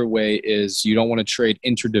 and the other way is you don't want to trade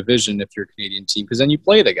interdivision if you're a Canadian team because then you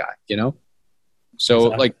play the guy, you know? So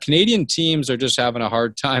Exactly. Like Canadian teams are just having a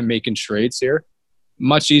hard time making trades here.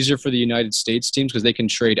 Much easier for the United States teams because they can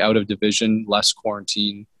trade out of division, less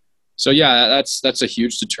quarantine. So yeah, that's a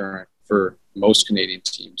huge deterrent for most Canadian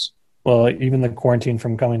teams. Well, even the quarantine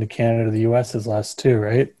from coming to Canada to the U.S. is less too,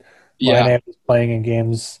 right? Yeah. Laine was playing in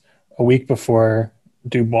games a week before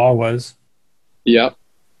Dubois was. Yeah.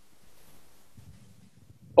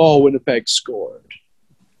 Oh, Winnipeg scored.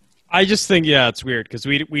 I just think, it's weird because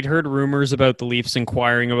we'd heard rumors about the Leafs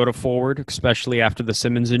inquiring about a forward, especially after the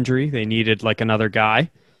Simmons injury. They needed like another guy.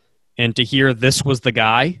 And to hear this was the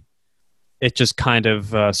guy, it just kind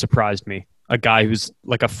of surprised me. A guy who's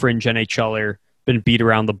like a fringe NHLer, been beat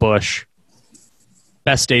around the bush,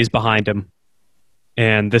 best days behind him.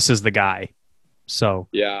 And this is the guy. So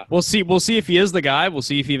yeah, we'll see. We'll see if he is the guy. We'll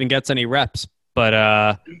see if he even gets any reps.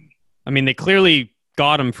 But they clearly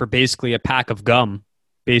got him for basically a pack of gum,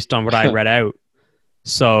 based on what I read out.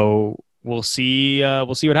 So we'll see.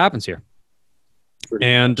 We'll see what happens here.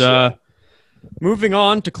 And moving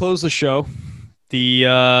on to close the show,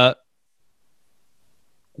 the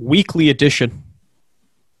weekly edition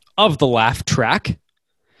of the Laugh Track.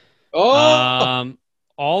 Oh,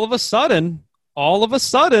 all of a sudden,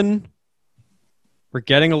 we're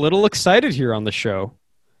getting a little excited here on the show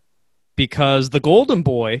because the Golden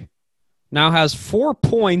Boy now has 4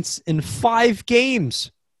 points in 5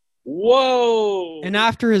 games. Whoa. And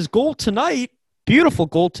after his goal tonight, beautiful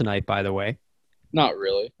goal tonight, by the way. Not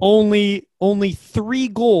really. Only 3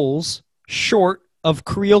 goals short of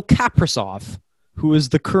Kirill Kaprizov, who is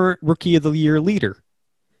the current Rookie of the Year leader.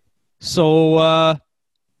 So,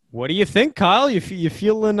 what do you think, Kyle? You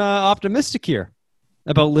feeling optimistic here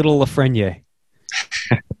about little Lafreniere?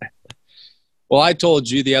 Well, I told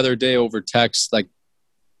you the other day over text, like,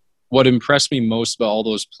 what impressed me most about all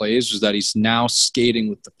those plays was that he's now skating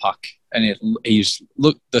with the puck, and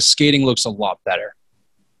the skating looks a lot better.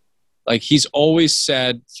 Like he's always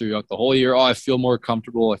said throughout the whole year, I feel more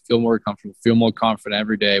comfortable, feel more confident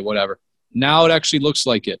every day, whatever. Now it actually looks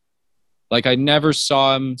like it. Like I never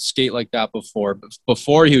saw him skate like that before. But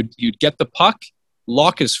before he'd get the puck,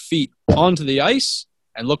 lock his feet onto the ice,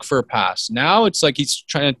 and look for a pass. Now it's like he's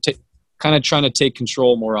trying to take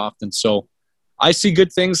control more often. So I see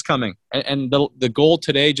good things coming, and the goal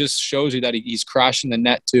today just shows you that he's crashing the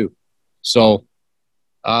net too. So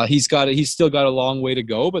he's still got a long way to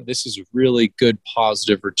go, but this is really good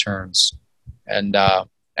positive returns, and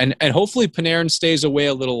hopefully Panarin stays away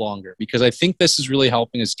a little longer because I think this is really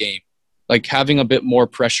helping his game, like having a bit more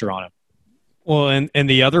pressure on him. Well, and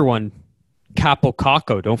the other one, Capo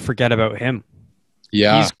Caco, don't forget about him.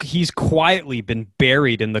 Yeah. He's quietly been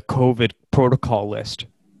buried in the COVID protocol list.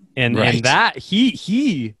 And that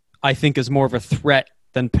he I think is more of a threat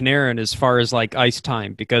than Panarin as far as like ice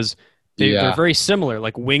time, because they're very similar,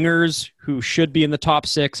 like wingers who should be in the top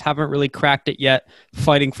 6, haven't really cracked it yet,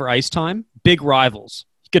 fighting for ice time, big rivals.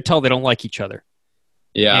 You could tell they don't like each other.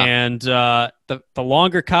 Yeah. And the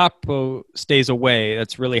longer Capo stays away,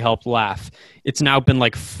 that's really helped Laugh. It's now been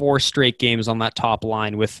like 4 straight games on that top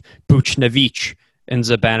line with Buchnevich and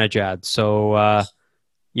Zibanejad. So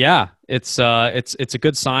it's a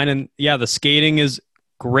good sign. And yeah, the skating is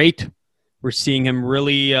great. We're seeing him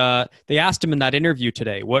really. They asked him in that interview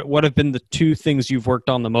today, what have been the 2 things you've worked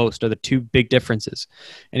on the most, or the 2 big differences?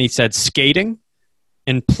 And he said skating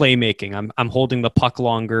and playmaking. I'm holding the puck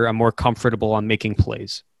longer. I'm more comfortable on making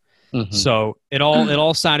plays. Mm-hmm. So it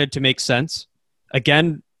all sounded to make sense.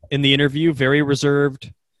 Again, in the interview, very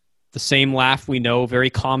reserved. The same Laugh we know, very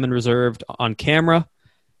calm and reserved on camera.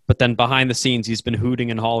 But then behind the scenes, he's been hooting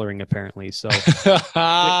and hollering apparently. So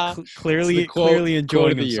clearly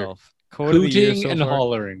enjoying himself. Hooting and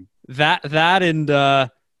hollering. That and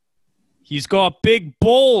he's got big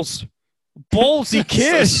balls. Ballsy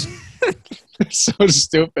kid. So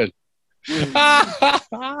stupid.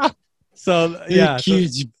 So yeah.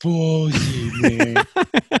 Kid's ballsy, man.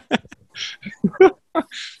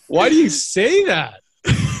 Why do you say that?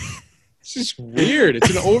 It's just weird. It's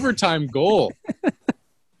an overtime goal. What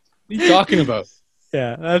are you talking about?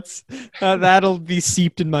 Yeah, that's that'll be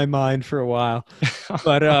seeped in my mind for a while.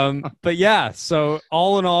 But yeah, so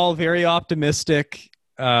all in all, very optimistic.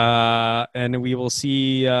 And we will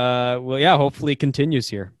see. Hopefully it continues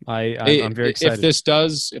here. I'm very excited.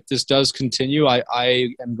 If this does continue,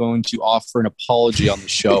 I am going to offer an apology on the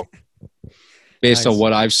show based on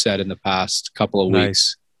what I've said in the past couple of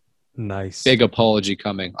weeks. Nice, big apology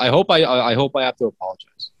coming. I hope I have to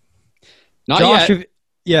apologize. Not Josh, yet.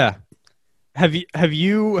 Yeah. Have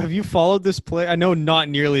you followed this play? I know not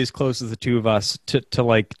nearly as close as the 2 of us to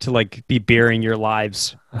be burying your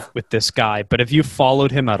lives with this guy, but have you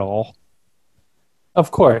followed him at all?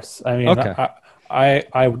 Of course. I mean, okay.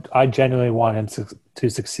 I genuinely want him to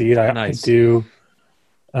succeed. I do.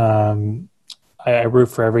 I root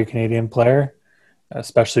for every Canadian player,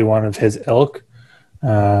 especially one of his ilk.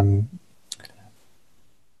 I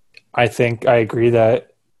think I agree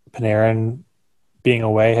that Panarin being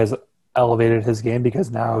away has elevated his game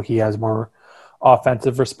because now he has more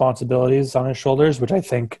offensive responsibilities on his shoulders, which I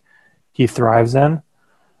think he thrives in.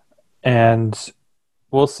 And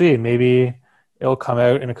we'll see. Maybe it'll come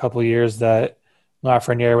out in a couple of years that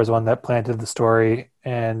Lafreniere was one that planted the story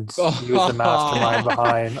and he was the mastermind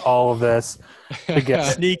behind all of this to get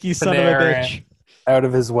sneaky son of a bitch out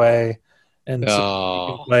of his way and so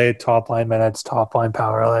he can play top line minutes, top line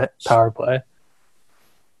power play.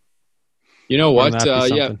 You know what?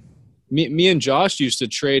 Me and Josh used to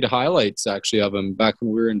trade highlights actually of him back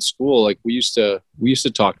when we were in school. Like we used to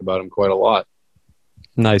talk about him quite a lot.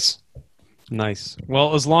 Nice.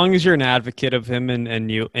 Well, as long as you're an advocate of him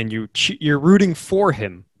and you're rooting for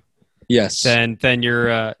him, yes, then you're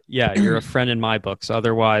a friend in my books.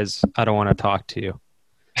 Otherwise, I don't want to talk to you.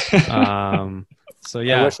 So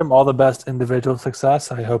yeah, I wish him all the best individual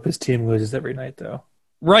success. I hope his team loses every night, though.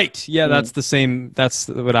 Right? Yeah, that's the same. That's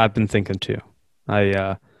what I've been thinking too.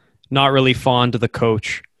 Not really fond of the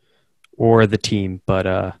coach or the team, but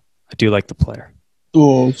I do like the player.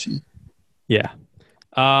 Oh, yeah.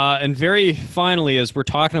 And very finally, as we're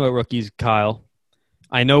talking about rookies, Kyle,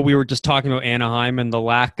 I know we were just talking about Anaheim and the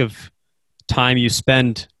lack of time you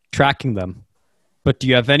spend tracking them, but do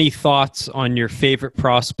you have any thoughts on your favorite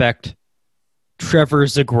prospect, Trevor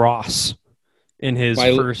Zegras, in his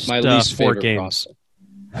first 4 games? Prospect.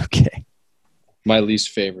 Okay. My least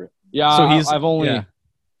favorite. Yeah, so I've only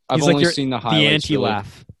seen the highlights. The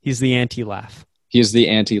anti-laugh. Really. He's the anti-laugh. He is the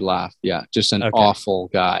anti-laugh. Yeah, just an awful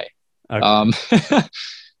guy. Okay.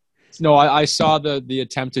 No, I saw the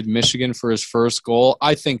attempted Michigan for his first goal.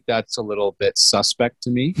 I think that's a little bit suspect to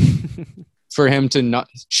me. For him to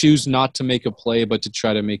choose not to make a play, but to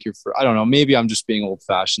try to make your first. I don't know. Maybe I'm just being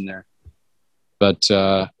old-fashioned there. But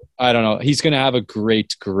I don't know. He's going to have a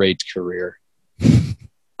great, great career.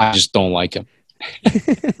 I just don't like him.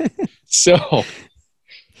 So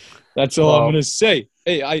that's all I'm going to say.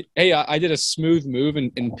 Hey, I did a smooth move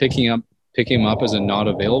in picking him up as a not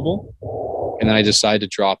available, and then I decided to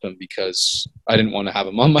drop him because I didn't want to have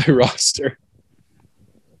him on my roster.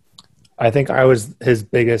 I think I was his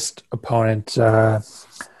biggest opponent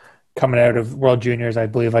coming out of World Juniors. I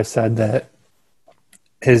believe I said that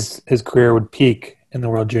his career would peak in the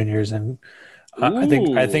World Juniors, and I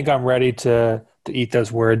think I'm ready to eat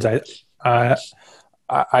those words.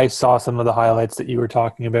 I saw some of the highlights that you were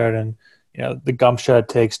talking about, and the gumption it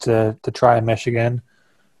takes to try Michigan,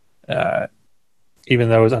 even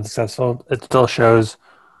though it was unsuccessful, it still shows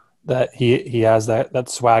that he has that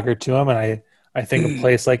swagger to him. And I think a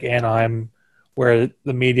place like Anaheim, where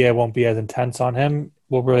the media won't be as intense on him,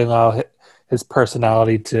 will really allow his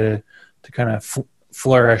personality to kind of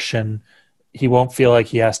flourish, and he won't feel like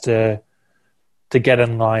he has to get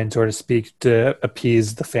in line, so to speak, to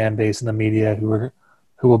appease the fan base and the media who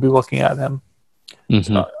will be looking at him.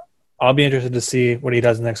 Mm-hmm. So I'll be interested to see what he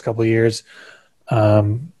does in the next couple of years.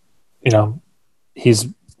 He's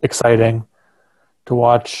exciting to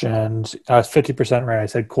watch, and I was 50% right. I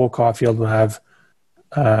said Cole Caulfield will have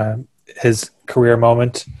his career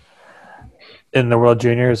moment in the World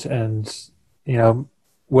Juniors, and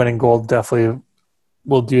winning gold definitely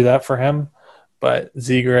will do that for him. But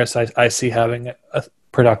Zegras, I see having a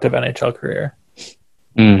productive NHL career.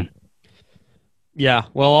 Mm. Yeah,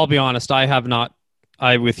 well, I'll be honest.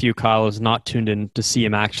 I, with you, Kyle, is not tuned in to see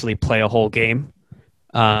him actually play a whole game.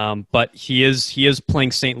 But he is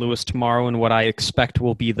playing St. Louis tomorrow in what I expect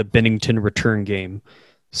will be the Binnington return game.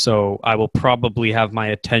 So I will probably have my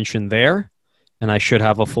attention there, and I should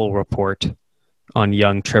have a full report on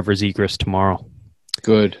young Trevor Zegras tomorrow.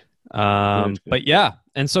 Good. But yeah,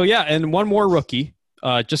 and one more rookie.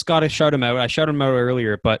 Just got to shout him out. I shouted him out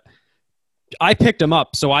earlier, but I picked him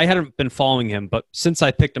up, so I hadn't been following him. But since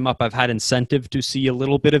I picked him up, I've had incentive to see a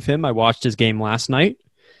little bit of him. I watched his game last night.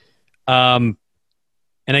 And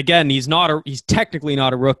again, he's technically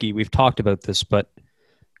not a rookie. We've talked about this, but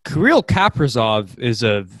Kirill Kaprizov is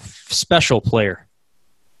a special player.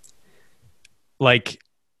 Like,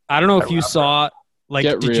 I don't know if you saw. Like,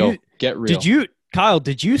 Get real. Did you, Kyle?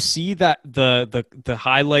 Did you see that the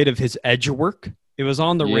highlight of his edge work? It was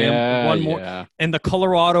on the rim one more, and the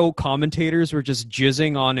Colorado commentators were just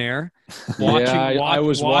jizzing on air, I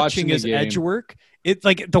was watching his edge work. It's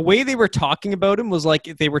like the way they were talking about him was like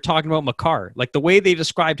they were talking about Makar. Like the way they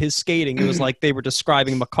described his skating, it was like they were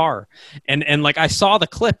describing Makar. And like I saw the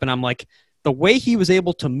clip, and I'm like, the way he was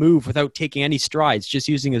able to move without taking any strides, just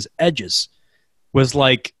using his edges, was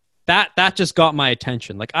like that just got my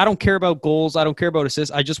attention. Like, I don't care about goals, I don't care about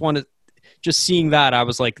assists. I just wanted, just seeing that, I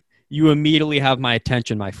was like, you immediately have my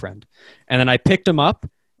attention, my friend. And then I picked him up,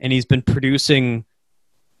 and he's been producing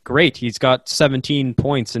great. He's got 17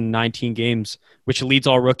 points in 19 games, which leads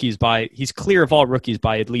all rookies by, he's clear of all rookies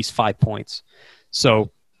by at least 5 points.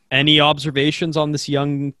 So any observations on this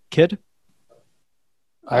young kid?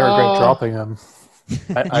 I regret dropping him.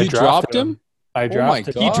 I dropped him? I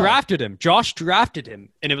drafted him. He drafted him. Josh drafted him,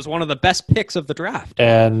 and it was one of the best picks of the draft.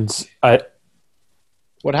 And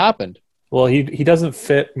what happened? Well, he doesn't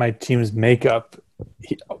fit my team's makeup.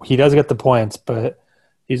 He does get the points, but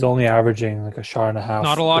he's only averaging like a shot and a half.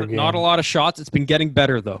 Not a lot of shots. It's been getting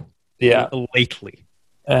better though. Yeah, lately.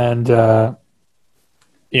 And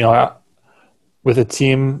with a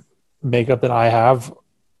team makeup that I have,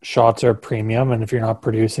 shots are premium, and if you're not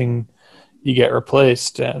producing, you get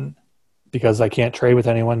replaced. And because I can't trade with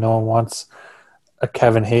anyone, no one wants a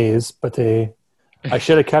Kevin Hayes, but I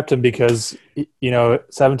should have kept him because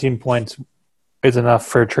 17 points is enough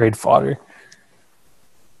for trade fodder.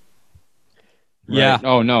 Yeah. Right.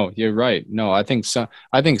 Oh no, you're right. No, I think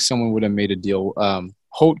someone would have made a deal.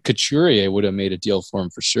 Haute Couturier would have made a deal for him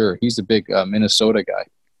for sure. He's a big Minnesota guy.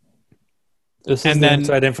 This is the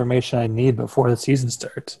inside information I need before the season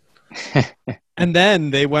starts. And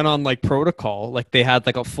then they went on like protocol. Like they had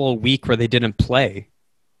like a full week where they didn't play.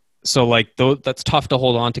 So like that's tough to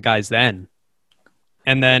hold on to guys then.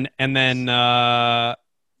 And then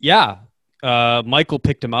Michael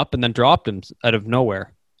picked him up and then dropped him out of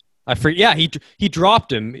nowhere. He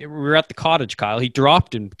dropped him. We were at the cottage, Kyle. He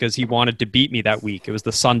dropped him because he wanted to beat me that week. It was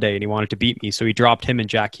the Sunday, and he wanted to beat me, so he dropped him and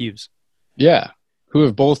Jack Hughes. Yeah, who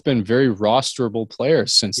have both been very rosterable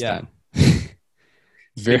players since then.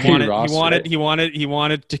 Very rosterable. He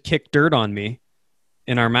wanted to kick dirt on me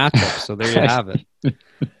in our matchup. So there you have it.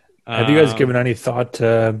 Have you guys given any thought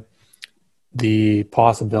to the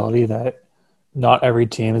possibility that not every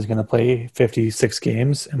team is going to play 56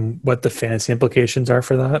 games and what the fantasy implications are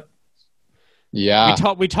for that? Yeah.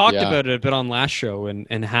 We talked about it a bit on last show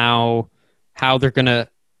and how they're going to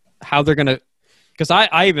because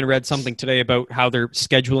I even read something today about how they're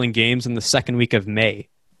scheduling games in the second week of May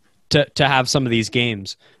to have some of these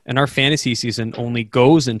games, and our fantasy season only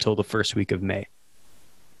goes until the first week of May.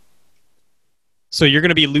 So you're going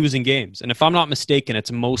to be losing games. And if I'm not mistaken,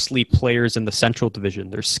 it's mostly players in the Central Division.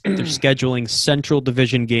 They're scheduling Central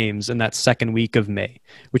Division games in that second week of May,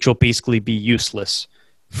 which will basically be useless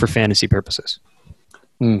for fantasy purposes.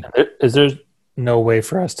 Is there no way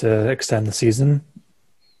for us to extend the season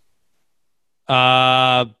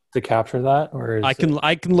Uh, to capture that, or is I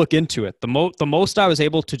can look into it. The most I was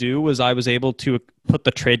able to do was I was able to put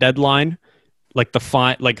the trade deadline like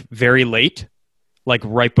like very late, like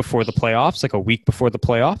right before the playoffs, like a week before the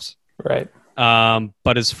playoffs. right?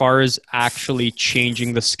 But as far as actually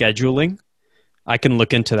changing the scheduling, I can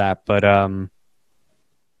look into that. But I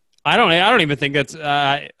don't even think that's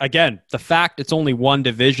again, the fact it's only one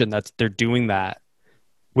division that's they're doing that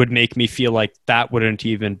would make me feel like that wouldn't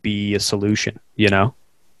even be a solution, you know?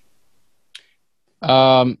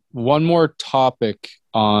 One more topic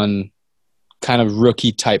on kind of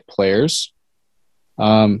rookie type players.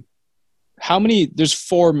 There's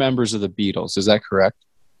 4 members of the Beatles, is that correct?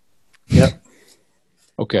 Yep.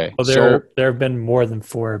 Okay. Well, there have been more than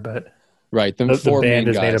 4, but right, the 4 band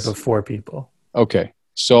main is made guys. up of 4 people. Okay.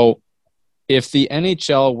 So if the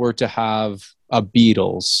NHL were to have a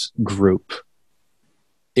Beatles group,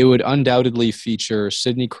 it would undoubtedly feature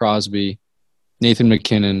Sidney Crosby, Nathan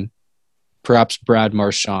McKinnon, perhaps Brad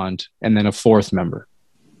Marchand, and then a 4th member.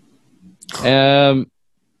 Does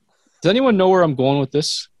anyone know where I'm going with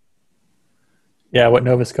this? Yeah, what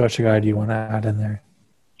Nova Scotia guy do you want to add in there?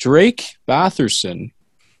 Drake Batherson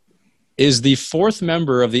is the 4th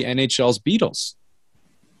member of the NHL's Beatles.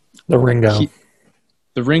 The Ringo.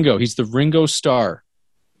 The Ringo. He's the Ringo Starr.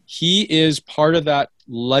 He is part of that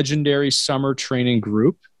legendary summer training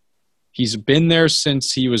group. He's been there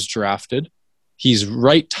since he was drafted. He's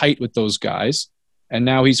right tight with those guys. And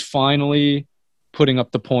now he's finally putting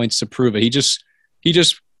up the points to prove it. He just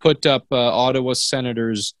put up Ottawa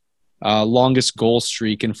Senators' longest goal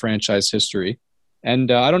streak in franchise history.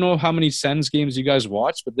 And I don't know how many Sens games you guys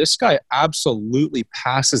watch, but this guy absolutely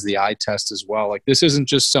passes the eye test as well. Like, this isn't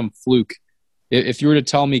just some fluke. If you were to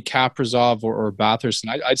tell me Kaprizov or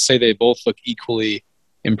Batherson, I'd say they both look equally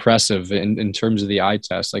impressive in terms of the eye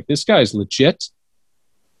test. Like, this guy is legit.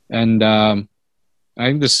 And I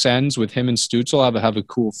think the Sens with him and Stützle have a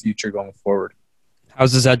cool future going forward.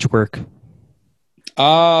 How's his edge work?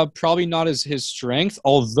 Probably not as his strength,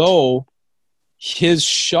 although his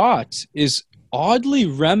shot is oddly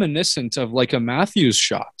reminiscent of like a Matthews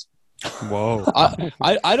shot. Whoa.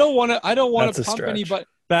 I don't want That's to a pump stretch. anybody.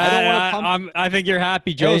 I think you're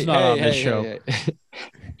happy Joe's not on this show.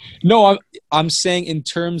 No, I'm saying in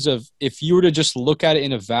terms of if you were to just look at it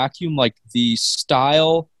in a vacuum, like the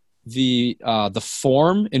style, the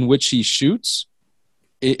form in which he shoots,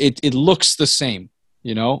 it looks the same.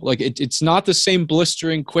 You know, like it's not the same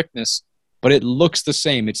blistering quickness, but it looks the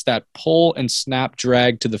same. It's that pull and snap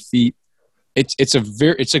drag to the feet. It's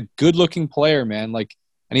a good looking player, man. Like,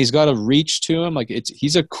 and he's got a reach to him. Like,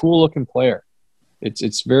 he's a cool looking player.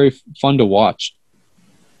 It's very fun to watch.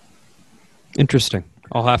 Interesting.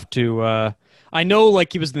 I'll have to. I know,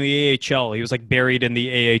 like, he was in the AHL. He was like buried in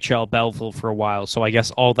the AHL Belleville for a while. So I guess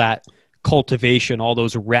all that cultivation, all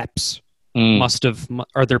those reps,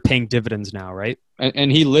 they're paying dividends now, right?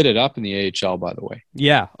 And he lit it up in the AHL, by the way.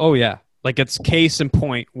 Yeah. Oh yeah. Like, it's case in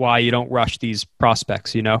point why you don't rush these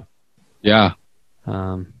prospects. You know. Yeah.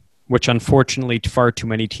 Which unfortunately, far too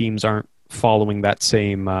many teams aren't following that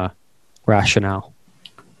same rationale.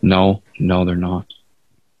 No, they're not.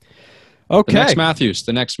 Okay.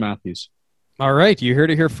 The next Matthews. All right, you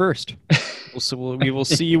heard it here first. We will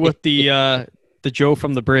see what the Joe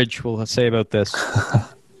from the bridge will say about this.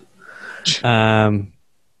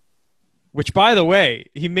 Which, by the way,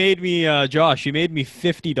 he made me Josh. He made me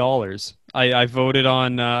 $50. I voted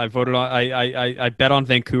on. I bet on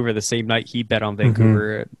Vancouver the same night he bet on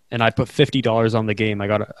Vancouver, and I put $50 on the game. I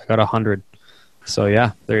got 100. So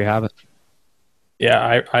yeah, there you have it.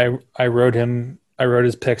 Yeah, I rode him. I rode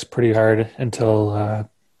his picks pretty hard until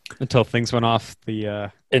things went off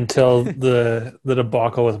the until the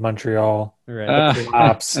debacle with Montreal. Right. The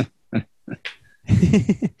collapse.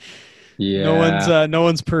 Yeah. No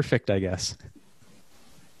one's perfect, I guess.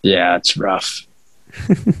 Yeah, it's rough.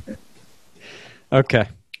 Okay.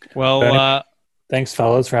 Well, thanks,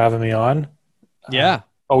 fellas, for having me on. Yeah.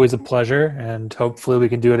 Always a pleasure, and hopefully we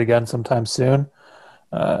can do it again sometime soon.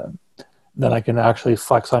 Then I can actually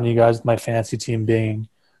flex on you guys with my fantasy team being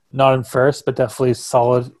not in first, but definitely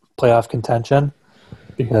solid playoff contention,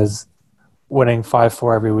 because winning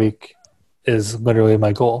 5-4 every week is literally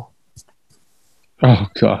my goal. Oh,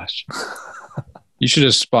 gosh. You should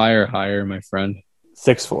aspire higher, my friend.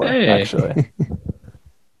 6-4, actually.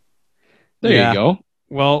 There you go.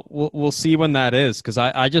 Well, we'll see when that is, because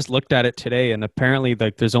I just looked at it today, and apparently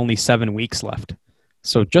like there's only 7 weeks left.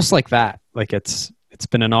 So just like that, like it's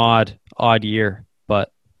been an odd year,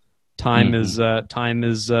 but time is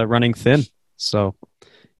running thin. So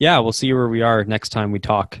yeah, we'll see where we are next time we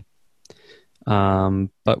talk.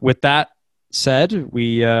 But with that said,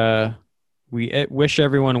 we wish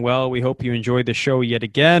everyone well. We hope you enjoyed the show yet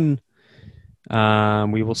again.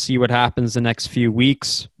 We will see what happens the next few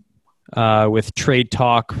weeks with trade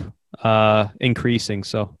talk increasing.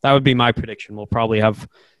 So that would be my prediction. We'll probably have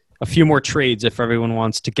a few more trades if everyone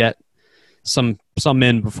wants to get some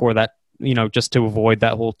in before that, just to avoid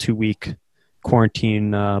that whole 2-week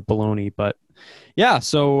quarantine baloney. But yeah,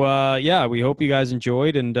 so we hope you guys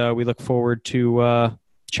enjoyed, and we look forward to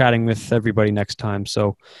chatting with everybody next time.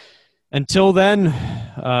 So until then,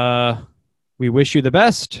 we wish you the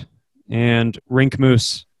best, and Rink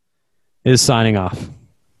Moose is signing off.